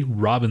Lovely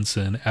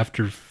Robinson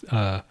after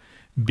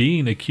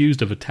being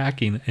accused of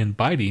attacking and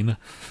biting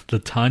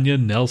LaTanya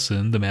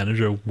Nelson, the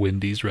manager of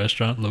Wendy's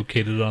restaurant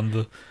located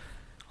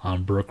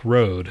on Brook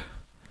Road.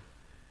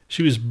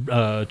 She was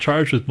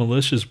charged with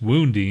malicious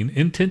wounding,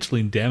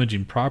 intentionally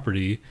damaging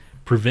property,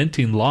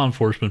 preventing law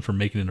enforcement from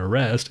making an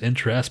arrest, and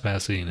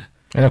trespassing.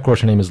 And of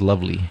course her name is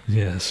Lovely.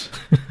 Yes.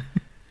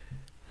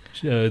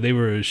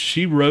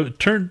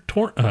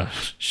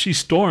 She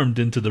stormed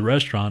into the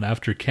restaurant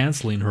after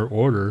canceling her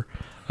order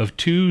of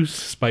 2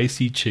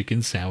 spicy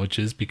chicken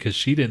sandwiches because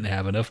she didn't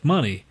have enough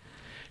money.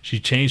 She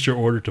changed her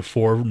order to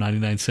 4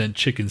 99-cent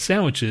chicken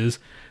sandwiches,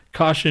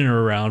 costing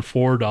her around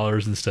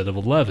 $4 instead of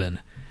 $11.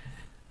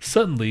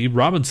 Suddenly,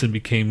 Robinson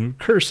became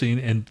cursing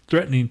and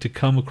threatening to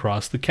come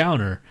across the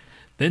counter.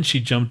 Then she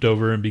jumped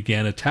over and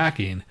began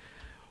attacking.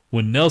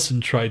 When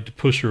Nelson tried to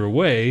push her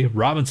away,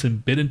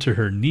 Robinson bit into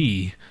her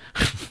knee.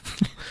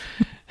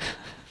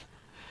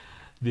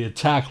 The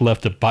attack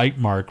left a bite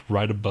mark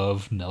right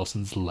above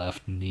Nelson's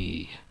left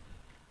knee.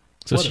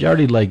 So she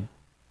already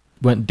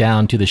went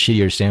down to the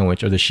shittier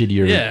sandwich or the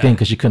shittier thing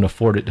because she couldn't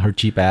afford it, her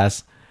cheap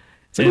ass.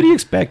 So what do you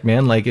expect,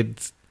 man?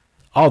 It's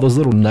all those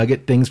little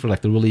nugget things for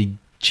the really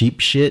cheap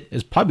shit.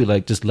 It's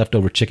probably just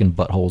leftover chicken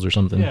buttholes or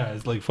something. Yeah,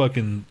 it's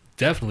fucking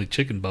definitely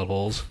chicken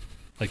buttholes.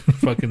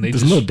 Fucking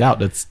There's no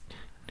doubt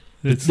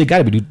they got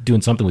to be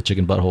doing something with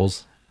chicken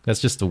buttholes. That's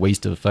just a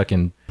waste of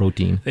fucking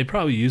protein. They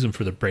probably use them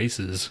for the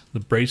braces. The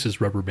braces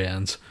rubber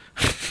bands.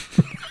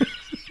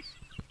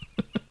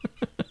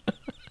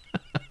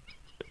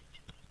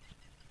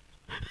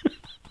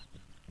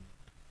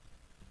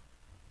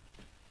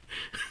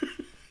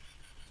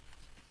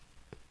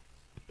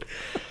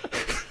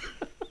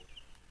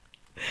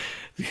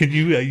 Can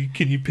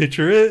you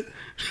picture it?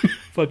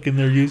 Fucking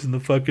they're using the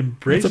fucking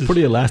braces. It's a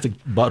pretty elastic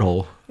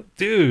butthole.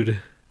 Dude.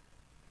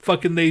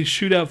 Fucking they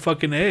shoot out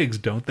fucking eggs,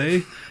 don't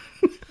they?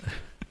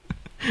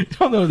 I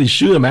don't know if they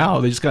shoot them out.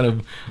 They just kind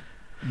of,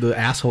 the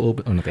asshole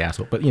open, oh, not the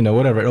asshole, but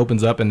whatever, it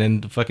opens up and then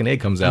the fucking egg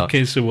comes out.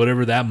 Okay, so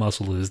whatever that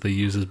muscle is, they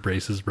use as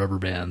braces, rubber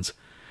bands.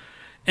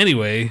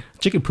 Anyway.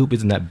 Chicken poop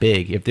isn't that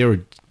big. If they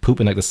were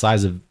pooping the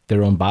size of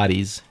their own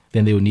bodies,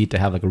 then they would need to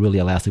have a really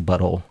elastic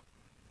butthole.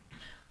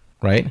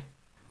 Right?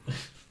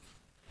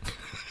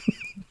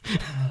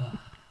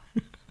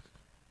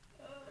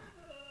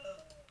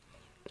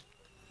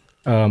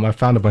 I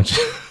found a bunch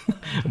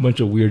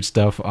of weird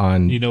stuff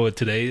on. You know what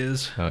today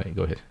is? All right,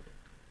 go ahead.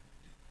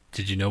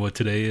 Did you know what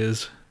today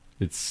is?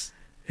 It's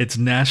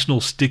National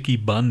Sticky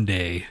Bun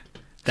Day.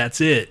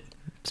 That's it.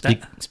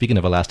 Speaking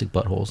of elastic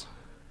buttholes.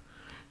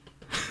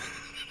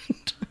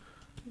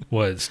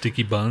 What,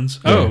 sticky buns?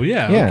 Yeah. Oh,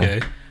 yeah,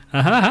 okay.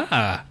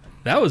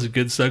 That was a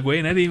good segue,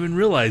 and I didn't even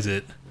realize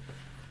it.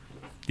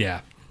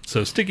 Yeah.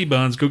 So sticky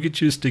buns, go get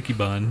you a sticky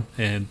bun,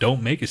 and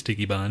don't make a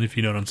sticky bun, if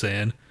you know what I'm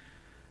saying.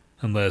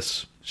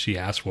 Unless she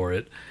asked for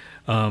it.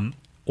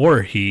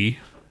 Or he.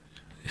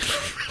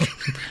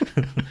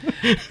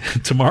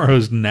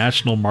 Tomorrow's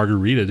National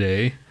Margarita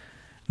Day.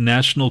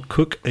 National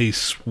Cook a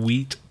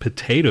Sweet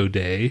Potato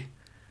Day.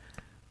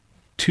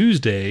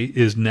 Tuesday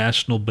is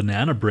National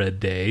Banana Bread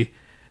Day.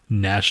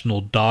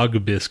 National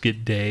Dog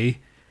Biscuit Day.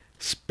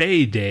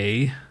 Spay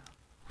Day.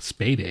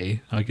 Spay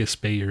Day. I guess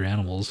spay your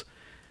animals.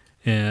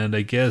 And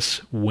I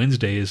guess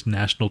Wednesday is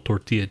National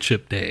Tortilla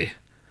Chip Day.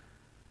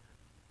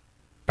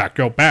 Pack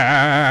your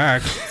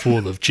bag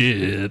full of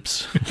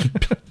chips.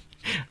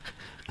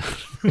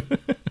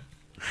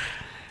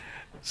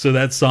 So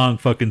that song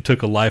fucking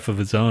took a life of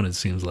its own, it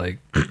seems like.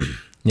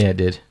 Yeah, it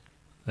did.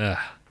 I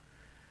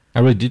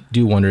really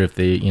do wonder if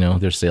they,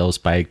 their sales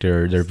spiked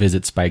or their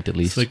visits spiked at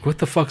least. It's what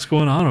the fuck's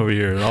going on over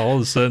here? And all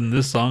of a sudden,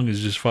 this song is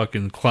just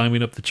fucking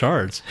climbing up the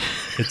charts.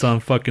 It's on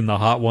fucking the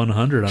Hot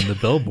 100 on the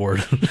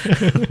Billboard.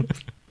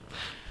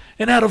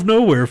 And out of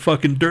nowhere,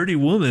 fucking Dirty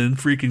Woman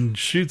freaking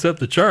shoots up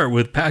the chart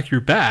with Pack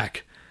Your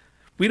Back.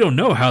 We don't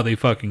know how they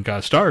fucking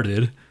got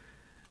started.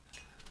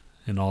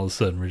 And all of a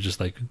sudden, we're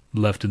just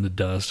left in the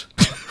dust.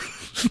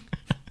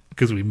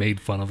 Because we made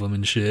fun of them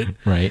and shit.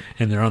 Right.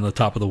 And they're on the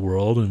top of the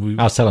world.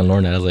 And I was telling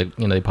Lauren that. I was like,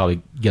 they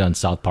probably get on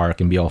South Park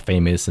and be all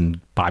famous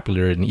and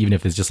popular. And even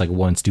if it's just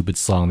one stupid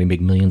song, they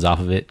make millions off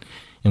of it.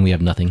 And we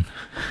have nothing.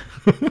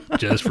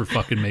 Just for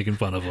fucking making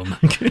fun of them.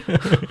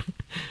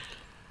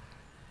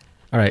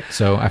 All right.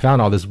 So I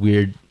found all these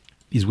weird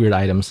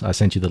items. I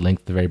sent you the link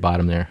at the very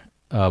bottom there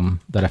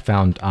that I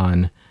found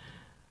on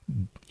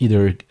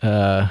either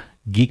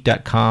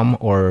geek.com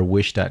or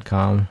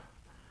wish.com.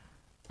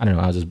 I don't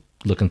know. I was just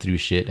looking through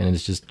shit and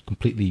it's just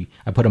completely,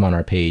 I put them on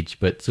our page,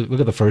 but so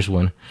look at the first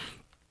one.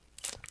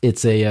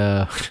 It's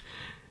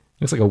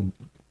looks like a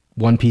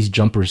one-piece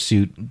jumper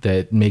suit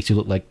that makes you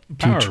look like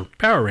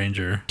Power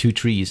Ranger. 2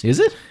 trees. Is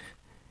it?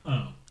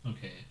 Oh,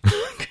 okay.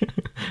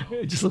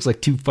 It just looks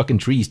like 2 fucking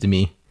trees to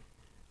me.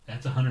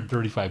 That's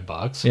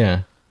 $135.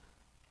 Yeah.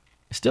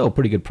 Still a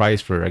pretty good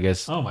price for, I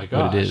guess. Oh my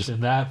gosh. What it is.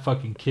 And that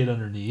fucking kid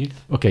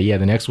underneath. Okay, yeah,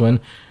 the next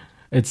one.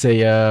 It's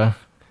a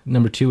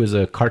number 2 is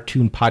a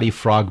cartoon potty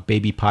frog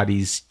baby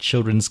potties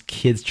children's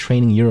kids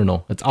training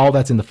urinal. That's all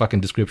that's in the fucking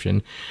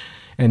description.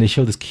 And they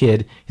show this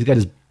kid, he's got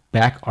his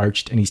back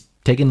arched and he's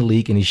taking the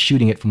leak and he's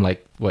shooting it from 3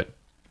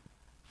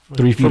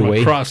 feet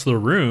away across the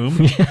room.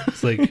 Yeah.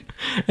 It's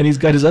and he's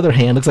got his other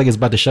hand, looks like he's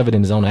about to shove it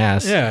in his own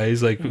ass. Yeah,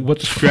 he's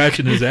what's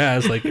scratching his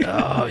ass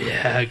oh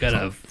yeah, I got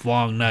a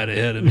long night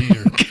ahead of me.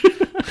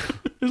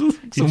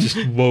 He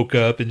just woke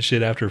up and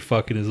shit after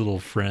fucking his little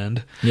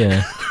friend.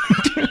 Yeah.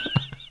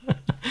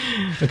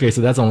 Okay,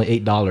 so that's only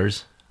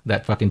 $8.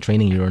 that fucking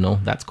training urinal.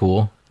 That's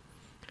cool.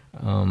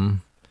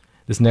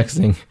 This next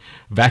thing,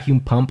 vacuum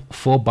pump,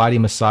 full body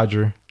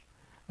massager,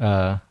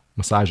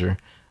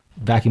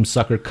 vacuum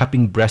sucker,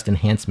 cupping breast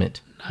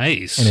enhancement.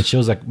 Nice. And it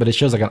shows like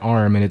an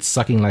arm, and it's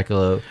sucking like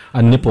a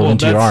nipple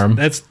into your arm.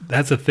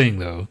 That's a thing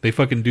though. They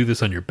fucking do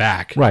this on your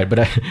back. Right, but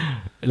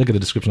look at the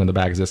description on the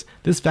back. It says,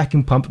 this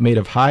vacuum pump made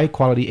of high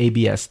quality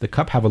ABS. The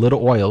cup have a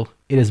little oil.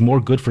 It is more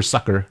good for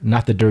sucker,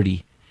 not the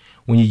dirty.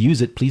 When you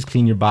use it, please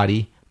clean your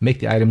body. Make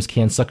the items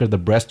can sucker the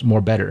breast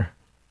more better.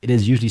 It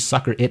is usually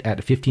sucker it at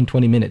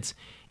 15-20 minutes.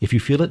 If you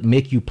feel it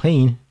make you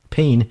pain,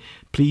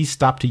 please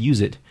stop to use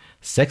it.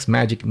 Sex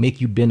magic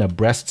make you been a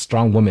breast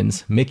strong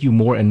woman's. Make you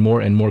more and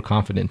more and more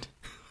confident.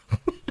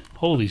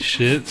 Holy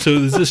shit. So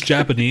is this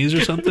Japanese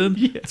or something?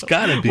 Yeah. It's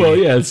gotta be. Well,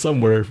 yeah, it's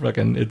somewhere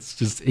fucking, it's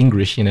just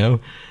English, you know?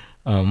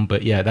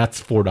 But yeah,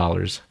 that's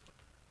 $4.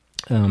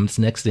 This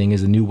next thing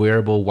is a new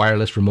wearable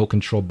wireless remote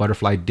control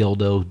butterfly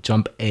dildo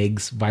jump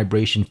eggs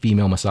vibration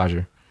female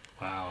massager.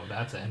 Wow,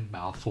 that's a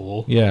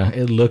mouthful. Yeah,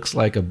 it looks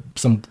like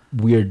some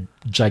weird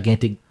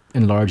gigantic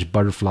enlarged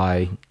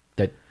butterfly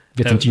that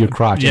fits into your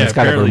crotch, and it's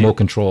got a remote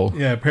control.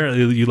 Yeah,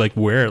 apparently you like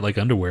wear it like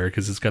underwear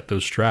because it's got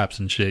those straps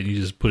and shit. You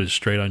just put it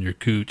straight on your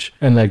cooch.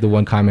 And like the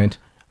one comment,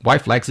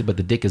 wife likes it, but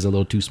the dick is a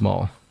little too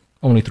small.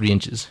 Only 3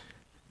 inches.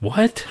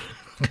 What?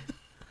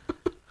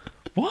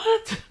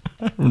 What?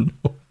 I don't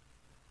know.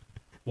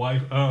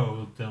 Wife?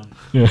 Oh, dumb.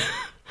 Yeah.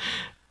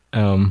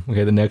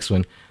 Okay, the next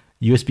one.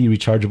 USB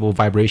rechargeable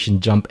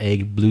vibration jump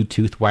egg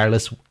Bluetooth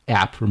wireless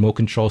app remote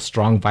control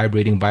strong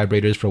vibrating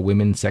vibrators for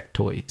women sex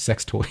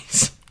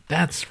toys.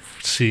 That's,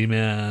 see,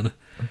 man.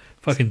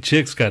 Fucking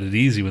chicks got it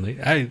easy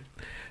when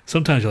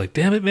sometimes you're like,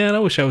 damn it, man, I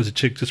wish I was a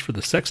chick just for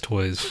the sex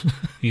toys.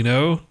 You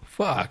know?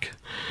 Fuck.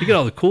 You get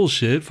all the cool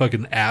shit,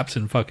 fucking apps,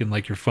 and fucking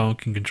like your phone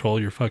can control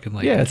your fucking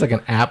like. Yeah, it's like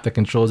an app that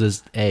controls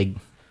this egg.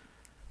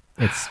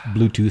 It's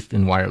Bluetooth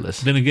and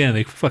wireless. Then again,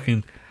 they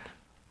fucking,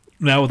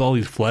 now with all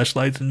these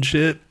flashlights and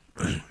shit,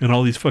 and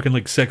all these fucking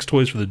like sex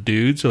toys for the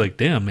dudes, they're like,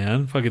 damn,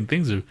 man, fucking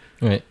things are.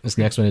 All right, this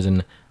next one is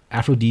an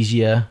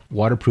Aphrodisia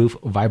waterproof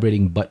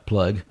vibrating butt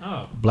plug.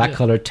 Oh, black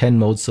color 10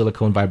 mode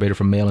silicone vibrator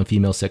for male and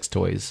female sex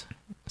toys.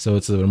 So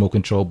it's a remote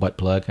control butt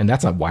plug, and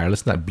that's not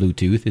wireless, not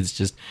Bluetooth. It's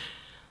just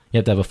you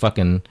have to have a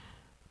fucking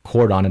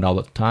cord on it all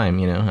the time.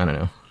 You know, I don't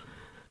know.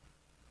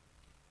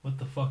 What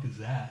the fuck is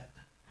that?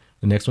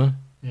 The next one.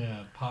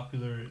 Yeah,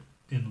 popular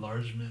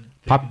enlargement.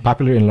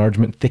 Popular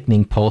enlargement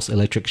thickening pulse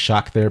electric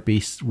shock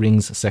therapy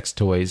rings sex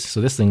toys.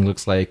 So this thing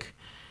looks like,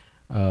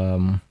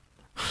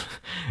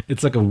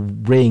 it's like a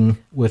ring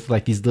with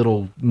like these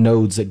little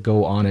nodes that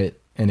go on it,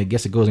 and I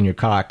guess it goes in your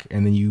cock,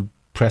 and then you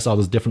press all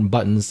those different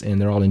buttons, and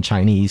they're all in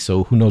Chinese.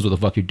 So who knows what the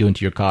fuck you're doing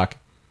to your cock?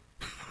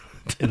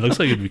 It looks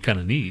like it'd be kind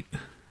of neat.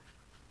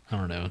 I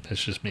don't know.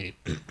 That's just me.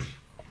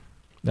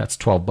 That's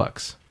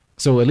 $12.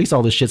 So at least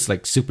all this shit's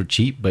like super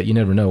cheap, but you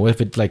never know. What if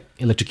it like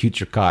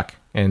electrocutes your cock,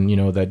 and you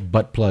know that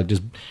butt plug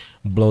just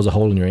blows a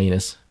hole in your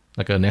anus,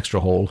 like an extra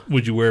hole?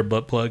 Would you wear a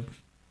butt plug?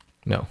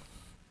 No.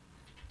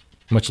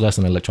 Much less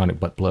an electronic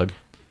butt plug.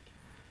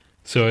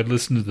 So I'd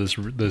listen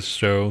to this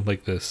show,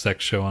 like the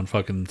sex show on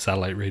fucking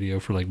satellite radio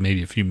for like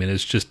maybe a few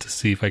minutes just to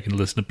see if I can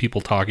listen to people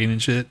talking and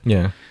shit.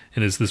 Yeah.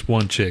 And it's this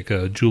one chick,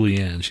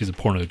 Julianne. She's a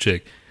porno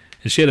chick.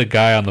 And she had a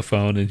guy on the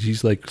phone, and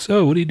she's like,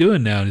 so what are you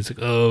doing now? And he's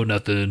like, oh,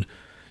 nothing.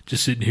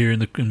 Just sitting here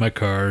in my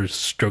car,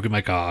 stroking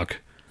my cock.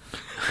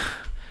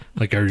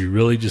 Like, are you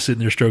really just sitting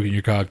there stroking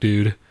your cock,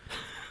 dude?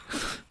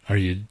 Are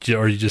you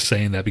just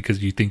saying that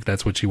because you think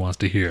that's what she wants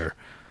to hear?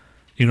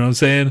 You know what I'm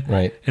saying?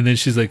 Right. And then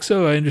she's like,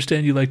 so I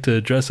understand you like to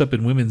dress up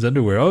in women's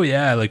underwear. Oh,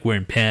 yeah, I like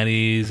wearing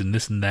panties and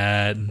this and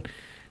that and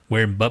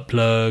wearing butt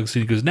plugs.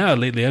 And he goes, no,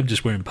 lately I'm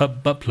just wearing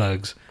butt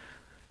plugs.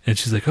 And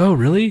she's like, oh,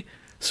 really?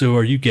 So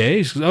are you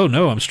gay? She goes, oh,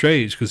 no, I'm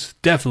straight. She goes,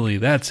 definitely,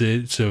 that's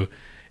it. So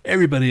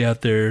everybody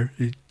out there,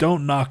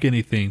 don't knock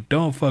anything.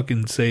 Don't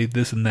fucking say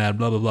this and that,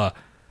 blah, blah, blah.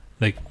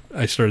 Like,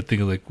 I started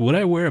thinking, like, would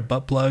I wear a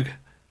butt plug?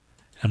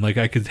 And, like,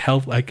 I can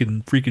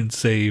freaking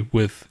say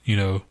with, you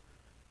know,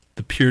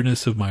 the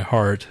pureness of my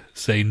heart,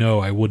 say, no,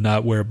 I would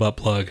not wear a butt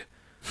plug.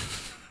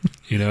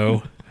 You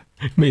know?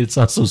 It made it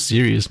sound so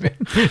serious, man.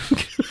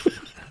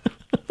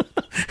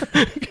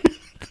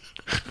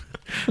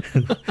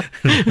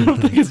 I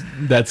don't think it's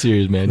that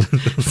serious, man.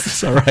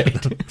 It's all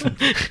right.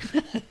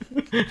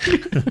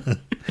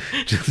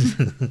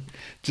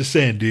 Just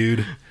saying,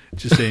 dude.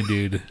 Just saying,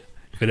 dude.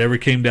 If it ever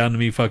came down to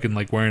me fucking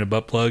like wearing a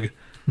butt plug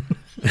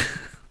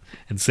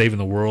and saving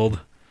the world,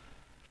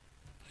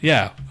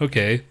 yeah,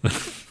 okay.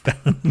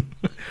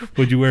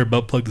 Would you wear a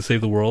butt plug to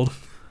save the world?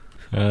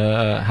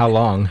 How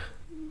long?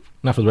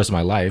 Not for the rest of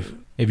my life.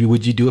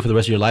 Would you do it for the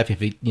rest of your life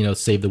if it, you know,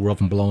 saved the world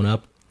from blowing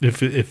up?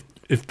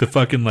 If the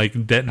fucking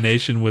like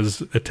detonation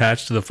was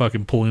attached to the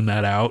fucking pulling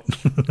that out.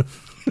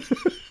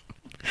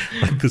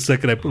 Like the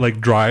second I like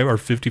Drive or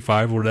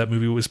 55 or that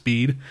movie was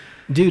Speed.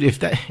 Dude,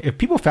 if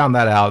people found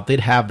that out,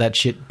 they'd have that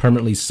shit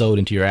permanently sewed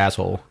into your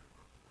asshole.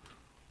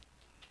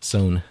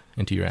 Sewn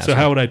into your asshole. So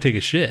how would I take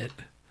a shit?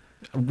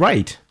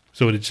 Right.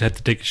 So would it just have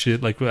to take a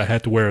shit? Like I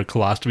had to wear a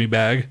colostomy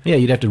bag? Yeah,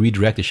 you'd have to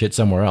redirect the shit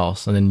somewhere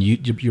else, and then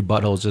your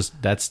butthole's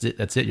just that's it.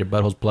 That's it. Your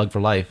butthole's plugged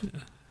for life.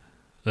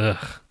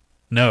 Ugh.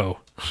 No.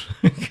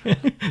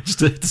 Just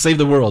to save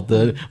the world,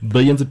 the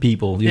billions of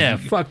people. Yeah,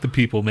 fuck the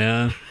people,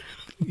 man.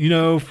 You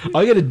know,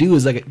 all you got to do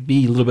is like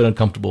be a little bit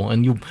uncomfortable,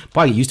 and you'll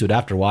probably get used to it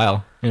after a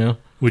while. You know.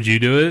 Would you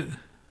do it?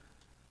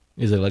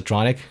 Is it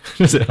electronic?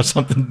 Does it have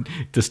something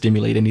to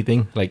stimulate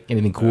anything? Like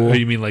anything cool? Oh,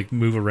 you mean like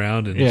move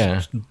around and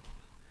yeah.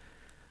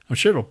 I'm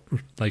sure it'll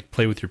like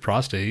play with your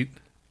prostate.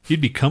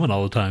 You'd be coming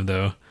all the time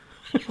though.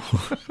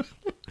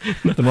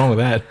 Nothing wrong with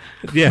that.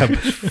 Yeah, but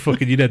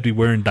fucking you'd have to be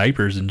wearing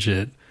diapers and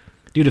shit.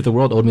 Dude, if the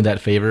world owed me that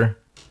favor,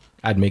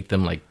 I'd make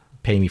them like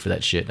pay me for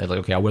that shit. I'd like,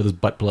 okay, I'll wear this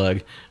butt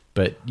plug,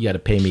 but you got to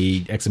pay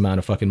me X amount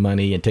of fucking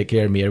money and take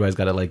care of me. Everybody's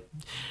got to like,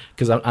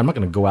 because I'm not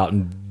going to go out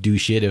and do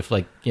shit if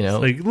like, you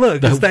know, it's like,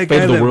 look, it's that guy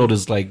guy of the world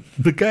is like,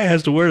 the guy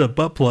has to wear the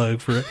butt plug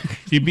for,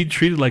 you'd be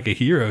treated like a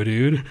hero,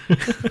 dude.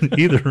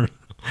 either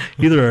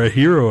a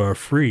hero or a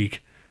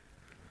freak.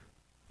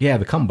 Yeah,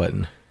 the cum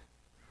button.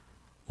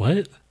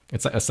 What?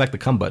 It's like the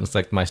cum button. It's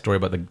like my story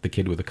about the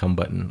kid with the cum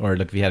button, or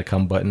like if he had a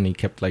cum button, he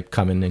kept like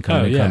coming and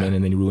coming and coming,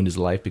 and then he ruined his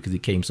life because he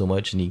came so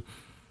much and he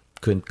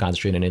couldn't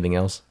concentrate on anything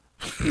else.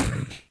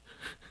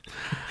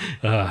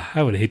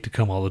 I would hate to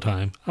come all the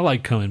time. I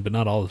like coming, but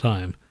not all the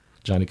time.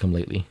 Johnny come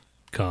lately.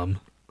 Come.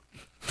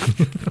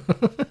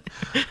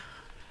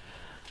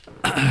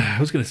 I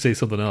was going to say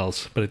something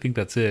else, but I think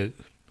that's it.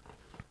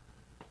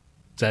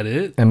 Is that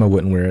it? Emma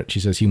wouldn't wear it. She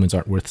says humans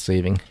aren't worth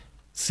saving.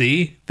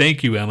 See?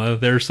 Thank you, Emma.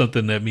 There's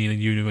something that me and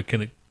you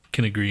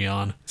can agree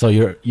on. So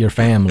your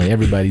family,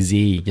 everybody's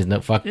Z. Just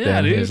no, fuck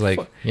them. Dude, it's like,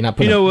 you're not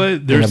putting you know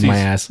what? There's my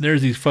ass.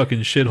 There's these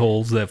fucking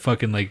shitholes that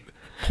fucking like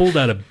pulled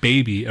out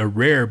a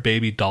rare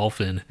baby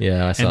dolphin.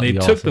 Yeah, I saw. And they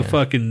took the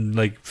fucking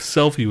like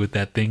selfie with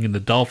that thing, and the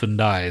dolphin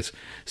dies.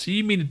 So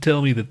you mean to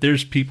tell me that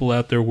there's people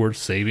out there worth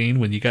saving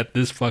when you got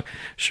this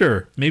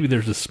Sure, maybe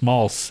there's a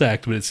small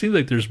sect, but it seems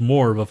like there's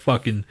more of a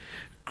fucking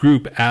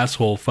group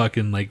asshole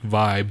fucking like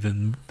vibe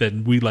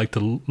than we like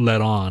to let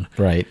on.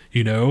 Right.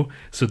 You know?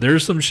 So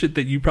there's some shit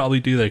that you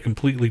probably do that are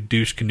completely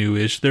douche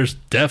canoe-ish. There's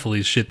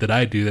definitely shit that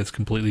I do that's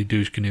completely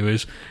douche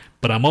canoe-ish.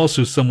 But I'm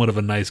also somewhat of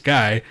a nice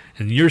guy,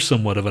 and you're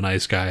somewhat of a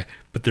nice guy.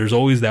 But there's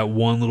always that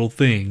one little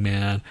thing,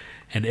 man.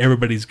 And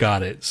everybody's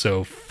got it.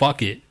 So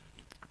fuck it.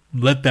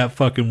 Let that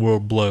fucking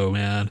world blow,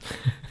 man.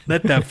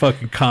 Let that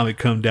fucking comet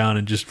come down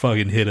and just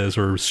fucking hit us,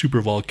 or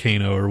super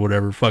volcano or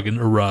whatever fucking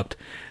erupt.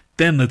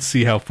 Then let's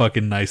see how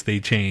fucking nice they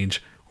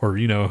change. Or,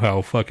 you know,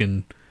 how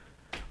fucking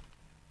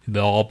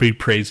they'll all be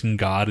praising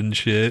God and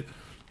shit.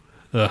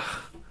 Ugh.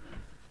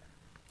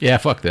 Yeah,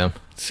 fuck them.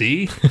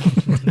 See?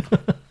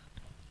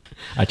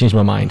 I changed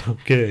my mind.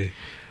 Okay.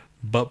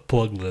 Butt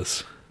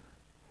plugless.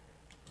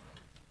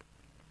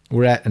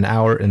 We're at an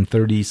hour and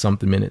 30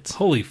 something minutes.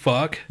 Holy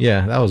fuck.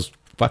 Yeah, that was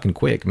fucking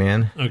quick,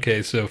 man.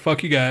 Okay, so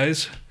fuck you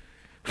guys.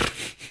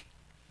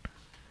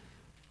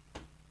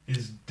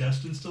 Is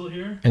Dustin still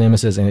here? And Emma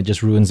says, and it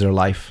just ruins their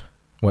life.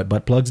 What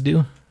butt plugs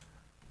do?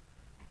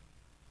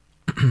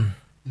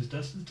 Is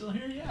Dustin still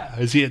here? Yeah.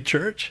 Is he at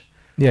church?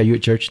 Yeah, you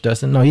at church,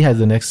 Dustin? No, he has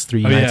the next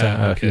three nights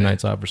yeah, a few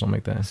nights off or something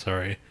like that.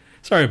 Sorry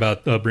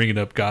about bringing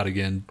up God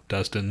again,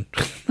 Dustin.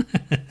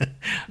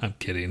 I'm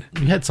kidding.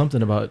 We had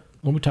something about,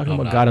 when we were talking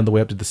about God on the way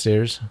up to the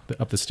stairs,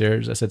 up the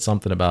stairs, I said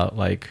something about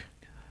like,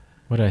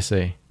 what did I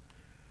say?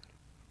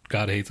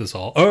 God hates us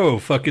all. Oh,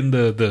 fucking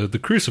the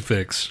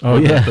crucifix. Oh,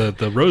 yeah.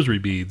 The rosary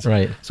beads.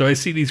 Right. So I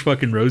see these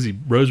fucking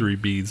rosary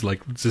beads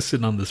like just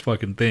sitting on this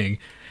fucking thing,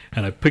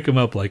 and I pick them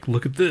up like,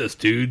 look at this,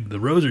 dude, the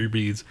rosary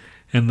beads,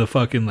 and the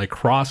fucking like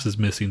cross is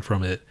missing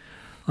from it.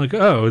 Like,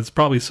 oh, it's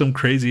probably some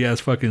crazy ass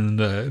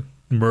fucking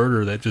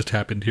murder that just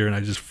happened here, and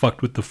I just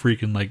fucked with the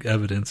freaking like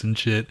evidence and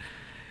shit.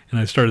 And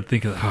I started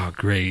thinking, oh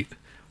great,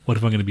 what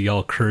if I'm going to be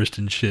all cursed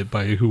and shit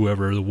by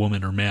whoever, the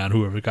woman or man,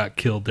 whoever got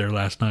killed there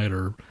last night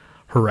or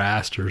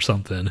harassed or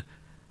something.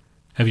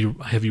 Have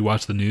you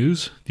watched the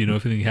news? Do you know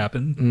if anything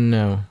happened?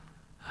 No.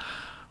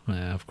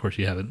 Of course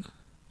you haven't.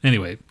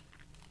 Anyway,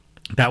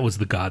 that was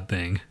the God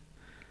thing.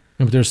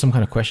 No, but there's some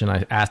kind of question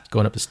I asked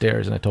going up the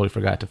stairs, and I totally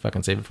forgot to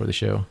fucking save it for the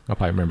show. I'll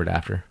probably remember it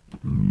after.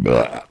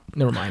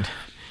 Never mind.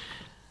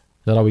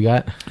 Is that all we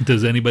got?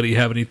 Does anybody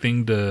have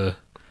anything to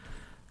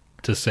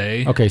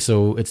say? Okay,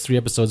 so it's 2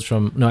 episodes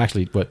from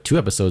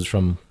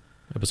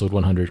episode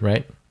 100,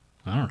 right?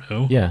 I don't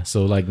know. Yeah,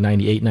 so like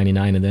 98,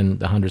 99, and then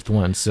the 100th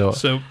one.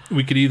 So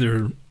we could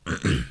either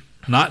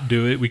not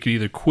do it. We could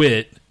either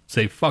quit,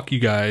 say fuck you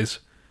guys,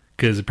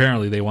 because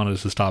apparently they wanted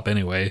us to stop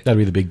anyway. That'd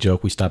be the big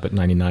joke. We stop at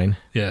 99.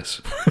 Yes.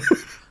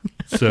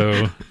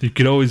 So we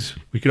could always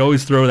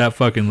throw that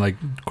fucking like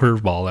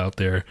curveball out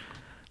there.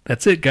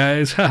 That's it,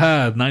 guys.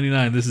 Haha,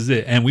 99. This is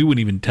it. And we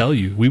wouldn't even tell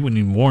you. We wouldn't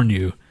even warn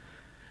you.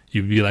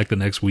 You'd be like the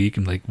next week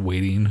and like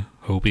waiting,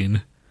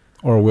 hoping.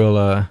 Or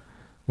we'll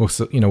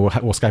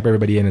Skype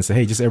everybody in and say,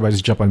 hey, just everybody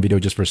just jump on video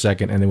just for a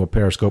second, and then we'll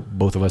Periscope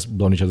both of us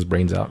blowing each other's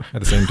brains out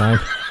at the same time.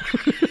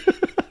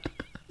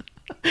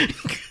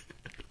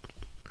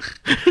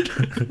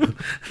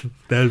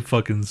 That'd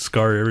fucking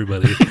scar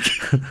everybody.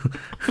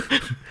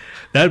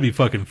 That'd be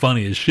fucking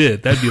funny as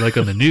shit. That'd be like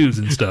on the news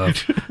and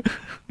stuff.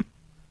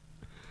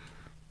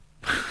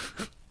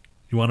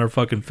 You want our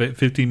fucking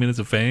 15 minutes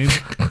of fame?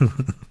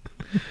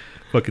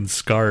 Fucking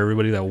scar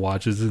everybody that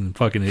watches and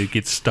fucking it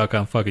gets stuck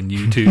on fucking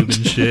YouTube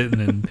and shit.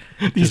 And then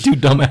These two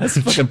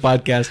dumbass fucking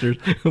podcasters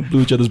who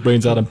blew each other's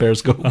brains out on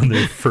Periscope. on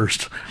their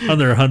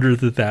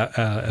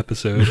 100th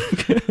episode.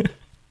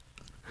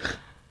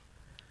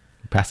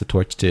 Pass the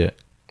torch to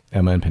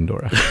Emma and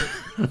Pandora.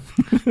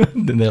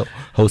 Then they'll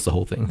host the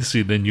whole thing.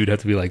 See, then you'd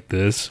have to be like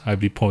this. I'd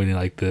be pointing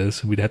like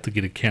this. We'd have to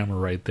get a camera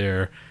right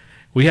there.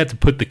 We had to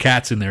put the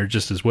cats in there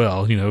just as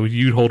well. You know,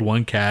 you'd hold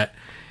one cat.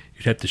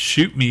 You'd have to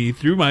shoot me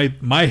through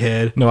my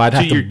head. No, I'd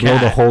have to your blow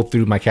cat. the hole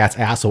through my cat's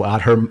asshole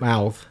out her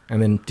mouth,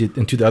 and then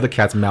into the other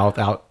cat's mouth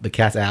out the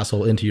cat's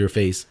asshole into your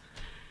face.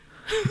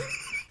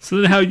 So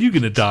then how are you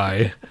going to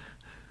die?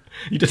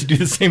 You just do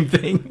the same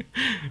thing.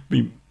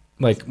 Be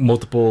like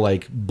multiple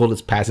like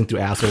bullets passing through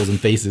assholes and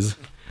faces.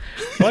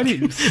 Why do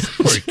you,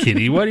 poor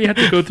kitty, why do you have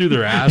to go through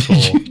their asshole?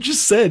 You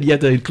just said you had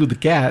to include the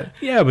cat.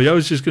 Yeah, but I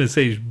was just going to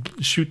say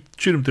shoot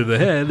him through the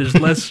head. There's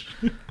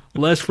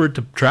less for it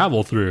to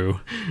travel through.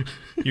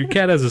 Your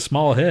cat has a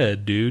small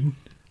head, dude.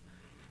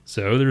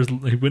 So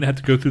he wouldn't have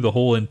to go through the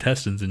whole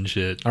intestines and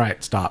shit. All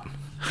right, stop.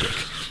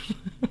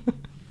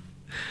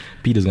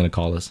 PETA's going to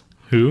call us.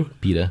 Who?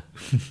 PETA.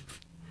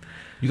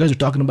 You guys are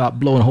talking about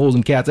blowing holes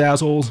in cats'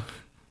 assholes?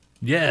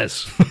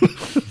 Yes.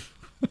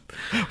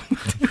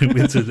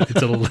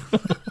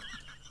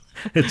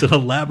 It's an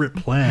elaborate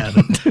plan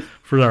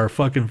for our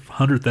fucking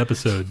 100th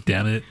episode,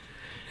 damn it.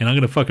 And I'm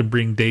going to fucking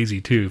bring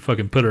Daisy too.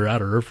 Fucking put her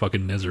out of her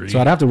fucking misery. So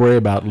I'd have to worry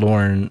about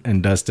Lauren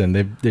and Dustin.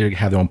 They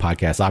have their own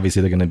podcast.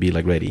 Obviously, they're going to be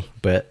like ready.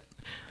 But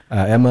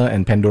Emma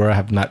and Pandora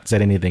have not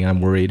said anything.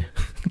 I'm worried.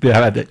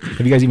 Have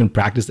you guys even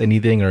practiced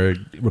anything or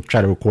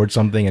try to record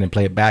something and then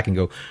play it back and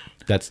go,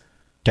 that's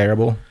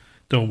terrible?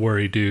 Don't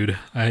worry, dude.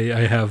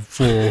 I have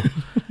full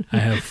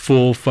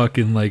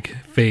fucking like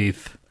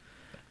faith.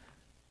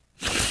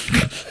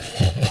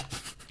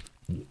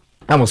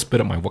 I almost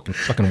spit up my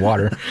fucking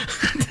water.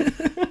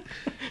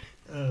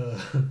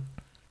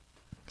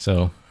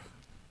 So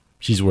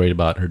she's worried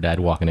about her dad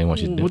walking in when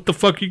she's What the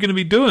fuck are you gonna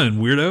be doing,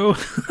 weirdo?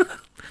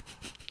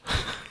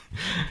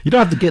 You don't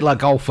have to get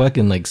like all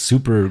fucking like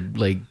super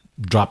like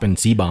dropping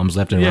C-bombs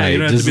left and Yeah, right. you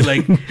don't have to be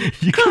like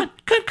cut,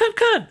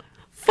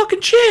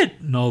 fucking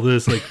shit, and all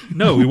this. Like,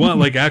 no, we want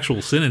like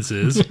actual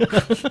sentences.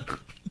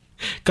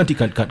 Cunty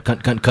cunt cunt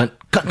cunt cunt cunt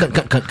cunt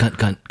cunt cunt cunt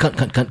cunt cunt cunt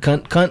cunt cunt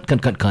cunt cunt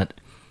cunt cunt cunt.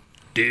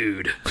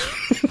 Dude.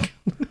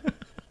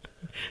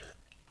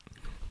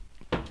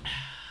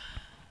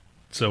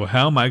 So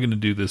how am I going to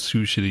do this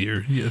Who Shitty?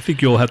 Or I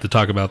think you'll have to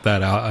talk about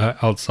that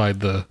outside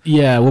the...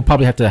 Yeah, we'll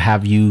probably have to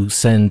have you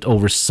send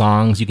over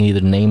songs. You can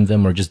either name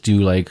them or just do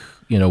like,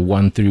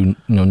 1 through,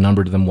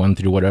 number them 1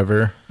 through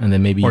whatever. And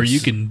then maybe... Or you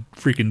can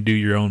freaking do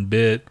your own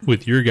bit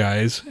with your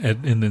guys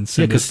and then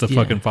send us the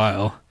fucking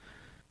file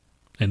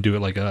and do it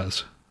like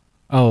us.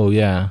 Oh,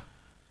 yeah.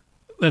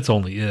 That's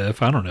only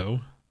if. I don't know.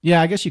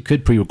 Yeah, I guess you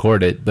could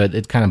pre-record it, but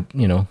it kind of,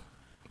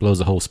 blows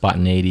the whole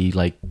spontaneity,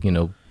 like,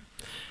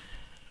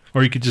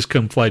 Or you could just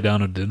come fly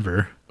down to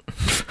Denver.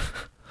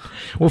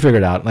 We'll figure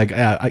it out. Like,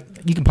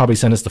 you can probably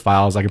send us the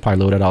files. I can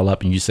probably load it all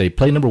up and you say,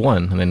 play number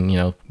 1, and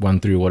then, 1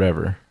 through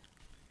whatever.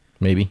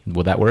 Maybe.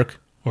 Would that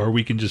work? Or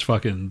we can just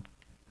fucking...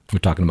 We're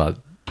talking about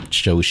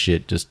show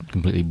shit, just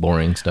completely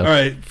boring stuff. All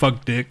right,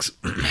 fuck dicks.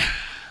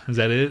 Is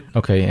that it?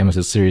 Okay, Emma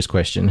says, serious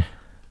question.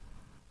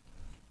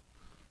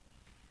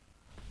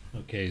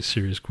 Okay,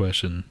 serious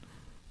question.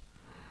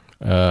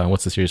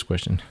 What's the serious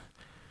question?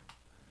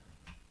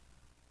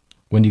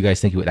 When do you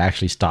guys think it would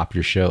actually stop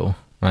your show?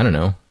 I don't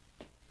know.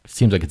 It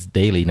seems like it's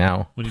daily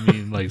now. What do you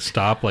mean, like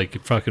stop,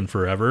 like fucking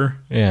forever?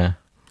 Yeah.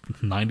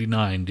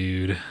 99,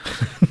 dude.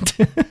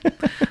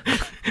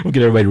 We'll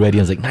get everybody ready.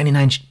 And it's like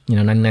 99,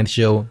 99th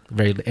show,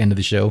 very end of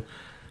the show.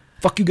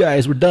 Fuck you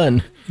guys, we're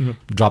done.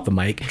 Drop the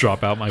mic.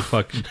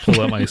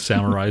 Pull out my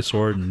samurai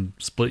sword and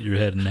split your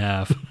head in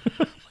half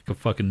like a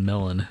fucking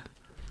melon.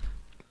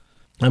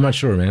 I'm not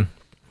sure, man.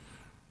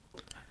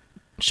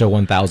 Show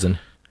 1000.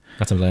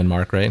 That's a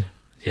landmark, right?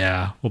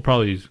 Yeah, we'll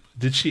probably...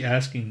 Did she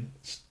asking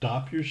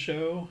stop your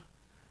show?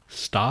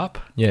 Stop?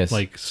 Yes.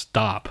 Like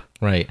stop.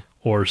 Right.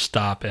 Or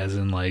stop as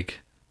in like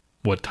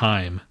what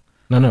time?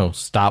 No.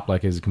 Stop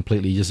like is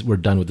completely just we're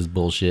done with this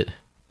bullshit.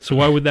 So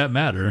why would that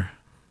matter?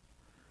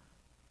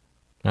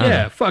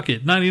 Yeah, fuck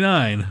it.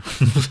 99.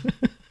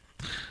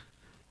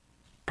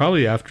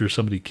 Probably after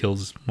somebody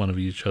kills one of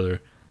each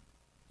other.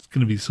 It's going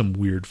to be some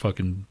weird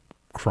fucking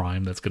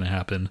crime that's going to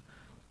happen.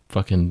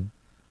 Fucking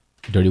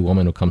dirty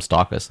woman will come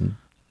stalk us and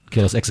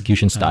kill us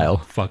execution style.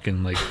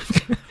 Fucking like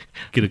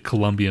get a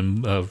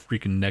Colombian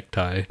freaking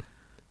necktie.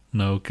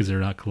 No, because they're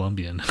not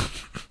Colombian.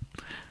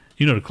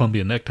 You know what a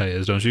Colombian necktie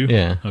is, don't you?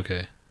 Yeah.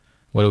 Okay.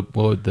 What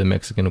would the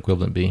Mexican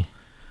equivalent be?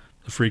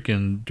 The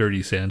freaking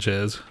dirty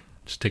Sanchez.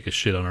 Just take a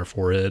shit on our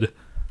forehead.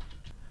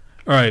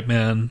 All right,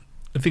 man.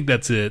 I think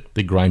that's it.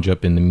 They grind you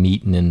up in the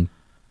meat and then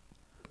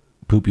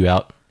poop you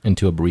out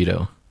into a burrito.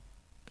 And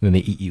then they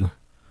eat you.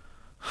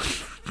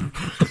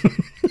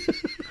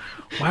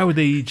 Why would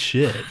they eat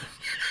shit?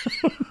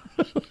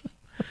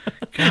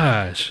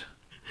 Gosh.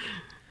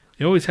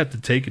 You always have to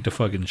take it to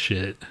fucking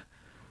shit.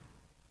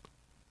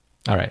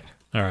 All right.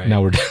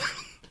 Now we're done.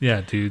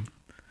 Yeah, dude.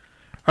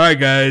 All right,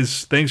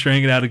 guys. Thanks for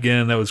hanging out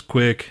again. That was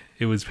quick.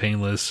 It was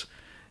painless.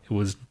 It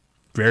was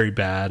very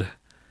bad.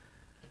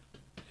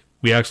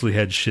 We actually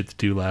had shit to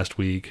do last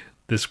week.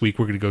 This week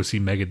we're going to go see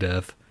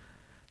Megadeth.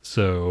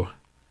 So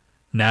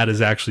Nat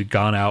has actually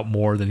gone out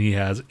more than he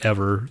has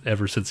ever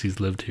since he's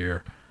lived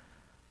here.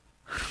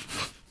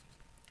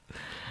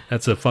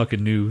 That's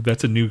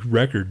a new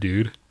record,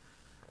 dude.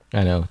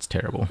 I know, it's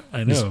terrible.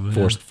 I know, man.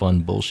 Forced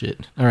fun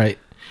bullshit. All right.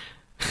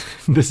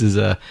 This is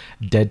a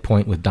Dead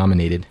Point with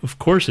Dominated. Of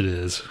course it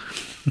is.